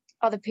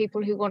other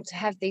people who want to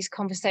have these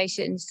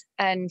conversations,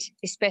 and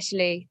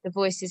especially the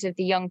voices of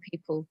the young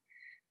people,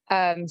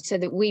 so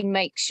that we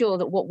make sure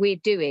that what we're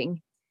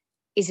doing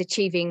is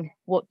achieving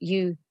what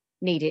you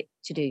need it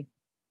to do.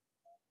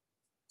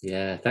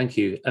 Yeah, thank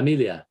you.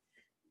 Amelia.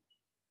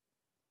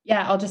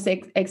 Yeah, I'll just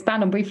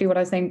expand on briefly what I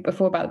was saying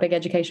before about the big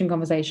education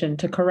conversation,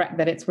 to correct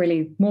that it's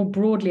really more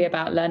broadly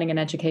about learning and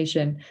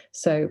education.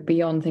 So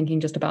beyond thinking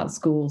just about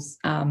schools,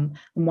 and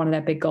one of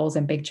their big goals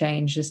and big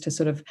change is to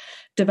sort of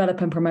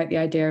develop and promote the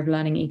idea of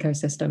learning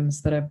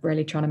ecosystems that are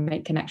really trying to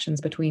make connections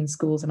between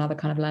schools and other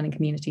kind of learning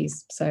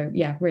communities. So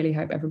yeah, really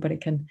hope everybody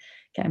can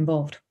get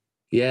involved.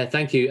 Yeah,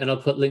 thank you. And I'll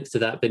put links to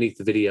that beneath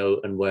the video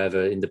and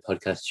wherever in the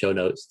podcast show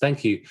notes.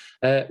 Thank you.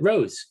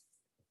 Rose.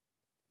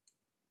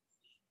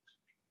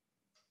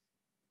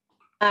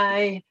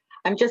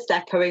 I'm just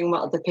echoing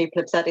what other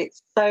people have said.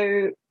 It's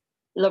so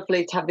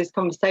lovely to have these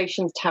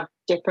conversations, to have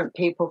different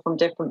people from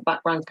different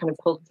backgrounds kind of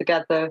pulled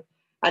together.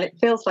 And it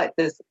feels like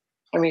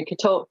you could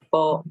talk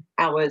for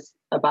hours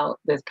about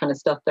this kind of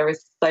stuff. There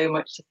is so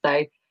much to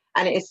say.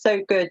 And it is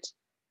so good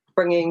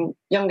bringing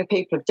younger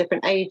people of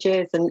different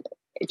ages and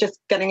just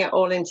getting it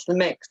all into the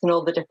mix and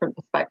all the different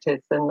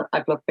perspectives. And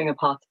I've loved being a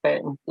part of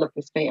it and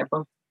lovely to meet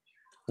everyone.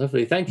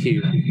 Lovely. Thank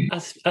you.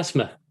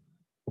 Asma.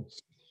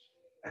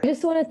 I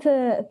just wanted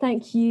to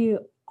thank you,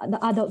 the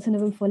adults in the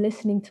room, for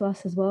listening to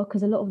us as well,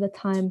 because a lot of the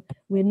time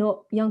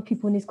young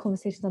people in these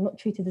conversations are not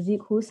treated as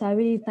equals. So I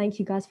really thank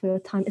you guys for your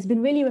time. It's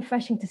been really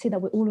refreshing to see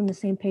that we're all on the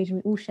same page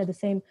and we all share the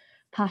same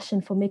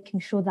passion for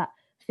making sure that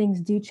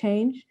things do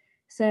change.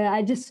 So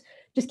I just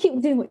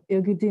keep doing what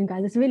you're doing,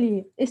 guys.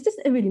 It's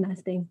just a really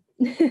nice thing.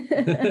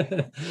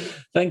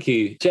 Thank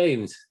you.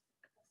 James.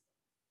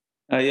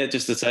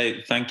 Just to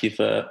say thank you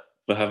for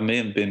having me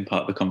and being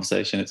part of the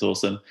conversation. It's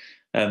awesome.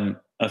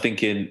 I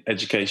think in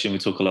education, we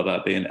talk a lot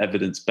about being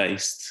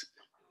evidence-based.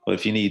 Well,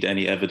 if you need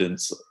any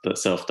evidence that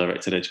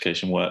self-directed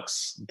education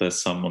works,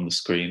 there's some on the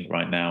screen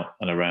right now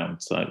and around.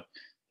 So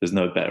there's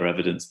no better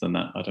evidence than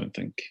that, I don't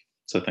think.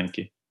 So thank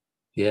you.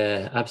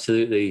 Yeah,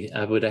 absolutely.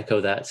 I would echo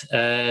that.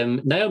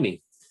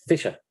 Naomi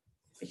Fisher.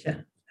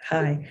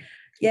 Hi.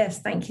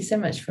 Yes, thank you so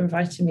much for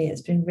inviting me.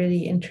 It's been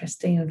really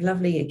interesting and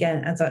lovely,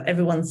 again, as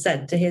everyone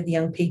said, to hear the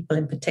young people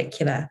in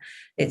particular.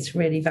 It's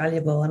really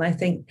valuable. And I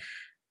think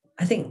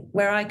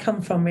where I come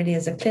from really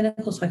as a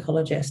clinical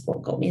psychologist,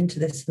 what got me into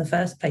this in the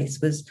first place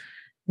was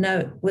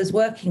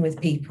working with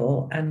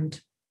people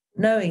and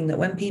knowing that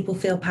when people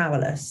feel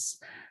powerless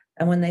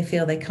and when they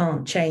feel they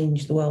can't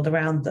change the world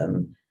around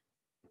them,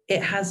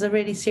 it has a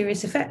really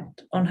serious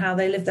effect on how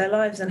they live their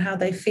lives and how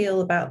they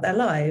feel about their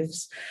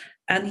lives.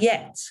 And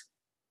yet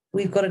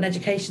we've got an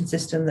education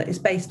system that is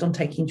based on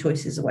taking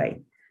choices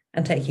away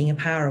and taking a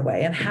power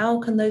away. And how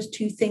can those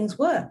two things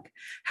work?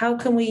 How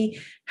can we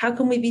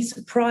be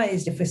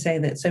surprised if we say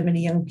that so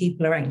many young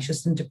people are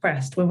anxious and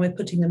depressed when we're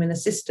putting them in a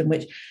system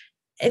which,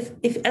 if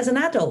as an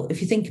adult,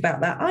 if you think about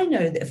that, I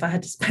know that if I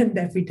had to spend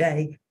every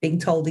day being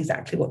told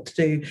exactly what to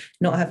do,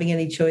 not having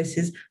any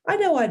choices, I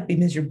know I'd be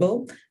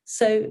miserable.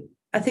 So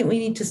I think we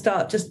need to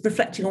start just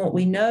reflecting on what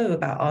we know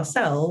about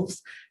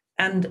ourselves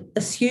and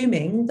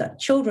assuming that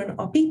children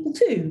are people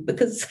too,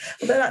 because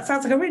although that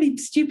sounds like a really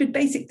stupid,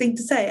 basic thing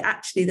to say,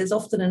 actually, there's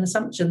often an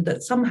assumption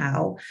that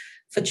somehow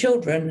for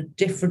children,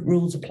 different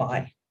rules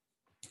apply.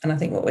 And I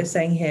think what we're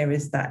saying here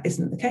is that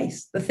isn't the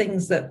case. The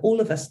things that all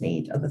of us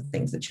need are the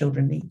things that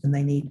children need, and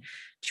they need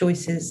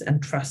choices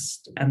and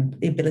trust and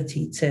the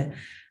ability to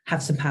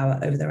have some power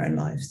over their own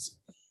lives.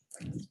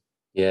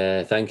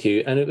 Yeah, thank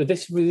you. And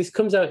this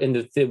comes out in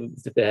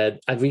the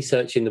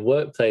research in the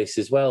workplace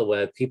as well,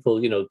 where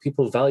people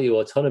value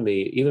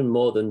autonomy even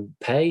more than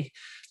pay.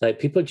 Like,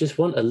 people just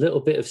want a little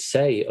bit of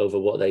say over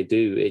what they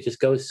do. It just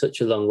goes such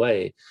a long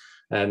way.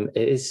 It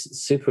is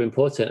super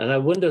important. And I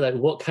wonder,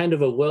 what kind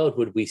of a world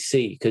would we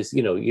see? Because,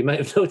 you might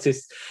have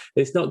noticed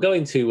it's not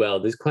going too well.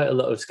 There's quite a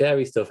lot of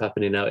scary stuff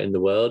happening out in the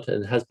world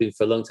and has been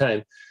for a long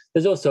time.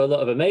 There's also a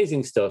lot of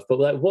amazing stuff, but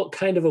what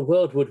kind of a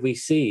world would we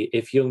see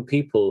if young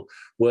people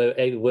were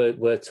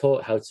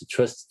taught how to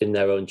trust in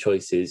their own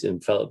choices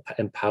and felt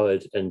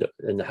empowered and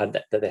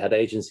that they had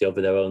agency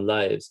over their own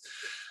lives?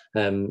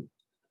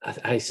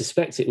 I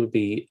suspect it would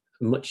be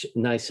a much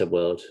nicer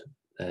world.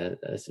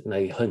 That's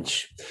my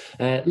hunch.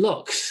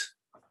 Lox.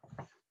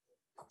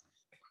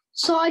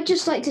 So I'd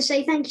just like to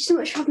say thank you so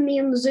much for having me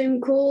on the Zoom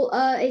call.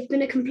 It's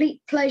been a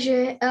complete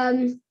pleasure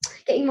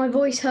getting my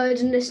voice heard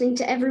and listening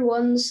to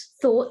everyone's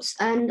thoughts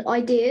and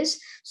ideas.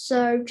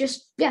 So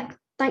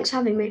thanks for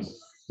having me.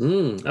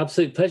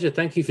 Absolute pleasure.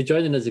 Thank you for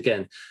joining us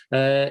again.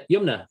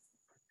 Yumna.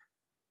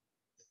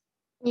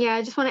 Yeah,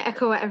 I just want to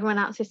echo what everyone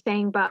else is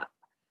saying, but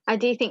I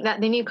do think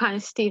that the new kind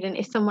of student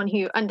is someone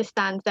who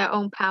understands their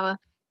own power,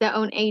 their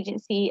own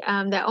agency,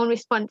 their own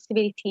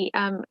responsibility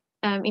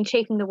in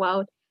shaping the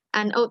world.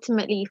 And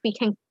ultimately, if we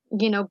can,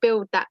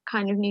 build that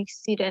kind of new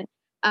student,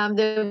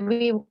 there will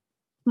be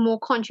more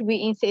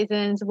contributing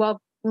citizens. World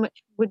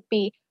would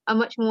be a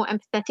much more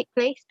empathetic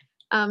place.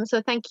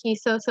 So thank you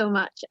so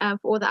much for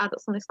all the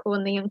adults on this call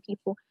and the young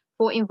people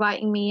for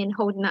inviting me and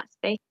holding that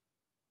space.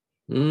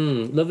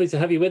 Lovely to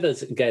have you with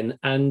us again.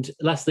 And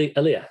lastly,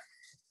 Aaliyah.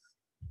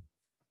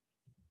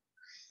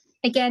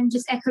 Again,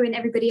 just echoing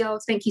everybody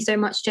else, thank you so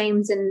much,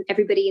 James, and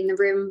everybody in the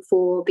room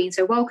for being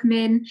so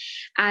welcoming.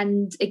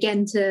 And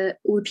again, to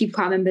all the People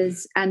Power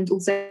members and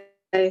also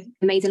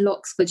amazing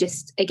Lox for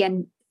just,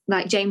 again,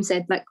 like James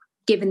said,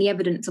 given the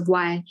evidence of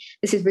why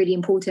this is really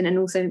important, and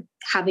also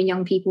having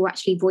young people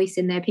actually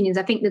voicing their opinions.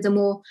 I think there's a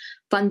more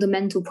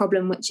fundamental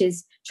problem, which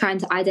is trying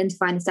to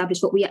identify and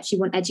establish what we actually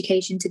want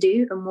education to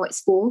do and what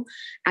it's for.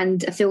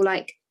 And I feel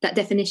like that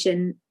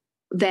definition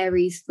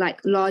varies like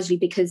largely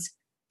because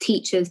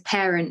teachers,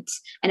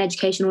 parents, and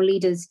educational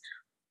leaders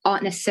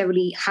aren't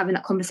necessarily having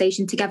that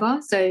conversation together.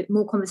 So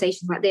more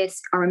conversations like this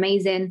are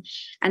amazing.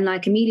 And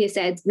like Amelia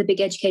said, the big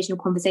educational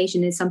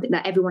conversation is something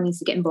that everyone needs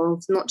to get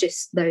involved, not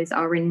just those that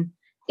are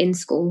in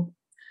school.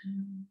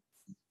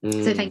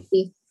 So thank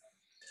you.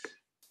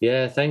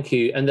 Yeah, thank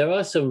you. And there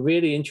are some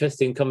really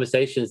interesting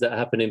conversations that are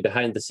happening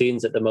behind the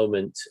scenes at the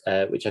moment,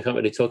 which I can't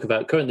really talk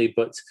about currently,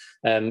 but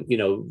you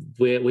know,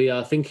 we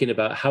are thinking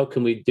about how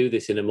can we do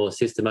this in a more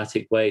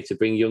systematic way to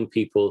bring young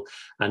people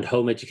and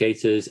home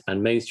educators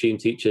and mainstream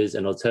teachers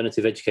and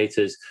alternative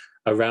educators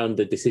around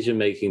the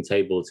decision-making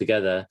table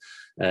together,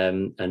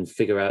 and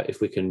figure out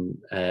if we can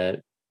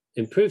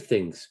improve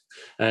things.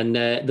 And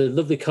the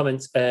lovely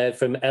comments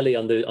from Ellie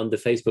on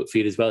the Facebook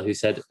feed as well, who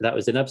said that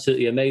was an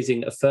absolutely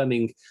amazing,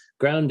 affirming,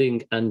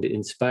 grounding and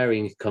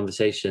inspiring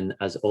conversation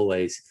as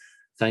always.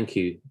 Thank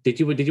you. Did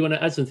you want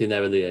to add something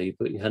there, Aaliyah? You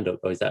put your hand up,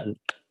 or is that?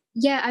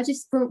 Yeah, I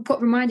just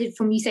got reminded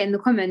from you saying in the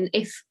comment,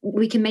 if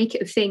we can make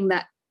it a thing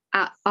that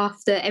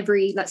after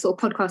every like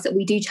sort of podcast that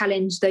we do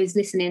challenge those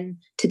listening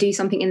to do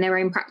something in their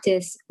own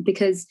practice,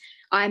 because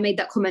I made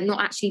that comment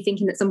not actually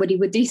thinking that somebody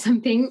would do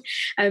something.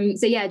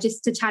 So yeah,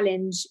 just to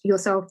challenge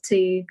yourself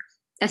to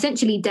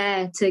essentially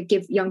dare to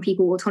give young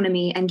people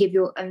autonomy and give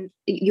your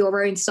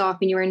own staff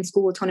in your own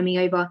school autonomy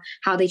over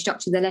how they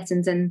structure their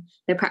lessons and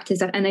their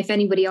practice. And if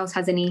anybody else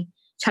has any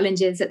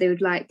challenges that they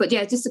would like, but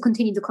yeah, just to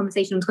continue the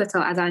conversation on Twitter,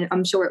 as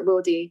I'm sure it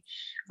will do,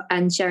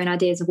 and sharing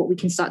ideas of what we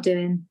can start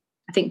doing,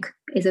 I think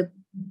is a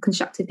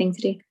constructive thing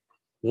to do.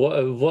 What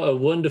a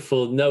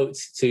wonderful note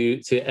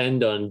to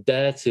end on.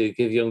 Dare to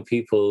give young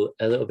people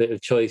a little bit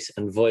of choice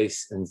and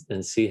voice,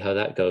 and see how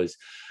that goes.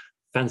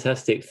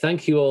 Fantastic.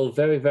 Thank you all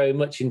very, very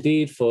much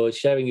indeed for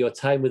sharing your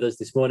time with us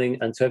this morning,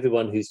 and to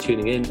everyone who's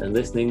tuning in and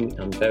listening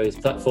on various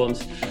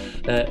platforms.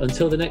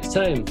 Until the next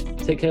time,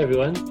 take care,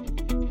 everyone.